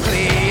weren't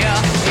clear,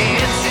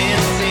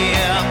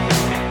 insincere.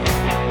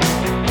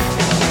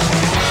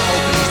 Oh,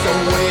 please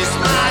don't waste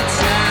my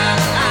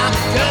time,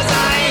 'cause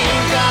I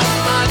ain't got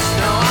much,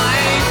 no, I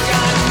ain't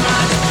got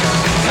much.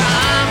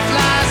 Time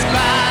flies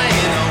by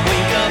in a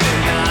wink of an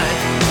eye.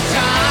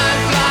 Time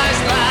flies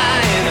by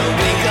in a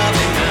wink of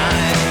an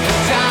eye.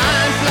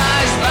 Time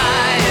flies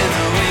by in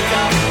a wink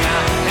of an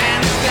eye.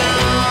 And it's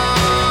gone.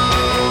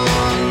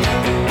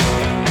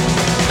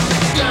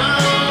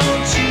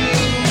 Don't you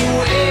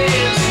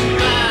waste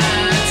my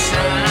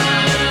time.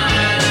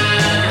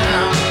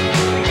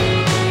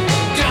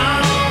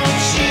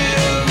 Don't you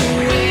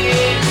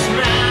waste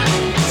my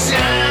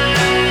time.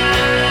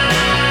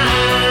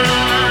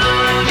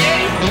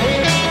 Yeah.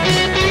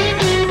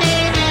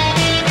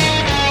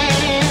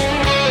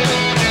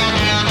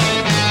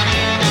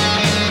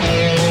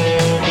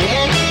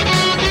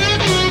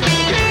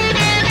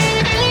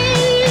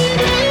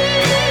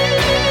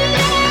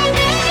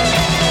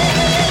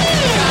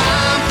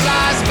 Time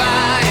flies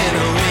by in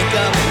a wink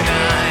of an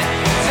eye.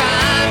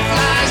 Time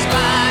flies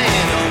by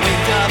in a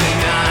wink of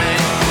an eye.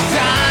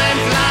 Time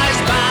flies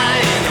by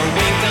in a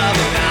wink of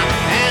an eye.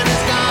 And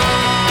it's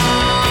gone.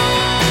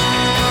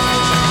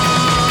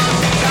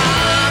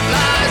 Time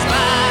flies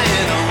by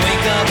in a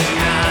wink of an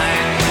eye.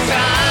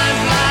 Time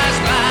flies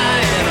by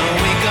in a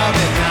wink of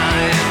an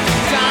eye.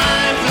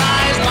 Time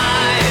flies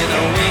by in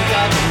a wink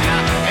of an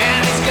eye.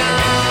 And it's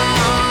gone.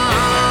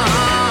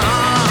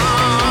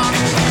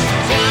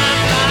 Time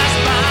flies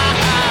by.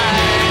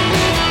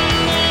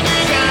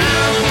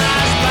 Time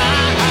flies by.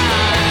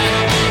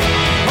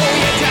 Oh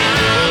yeah,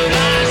 time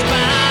flies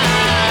by.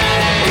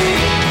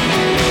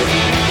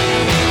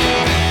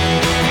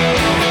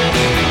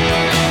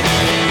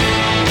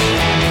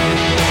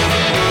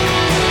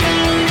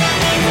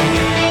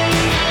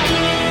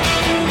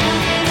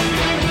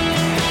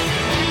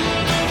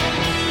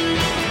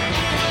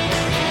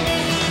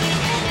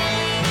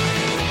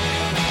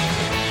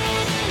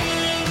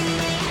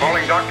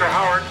 Calling Dr.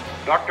 Howard.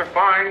 Dr.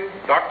 Fine.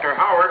 Dr.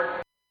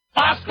 Howard.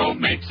 Bosco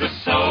makes a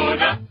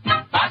soda.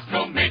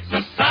 Bosco makes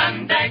a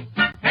sundae.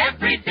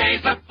 Every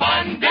day's a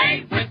fun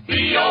day with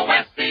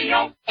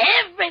B-O-S-C-O.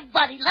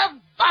 Everybody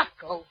loves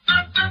Bosco.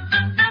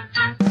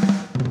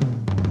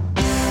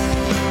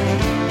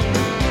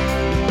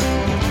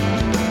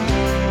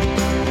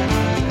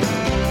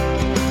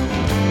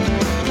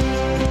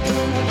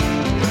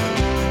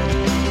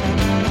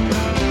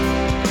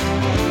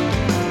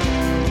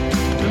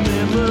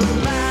 Remember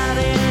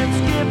riding,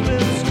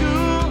 skipping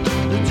school.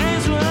 The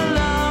days were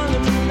long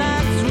and the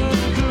nights were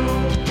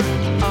cool.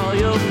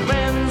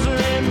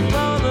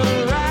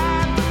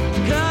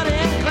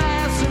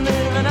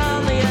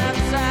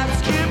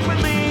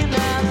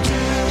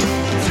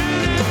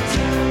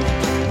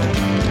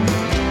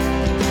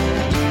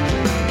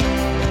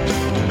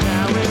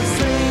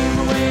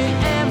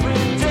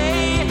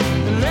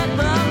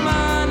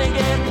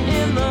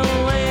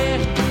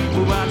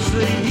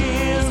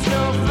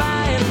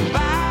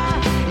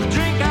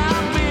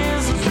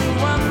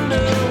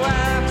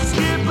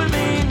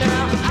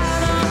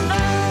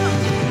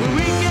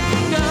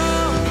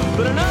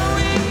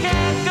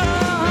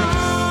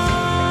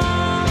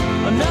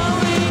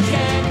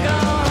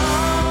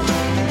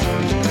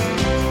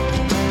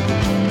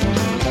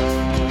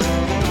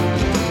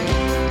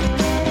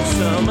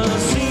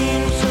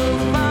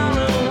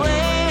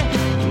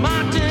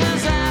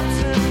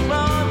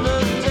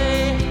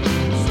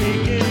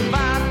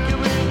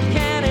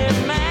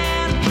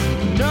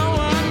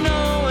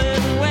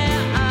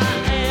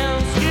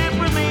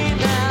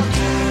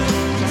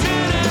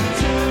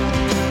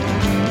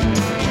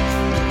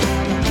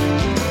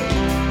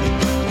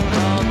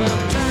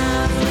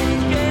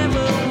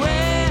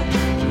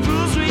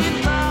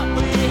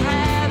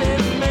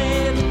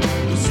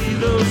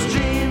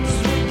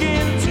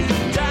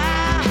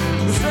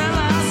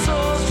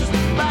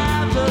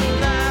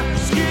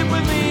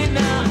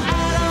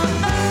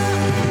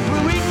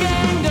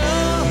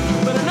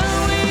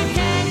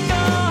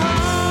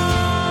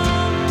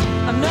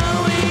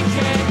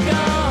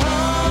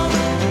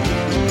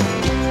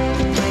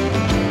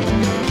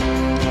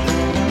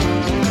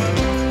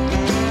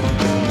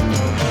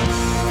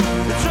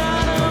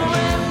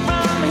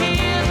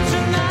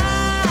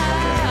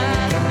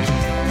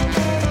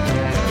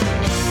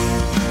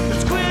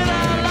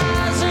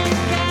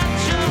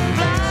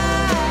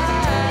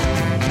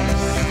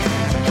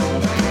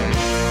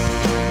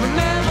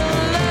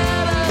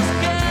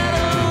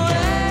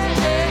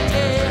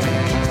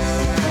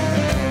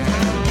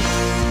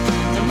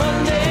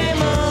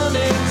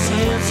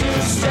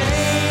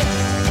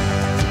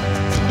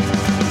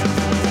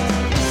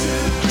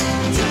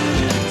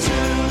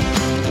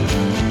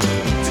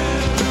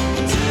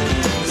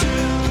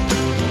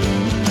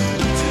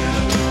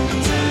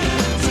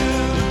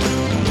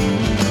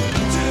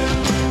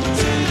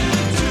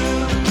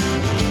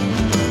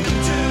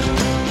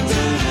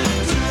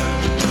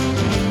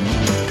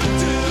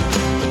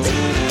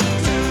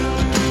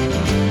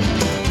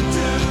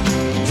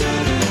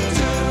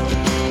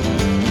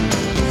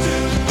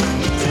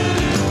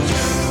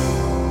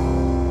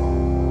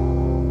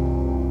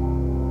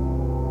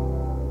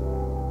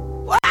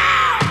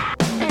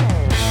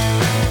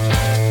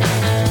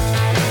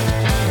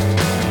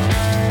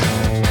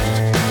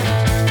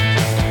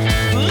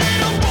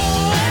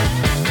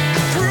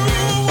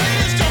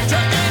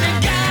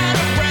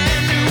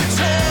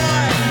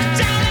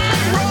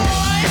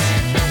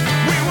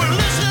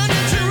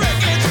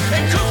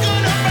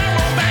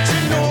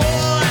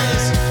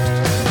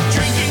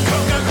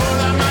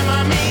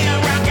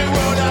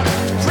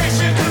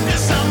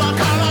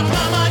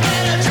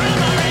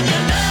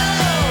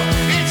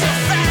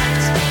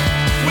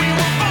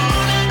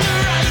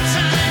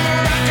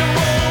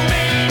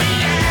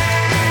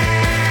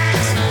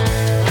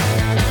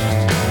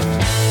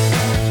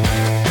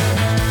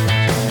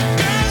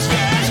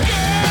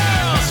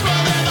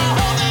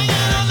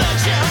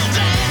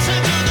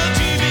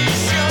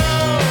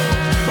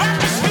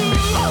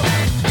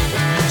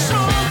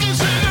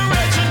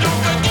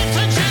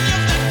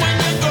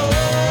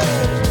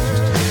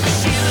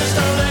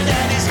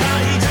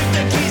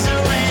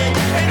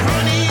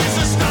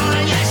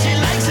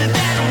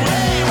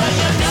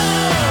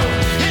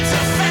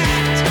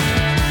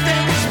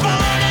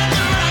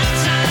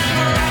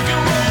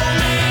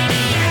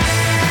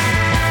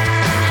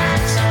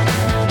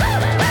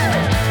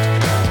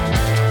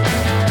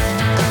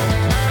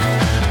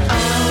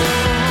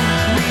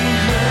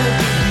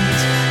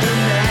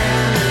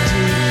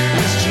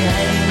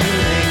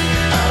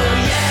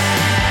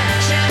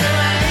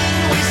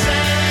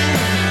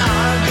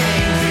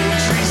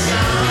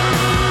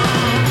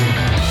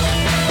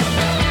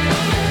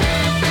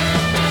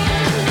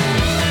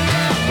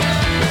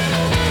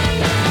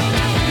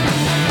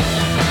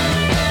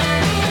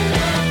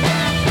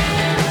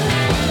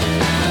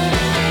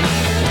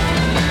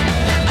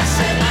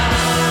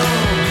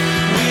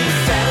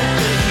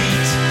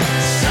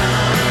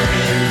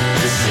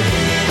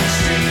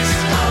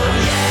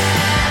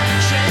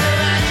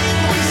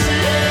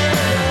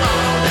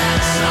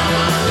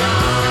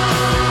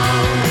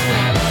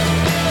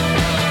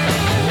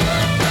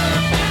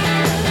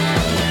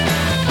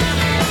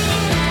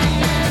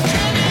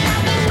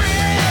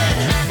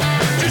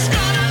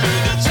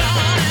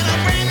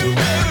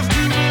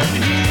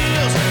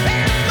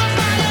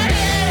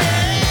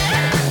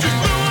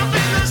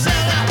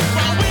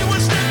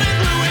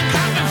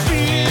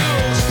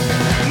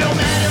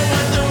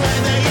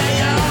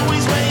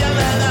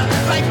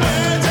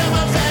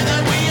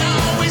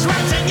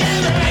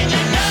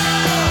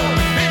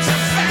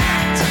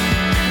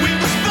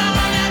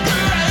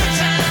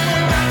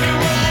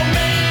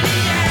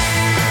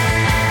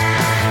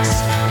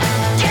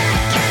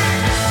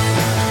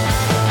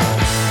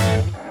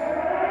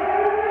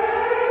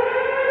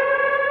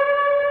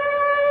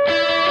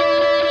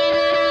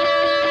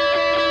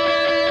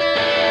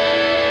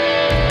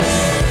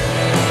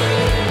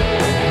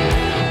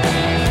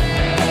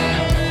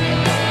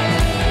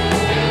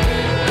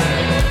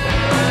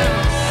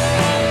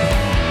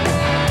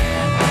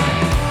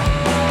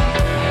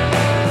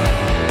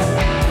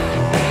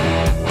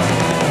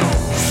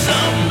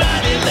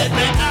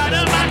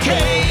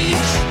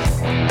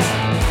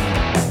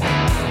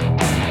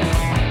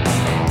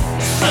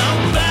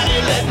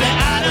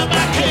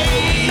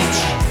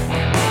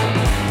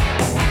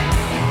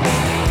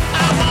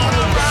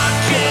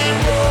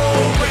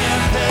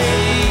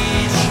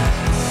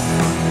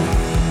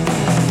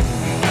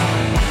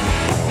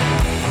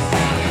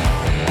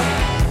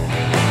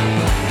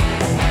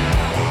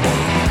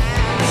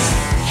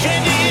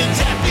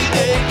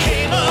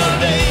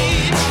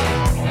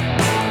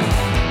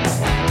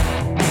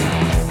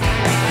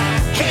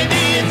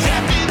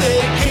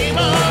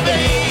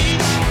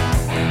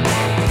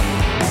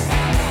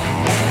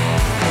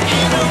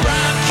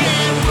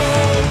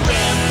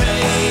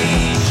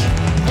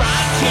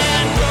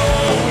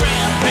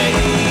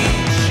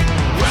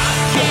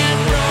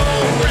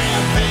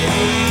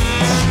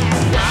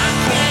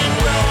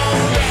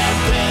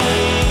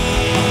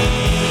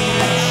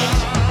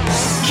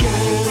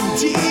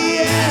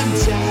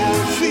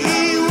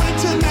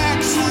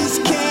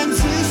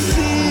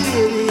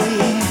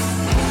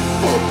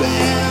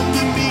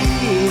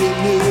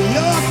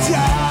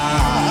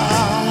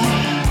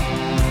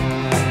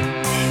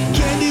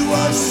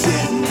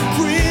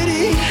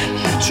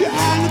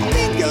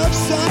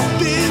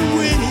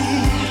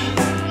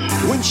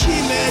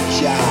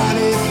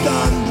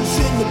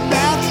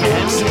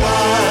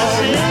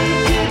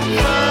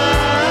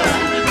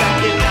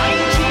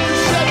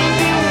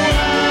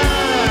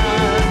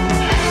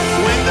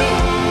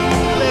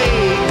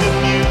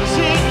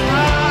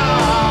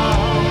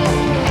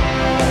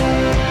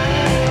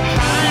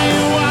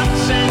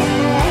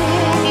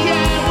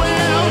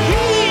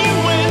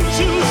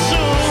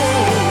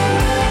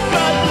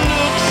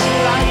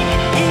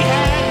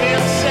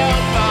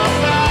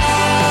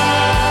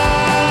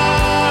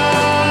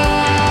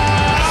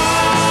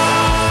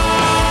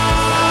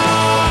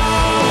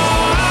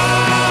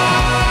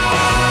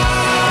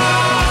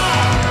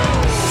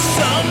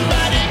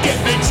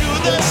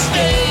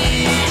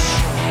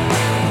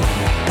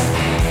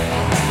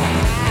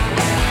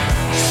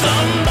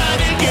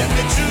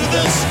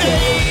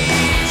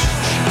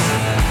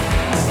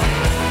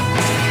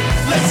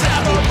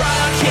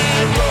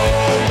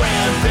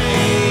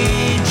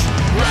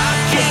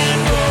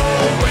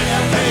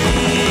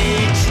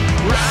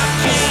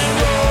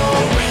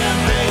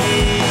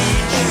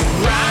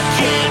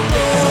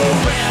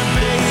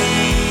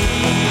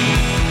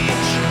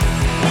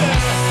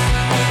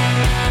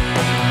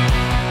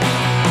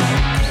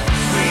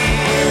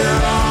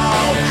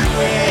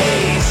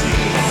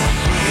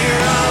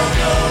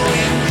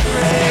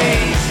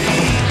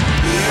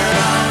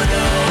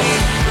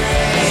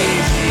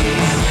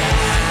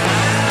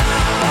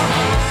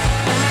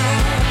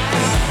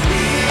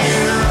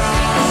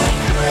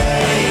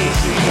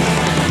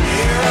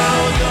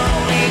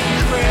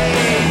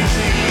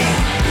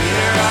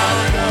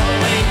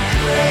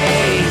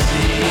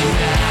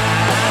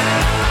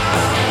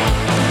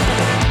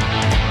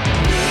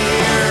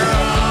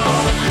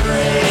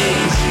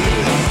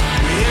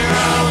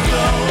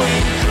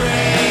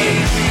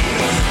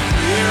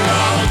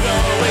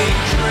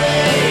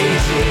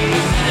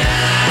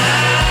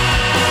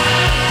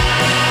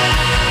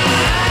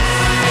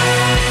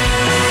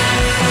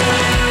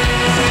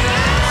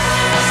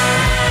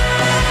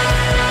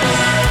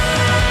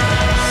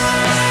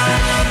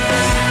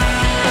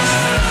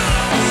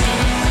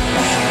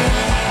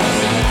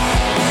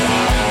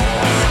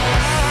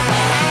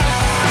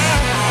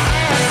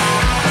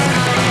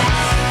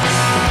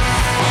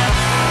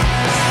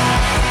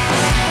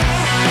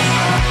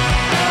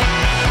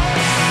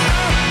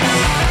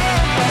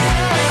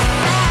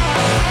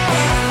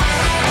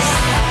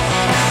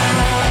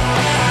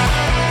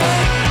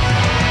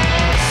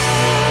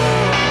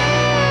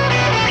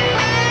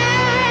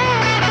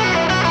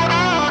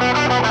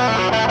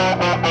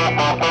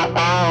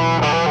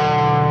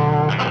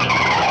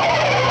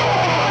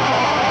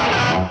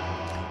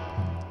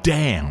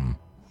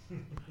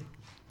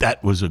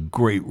 That was a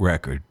great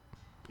record,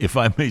 if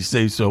I may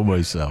say so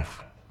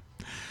myself.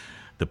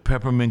 The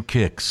Peppermint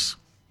Kicks,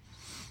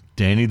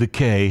 Danny the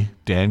K,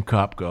 Dan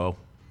Kopko,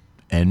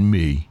 and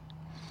me.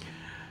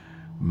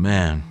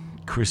 Man,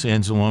 Chris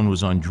Anzalone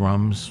was on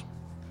drums.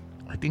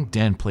 I think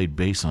Dan played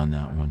bass on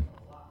that one.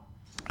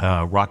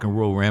 Rock and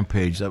Roll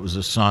Rampage, that was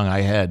a song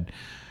I had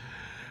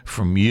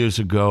from years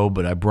ago,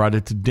 but I brought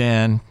it to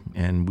Dan,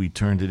 and we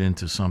turned it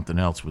into something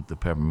else with the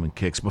Peppermint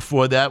Kicks.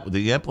 Before that, with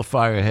the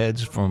Amplifier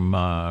Heads from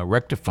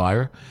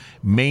Rectifier,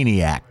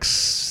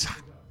 Maniacs.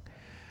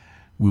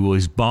 We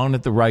was born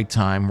at the right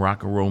time,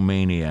 Rock and Roll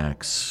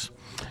Maniacs.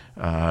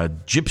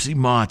 Gypsy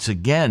Moths,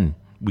 again.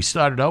 We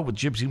started out with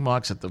Gypsy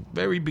Moths at the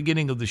very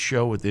beginning of the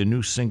show with their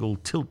new single,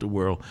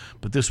 Tilt-A-Whirl,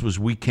 but this was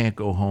We Can't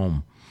Go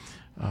Home.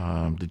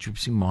 The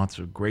Gypsy Moths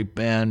are a great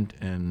band,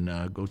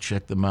 and go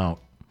check them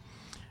out.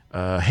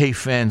 Hey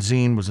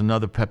Fanzine was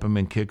another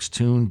Peppermint Kicks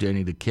tune,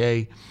 Danny the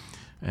K,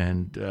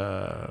 and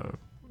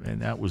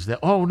that was that.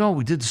 Oh no,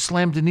 we did the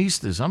Slam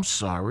Denistas. I'm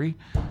sorry.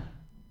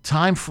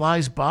 Time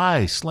Flies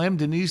By. Slam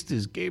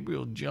Denistas,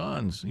 Gabriel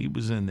Johns. He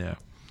was in there.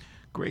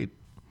 Great.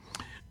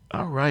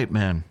 All right,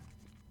 man.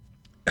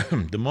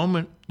 The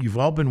moment you've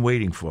all been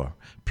waiting for.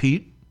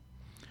 Pete,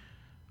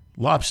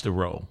 lobster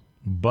roll,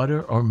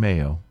 butter or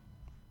mayo?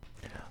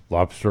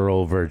 Lobster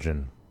roll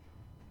virgin.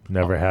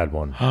 Never had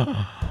one.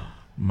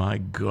 My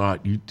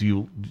God,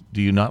 do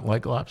you not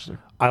like lobster?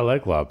 I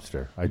like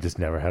lobster. I just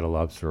never had a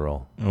lobster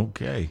roll.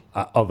 Okay.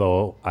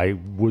 Although I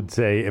would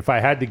say, if I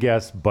had to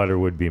guess, butter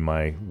would be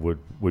my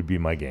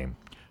game.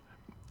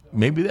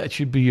 Maybe that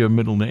should be your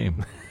middle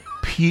name,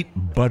 Pete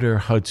Butter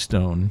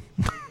Hudstone.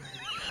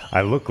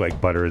 I look like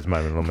butter is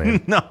my middle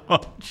name. No,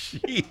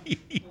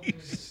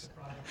 jeez.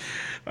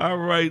 All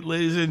right,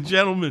 ladies and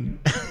gentlemen.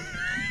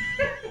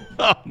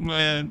 Oh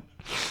man,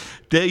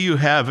 there you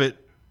have it.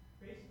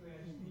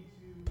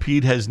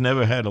 Pete has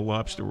never had a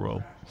lobster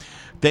roll.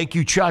 Thank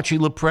you, Chachi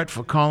LaPrette,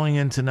 for calling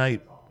in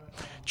tonight.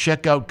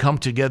 Check out Come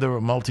Together,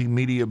 a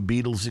multimedia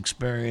Beatles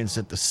experience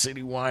at the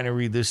City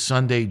Winery this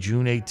Sunday,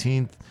 June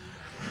 18th.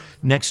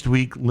 Next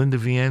week, Linda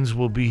Viennes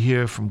will be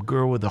here from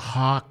Girl with a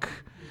Hawk.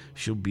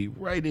 She'll be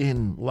right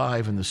in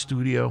live in the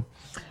studio.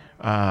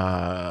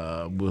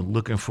 We're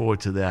looking forward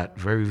to that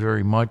very,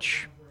 very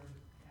much.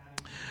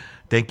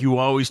 Thank you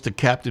always to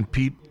Captain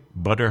Pete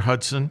Butter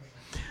Hudson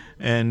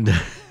and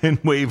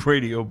Wave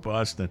Radio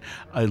Boston.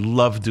 I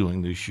love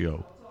doing this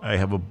show. I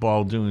have a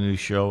ball doing this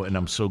show, and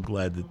I'm so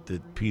glad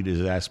that Pete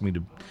has asked me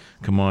to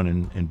come on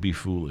and be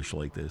foolish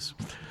like this.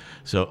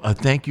 So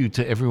thank you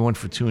to everyone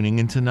for tuning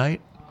in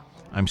tonight.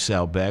 I'm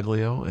Sal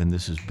Baglio, and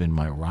this has been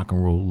my rock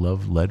and roll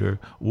love letter.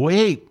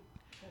 Wait.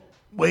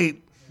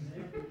 Let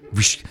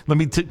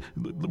me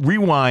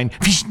rewind.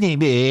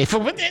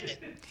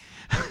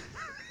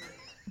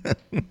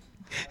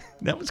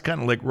 That was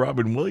kind of like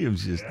Robin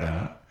Williams just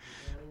then.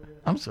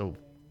 I'm so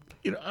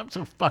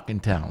fucking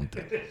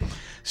talented.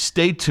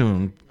 Stay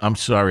tuned. I'm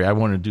sorry, I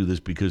want to do this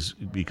because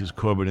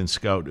Corbin and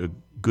Scout are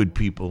good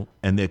people,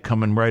 and they're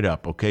coming right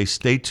up, okay?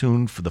 Stay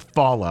tuned for the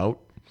Fallout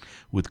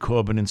with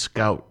Corbin and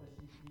Scout.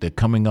 They're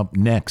coming up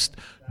next.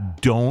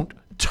 Don't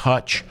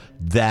touch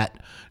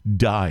that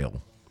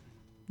dial.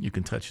 You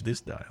can touch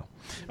this dial.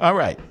 All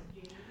right.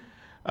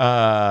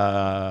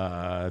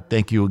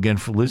 Thank you again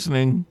for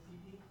listening.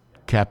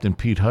 Captain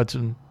Pete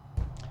Hudson,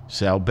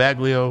 Sal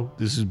Baglio.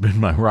 This has been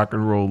my rock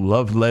and roll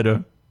love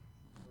letter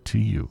to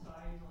you.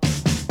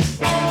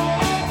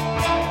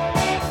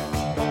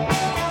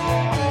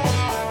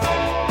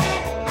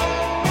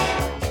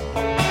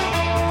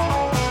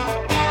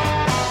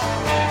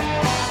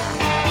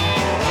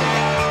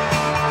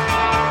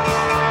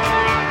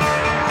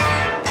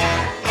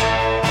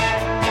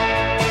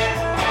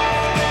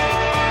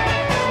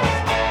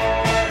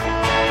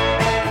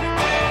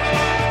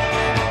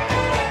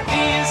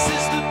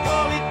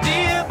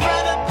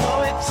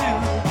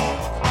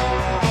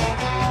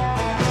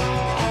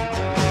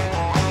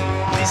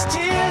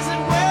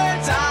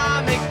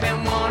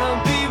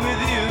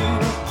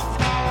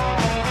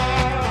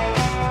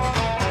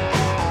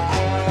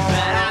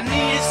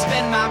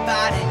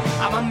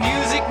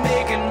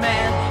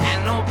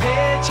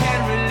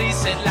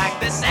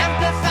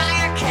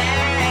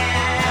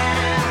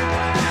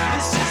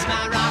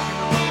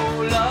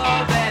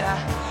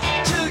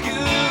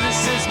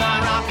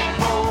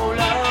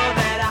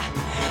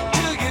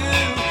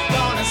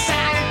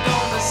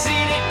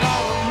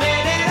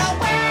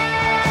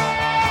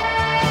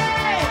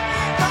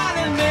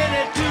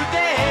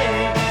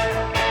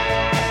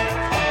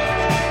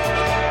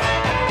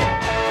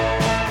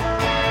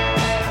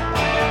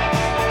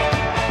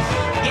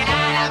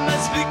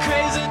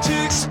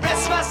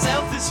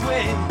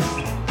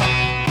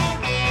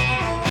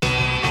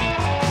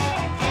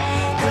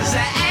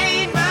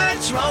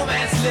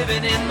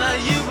 living in the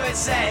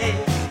USA.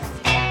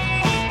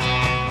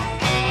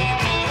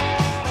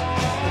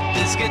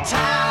 This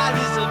guitar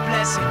is a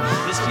blessing,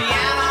 this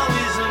piano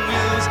is a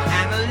muse,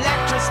 and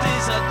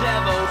electricity's a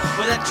devil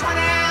with a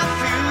 20-amp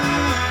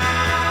fuse.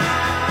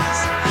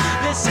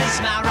 This is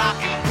my rock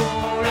and